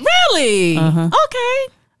 Really? Okay.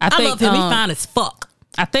 I love him. He's fine as fuck.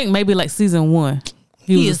 I think maybe like season 1.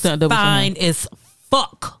 He was a stunt double. Fine as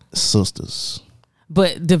fuck. Sisters.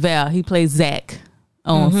 But DeVal, he plays Zach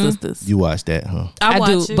on Sisters. You watch that, huh? I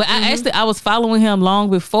do. it. But I was following him long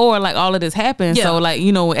before like all of this happened. Yeah. So like,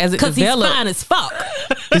 as it Because developed. he's fine as fuck.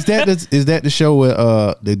 Is that the show where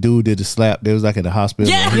the dude did the slap? They was like in the hospital.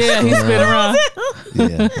 Yeah. Yeah, he spin around.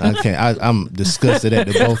 Yeah, I can't. I'm disgusted at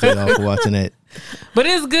the both of y'all for watching that. But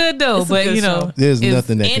it's good though. It's a but good show. There's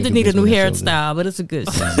nothing that And can to need a new convince me that hairstyle, but it's a good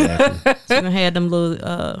show. Exactly. She done had them little.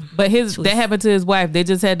 But that happened to his wife. They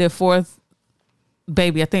just had their 4th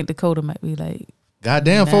baby. I think Dakota might be like.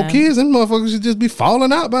 Goddamn, 4 kids, them motherfuckers should just be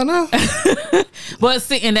falling out by now. But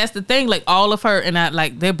see, and that's the thing. Like all of her and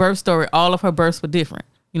their birth story. All of her births were different.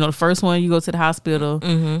 The first one you go to the hospital.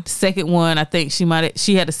 The second one, I think she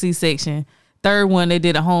had a C-section. Third one they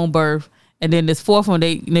did a home birth. And then this 4th one,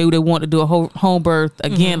 they want to do a home birth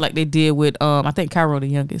again, like they did with I think Cairo, the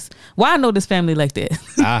youngest. Why I know this family like that?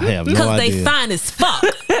 I have no idea. Because they fine as fuck.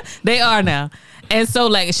 They are now. And so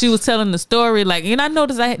like she was telling the story, like, I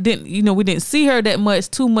noticed I didn't, we didn't see her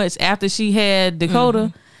too much after she had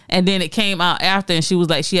Dakota. And then it came out after, and she was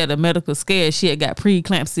like, she had a medical scare. She had got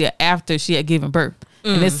preeclampsia after she had given birth.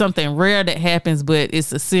 And it's something rare that happens, but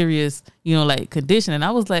it's a serious, like condition. And I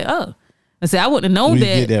was like, oh. I said, I wouldn't have known we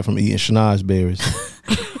that. get that from eating schnozz berries.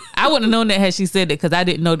 I wouldn't have known that had she said that, because I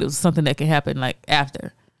didn't know that was something that can happen like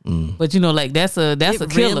after. But like that's a killer.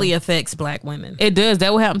 It really affects black women. It does.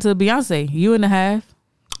 That what happened to Beyonce. You and a half.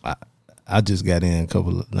 I just got in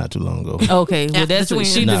not too long ago. Okay, well that's what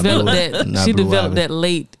she developed that. She developed that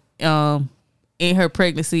late in her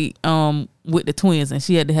pregnancy with the twins, and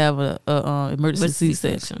she had to have a emergency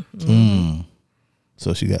C-section.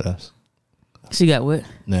 So she got us. She got what?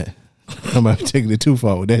 Nah. I might be taking it too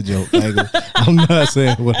far with that joke. I'm not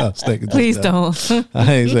saying what I was thinking. Please don't.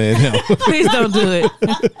 I ain't saying that. Please don't do it.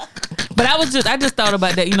 But I just thought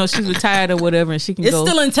about that. She's retired or whatever, and she can go.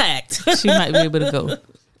 It's still intact. She might be able to go.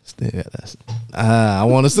 I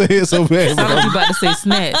want to say it so bad. Sound like you about to say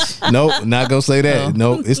snatch. Nope, not gonna say that.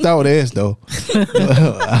 No. Nope, it start with S though.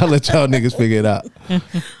 I'll let y'all niggas figure it out.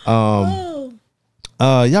 Y'all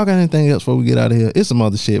got anything else before we get out of here? It's some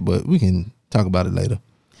other shit, but we can talk about it later.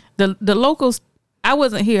 The locals. I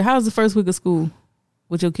wasn't here. How was the first week of school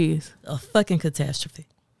with your kids? A fucking catastrophe.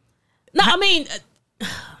 No, I mean,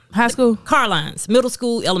 high school, car lines, middle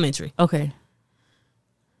school, elementary. Okay.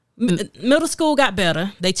 Middle school got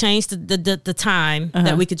better. They changed the time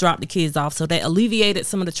that we could drop the kids off, so they alleviated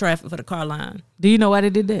some of the traffic for the car line. Do you know why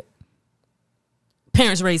they did that?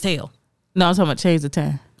 Parents raised hell. No, I'm talking about change the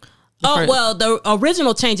time. Well, the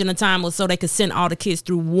original change in the time was so they could send all the kids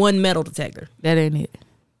through one metal detector. That ain't it.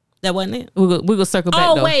 That wasn't it? We're gonna circle back.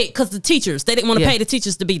 Oh, wait, because the teachers, they didn't want to pay the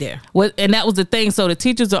teachers to be there. Well, and that was the thing. So the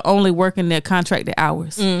teachers are only working their contracted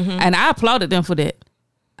hours. And I applauded them for that.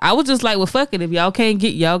 I was just like, well, fuck it. If y'all can't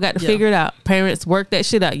y'all got to figure it out. Parents, work that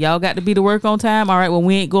shit out. Y'all got to be to work on time. All right, well,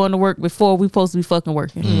 we ain't going to work before we supposed to be fucking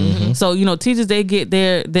working. So, teachers, they get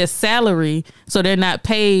their salary, so they're not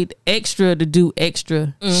paid extra to do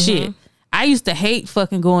extra shit. I used to hate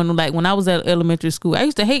fucking going, like when I was at elementary school, I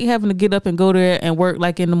used to hate having to get up and go there and work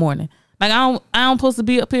like in the morning. Like I don't supposed to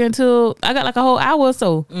be up here until I got like a whole hour or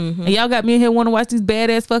so. And y'all got me in here want to watch these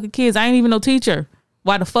badass fucking kids. I ain't even no teacher.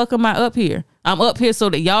 Why the fuck am I up here? I'm up here so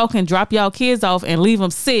that y'all can drop y'all kids off and leave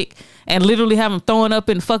them sick and literally have them throwing up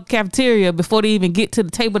in the fucking cafeteria before they even get to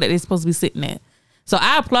the table that they're supposed to be sitting at. So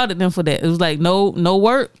I applauded them for that. It was like, no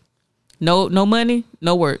work, no money,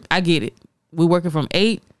 no work. I get it. We working from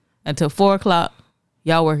 8 until 4 o'clock.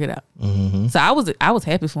 Y'all work it out. So I was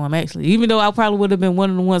happy for him, actually, even though I probably would have been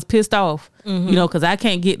one of the ones pissed off, because I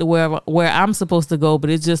can't get to where I'm supposed to go.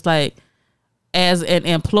 But it's just like, as an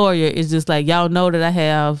employer, it's just like, y'all know that I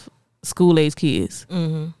have school age kids.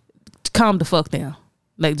 Calm the fuck down.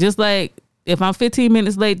 Like, just like if I'm 15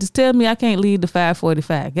 minutes late, just tell me I can't leave to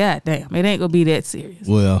 5:45. God damn, it ain't gonna be that serious.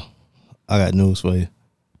 Well, I got news for you.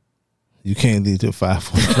 You can't leave till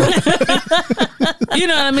 5:45. You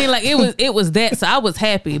know what I mean? Like it was that. So I was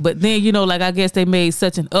happy. But then, like I guess they made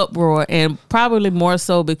such an uproar, and probably more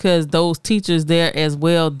so because those teachers there as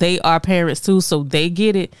well, they are parents too, so they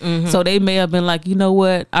get it. So they may have been like, you know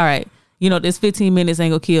what? All right, this 15 minutes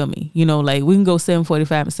ain't gonna kill me. Like we can go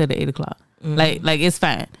 7:45 instead of 8 o'clock. Like it's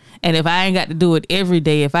fine. And if I ain't got to do it every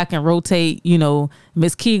day, if I can rotate,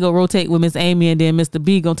 Miss Key go rotate with Miss Amy, and then Mr.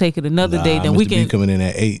 B gonna take it another day, then Mr. we can B coming in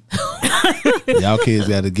at 8. Y'all kids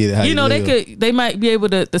got to get it how you live. They might be able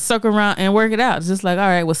to circle around and work it out. It's just like, all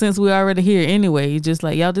right, well, since we're already here anyway, it's just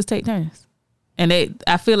like y'all just take turns. And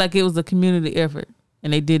I feel like it was a community effort,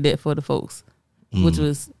 and they did that for the folks, which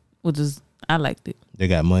was I liked it. They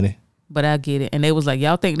got money. But I get it. And they was like,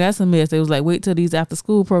 y'all think that's a mess. They was like, wait till these after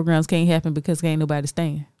school programs can't happen because ain't nobody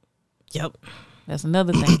staying. Yep. That's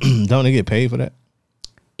another thing. Don't they get paid for that?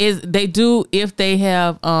 They do if they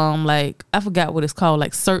have I forgot what it's called,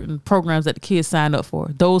 like certain programs that the kids sign up for.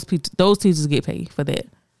 Those teachers get paid for that.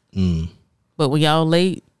 But when y'all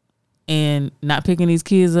late and not picking these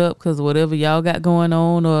kids up because of whatever y'all got going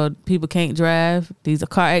on, or people can't drive, these are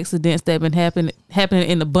car accidents that have been happening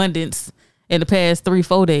in abundance in the past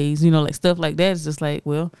 3-4 days, like stuff like that. It's just like,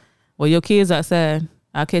 well, your kids outside.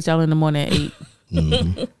 I'll catch y'all in the morning at 8.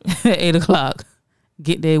 At 8 o'clock.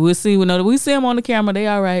 Get there. We'll see. We see them on the camera. They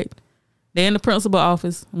all right. They're in the principal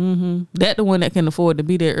office. That the one that can afford to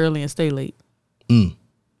be there early and stay late.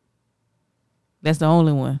 That's the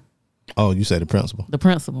only one. Oh, you say the principal? The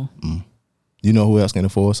principal. You know who else can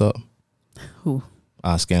afford something? Who?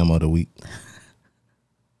 Our scammer of the week.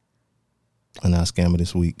 And our scammer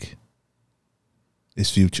this week is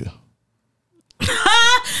Future.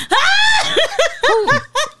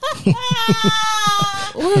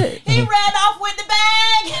 What? He ran off with the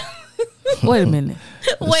bag. Wait a minute.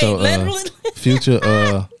 Wait, literally. Future.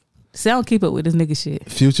 See, I don't keep up with this nigga shit.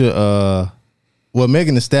 Future. Well,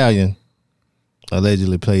 Megan Thee Stallion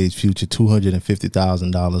allegedly paid Future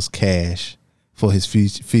 $250,000 cash for his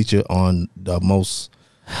feature on the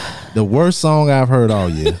worst song I've heard all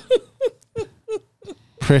year.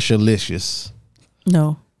 Pressurelicious.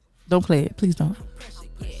 No, don't play it. Please don't.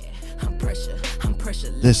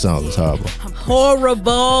 This song is horrible.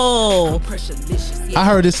 Horrible. I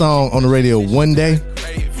heard this song on the radio one day,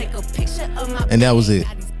 and that was it.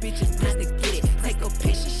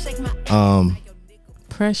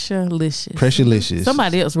 Pressurelicious.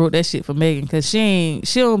 Somebody else wrote that shit for Megan because she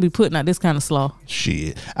don't be putting out this kind of slaw.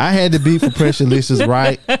 Shit. I had the beat for Pressurelicious,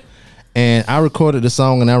 right? And I recorded the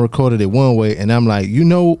song and I recorded it one way, and I'm like, you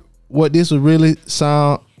know what, this would really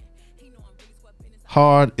sound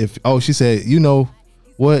hard if she said, you know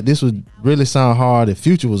what, this would really sound hard if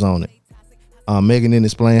Future was on it. Megan then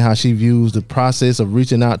explained how she views the process of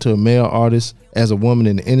reaching out to a male artist as a woman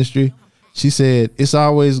in the industry. She said it's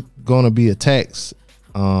always gonna be a tax.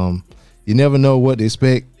 You never know what to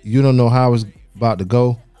expect. You don't know how it's about to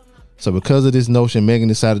go. So because of this notion, Megan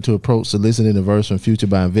decided to approach soliciting a verse from Future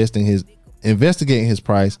by investigating his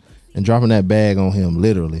price and dropping that bag on him,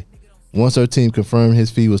 literally. Once her team confirmed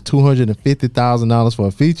his fee was $250,000 for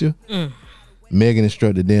a feature, Megan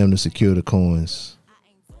instructed them to secure the coins.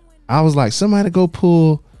 I was like, somebody go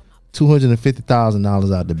pull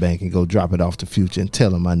 $250,000 out the bank and go drop it off to Future and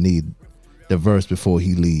tell him I need the verse before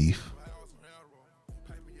he leave.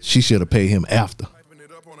 She should have paid him after.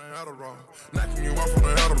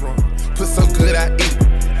 Put so good I eat it.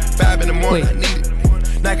 5 in the morning I need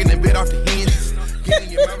it. Knocking the bed off the hinges.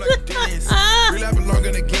 Getting your mouth like a dentist. Real life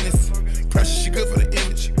longer than Guinness. Pressure, she good for the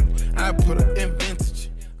image. I put her in vintage.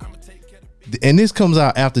 And this comes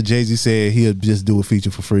out after Jay-Z said he'll just do a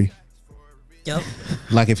feature for free. Yep.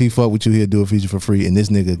 Like if he fuck with you, he'll do a feature for free. And this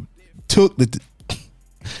nigga took the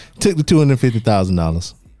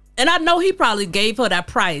 $250,000. And I know he probably gave her that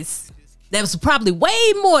price. That was probably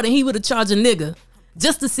way more than he would have charged a nigga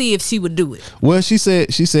just to see if she would do it. Well, she said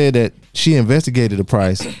that she investigated the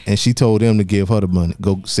price and she told him to give her the money,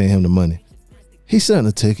 go send him the money. He sent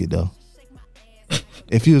a ticket though.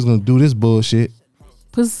 If he was gonna do this bullshit.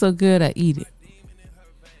 Pussy so good I eat it.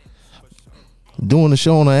 Doing the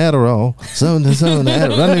show on the Adderall. Something the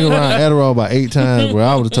Adderall. That nigga around Adderall about 8 times, bro.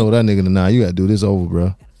 I would have told that nigga, nah, you gotta do this over,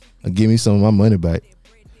 bro. Or give me some of my money back.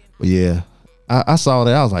 But yeah, I saw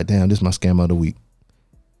that. I was like, damn, this is my scam of the week.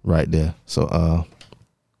 Right there. So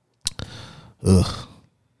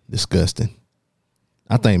disgusting.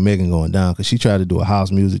 I think Megan going down because she tried to do a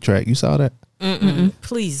house music track. You saw that?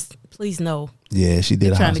 Please no. Yeah, she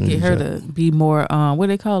did. Trying to get her to be more what do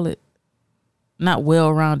they call it? Not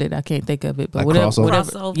well-rounded. I can't think of it, but like whatever.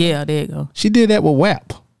 Crossover. Yeah, there you go. She did that with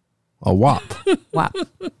WAP or WAP. WAP.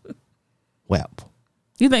 WAP.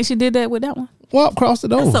 You think she did that with that one? WAP crossed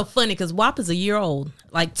it over. That's so funny because WAP is a year old.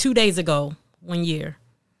 Like 2 days ago, 1 year.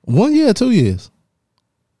 1 year, 2 years.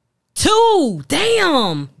 2.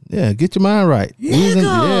 Damn. Yeah, get your mind right.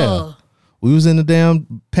 Nigga. We was in the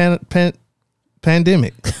damn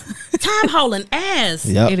pandemic. Time hauling ass.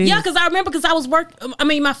 Yep. Yeah, because I remember because I was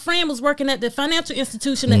my friend was working at the financial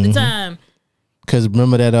institution at the time, Cause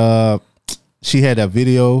remember that she had that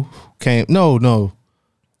video came. No,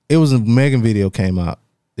 it was a Megan video came out.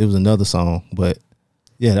 It was another song, but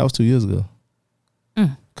yeah, that was 2 years ago.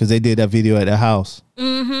 Cause they did that video at their house.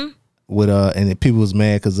 With and people was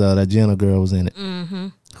mad because that Jenna girl was in it.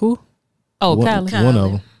 Who? Oh, Kylie. One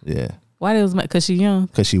of them. Yeah. Why they was mad? Cause she young.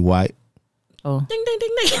 Cause she white. Oh. Ding ding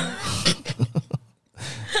ding ding.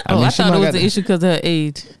 I thought it was an issue because of her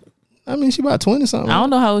age. I mean, she about 20 something. I don't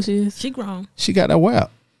know how old she is. She grown. She got that WAP.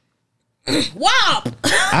 WAP.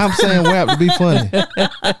 I'm saying WAP to be funny.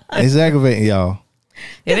 It's aggravating y'all.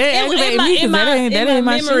 It ain't aggravating me because that ain't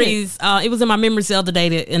my memories. It was in my memories the other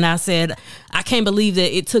day, and I said, I can't believe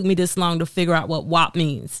that it took me this long to figure out what WAP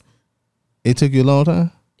means. It took you a long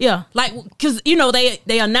time? Yeah, like because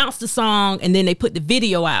they announced the song and then they put the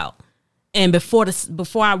video out. And before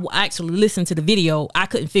I actually listened to the video, I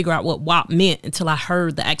couldn't figure out what WAP meant until I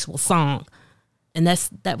heard the actual song, and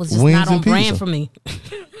that was just Wings not on and brand pizza. for me.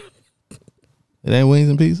 It ain't wings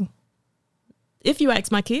and pizza? If you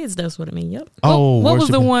ask my kids, that's what I mean. Yep. Oh, what was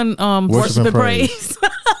the one Worship and Praise.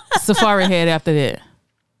 Safari had after that?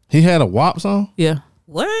 He had a WAP song? Yeah.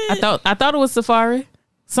 What? I thought it was Safari.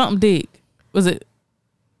 Something Dick. Was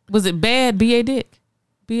it Bad? B-A-D?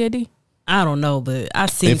 B-A-D? I don't know, but I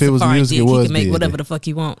seen If it was Safari music, Dick. it was He can make B.A.D. whatever the fuck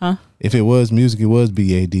you want. Huh? If it was music, it was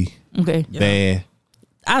B.A.D. Okay. Bad.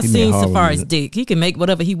 I He seen made horrible Safari's music. dick. He can make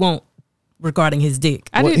whatever he want regarding his dick.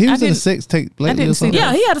 I He was in a sex tape lately or something?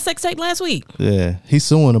 Yeah, he had a sex tape last week. Yeah. He's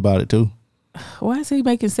suing about it too. Why is he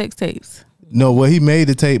making sex tapes? No, well, he made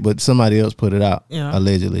the tape, but somebody else put it out, Yeah.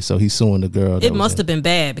 allegedly. So he's suing the girl. It must have been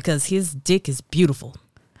bad because his dick is beautiful.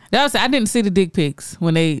 I didn't see the dick pics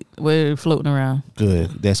when they were floating around.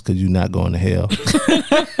 Good. That's because you're not going to hell.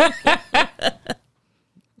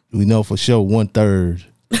 We know for sure 1/3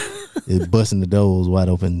 is busting the doors wide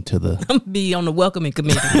open to the. I'm gonna be on the welcoming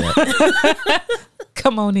committee.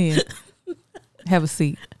 Come on in. Have a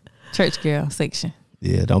seat. Church girl section.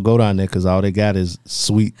 Yeah, don't go down there because all they got is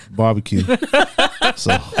sweet barbecue.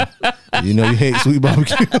 So, you hate sweet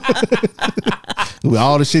barbecue. With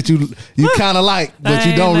all the shit you kind of like, but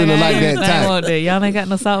you don't really like that type. Y'all ain't got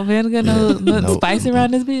no salt and vinegar, no Nope. spice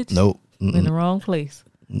around this bitch? Nope. In the wrong place.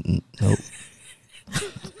 Nope.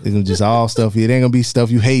 It's gonna just all stuff. It ain't gonna be stuff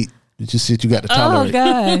you hate. It's just shit you got to tolerate. Oh,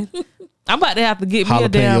 God. I'm about to have to get me a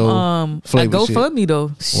damn a flavored GoFundMe though.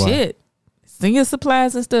 Why? Shit. Send your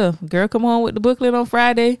supplies and stuff. Girl, come home with the booklet on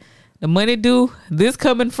Friday. The money due this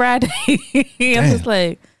coming Friday. I'm just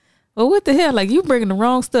like, well, what the hell? Like, you bringing the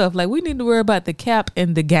wrong stuff. Like, we need to worry about the cap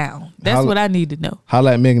and the gown. That's what I need to know.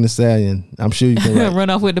 Holla at Megan Thee Stallion. I'm sure you can write, Run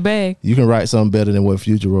off with the bag. you can write something better than what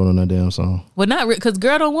Future wrote on that damn song. Well, not because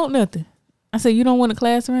girl don't want nothing. I said, you don't want a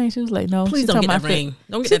class ring? She was like, no. Please She don't talking get about that ring.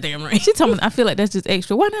 Don't get that damn ring. She told me, I feel like that's just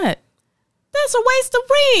extra. Why not? That's a waste of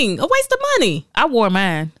ring. A waste of money. I wore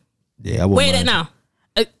mine. Yeah, I wouldn't Wear that mind.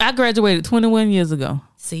 now. I graduated 21 years ago.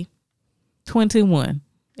 See? 21.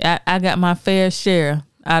 I got my fair share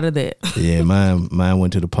out of that. Yeah, mine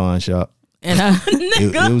went to the pawn shop. And I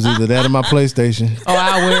It was either that or my PlayStation.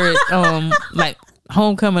 I wear it like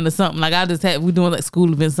homecoming or something. Like we doing like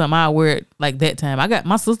school events, something. I wear it like that time.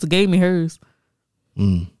 My sister gave me hers.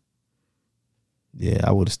 Yeah,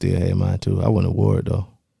 I would have still had mine too. I wouldn't have wore it though.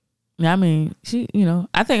 I mean, she,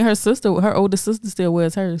 I think her older sister still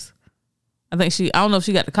wears hers. I don't know if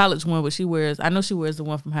she got the college one, but I know she wears the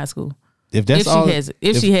one from high school. If that's all, she has it.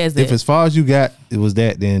 If she has that. If as far as you got, it was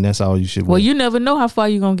that, then that's all you should wear. Well, you never know how far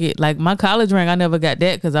you gonna get. Like my college ring, I never got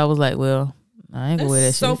that because I was like, well, I ain't gonna wear that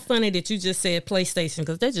That's so shit. funny that you just said PlayStation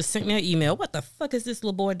because they just sent me an email. What the fuck is this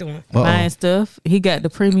little boy doing? Uh-oh. Buying stuff. He got the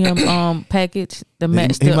premium package, the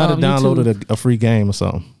match. He might have YouTube. downloaded a free game or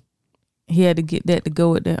something. He had to get that to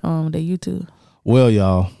go with the YouTube. Well,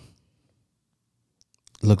 y'all,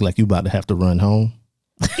 look like you about to have to run home.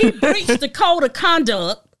 He breached the code of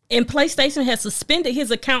conduct and PlayStation has suspended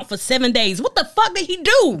his account for 7 days. What the fuck did he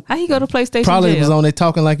do? How he go to PlayStation Probably jail? was on there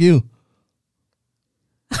talking like you.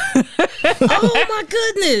 Oh my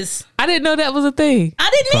goodness. I didn't know that was a thing. I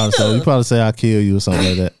didn't Probably either. say, you probably say I'll kill you or something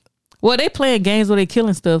like that. Well, they playing games where they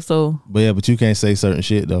killing stuff, so But yeah, but you can't say certain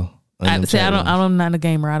shit though. I'm not a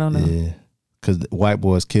gamer. I don't know. Yeah, because white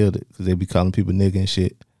boys killed it because they be calling people nigga and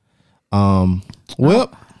shit.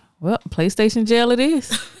 Well, PlayStation jail it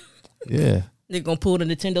is. yeah. They're gonna pull the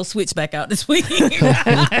Nintendo Switch back out this week.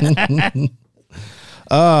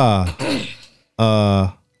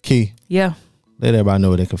 Key, Yeah. let everybody know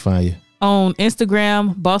where they can find you. On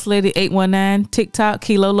Instagram, Boss Lady 819, TikTok,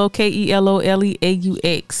 Kelolo,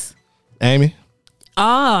 KELOLEAUX. Amy,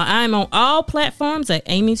 I'm on all platforms at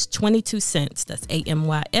Amy's 22 cents. That's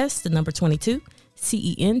AMYS, the number 22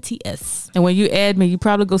 CENTS. And when you add me, you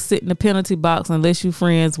probably go sit in the penalty box unless you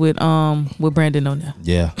friends with Brandon on there.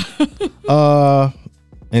 Yeah.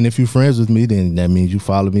 And if you're friends with me, then that means you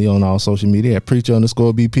follow me on all social media at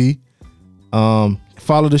Preacher_BP.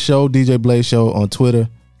 Follow the show, DJ Blaze Show, on Twitter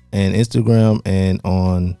and Instagram, and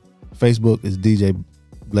on Facebook is DJ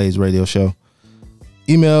Blaze Radio Show.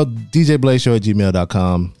 Email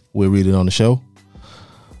djblazeshow@gmail.com. We'll read it on the show.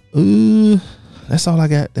 That's all I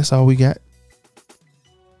got. That's all we got.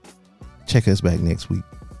 Check us back next week.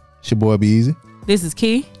 It's your boy Be Easy. This is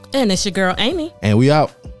Key. And it's your girl Amy. And we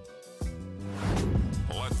out.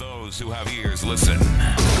 Let those who have ears listen.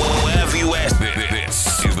 Well, have you asked?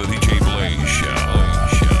 This is the DJ Blaze Show.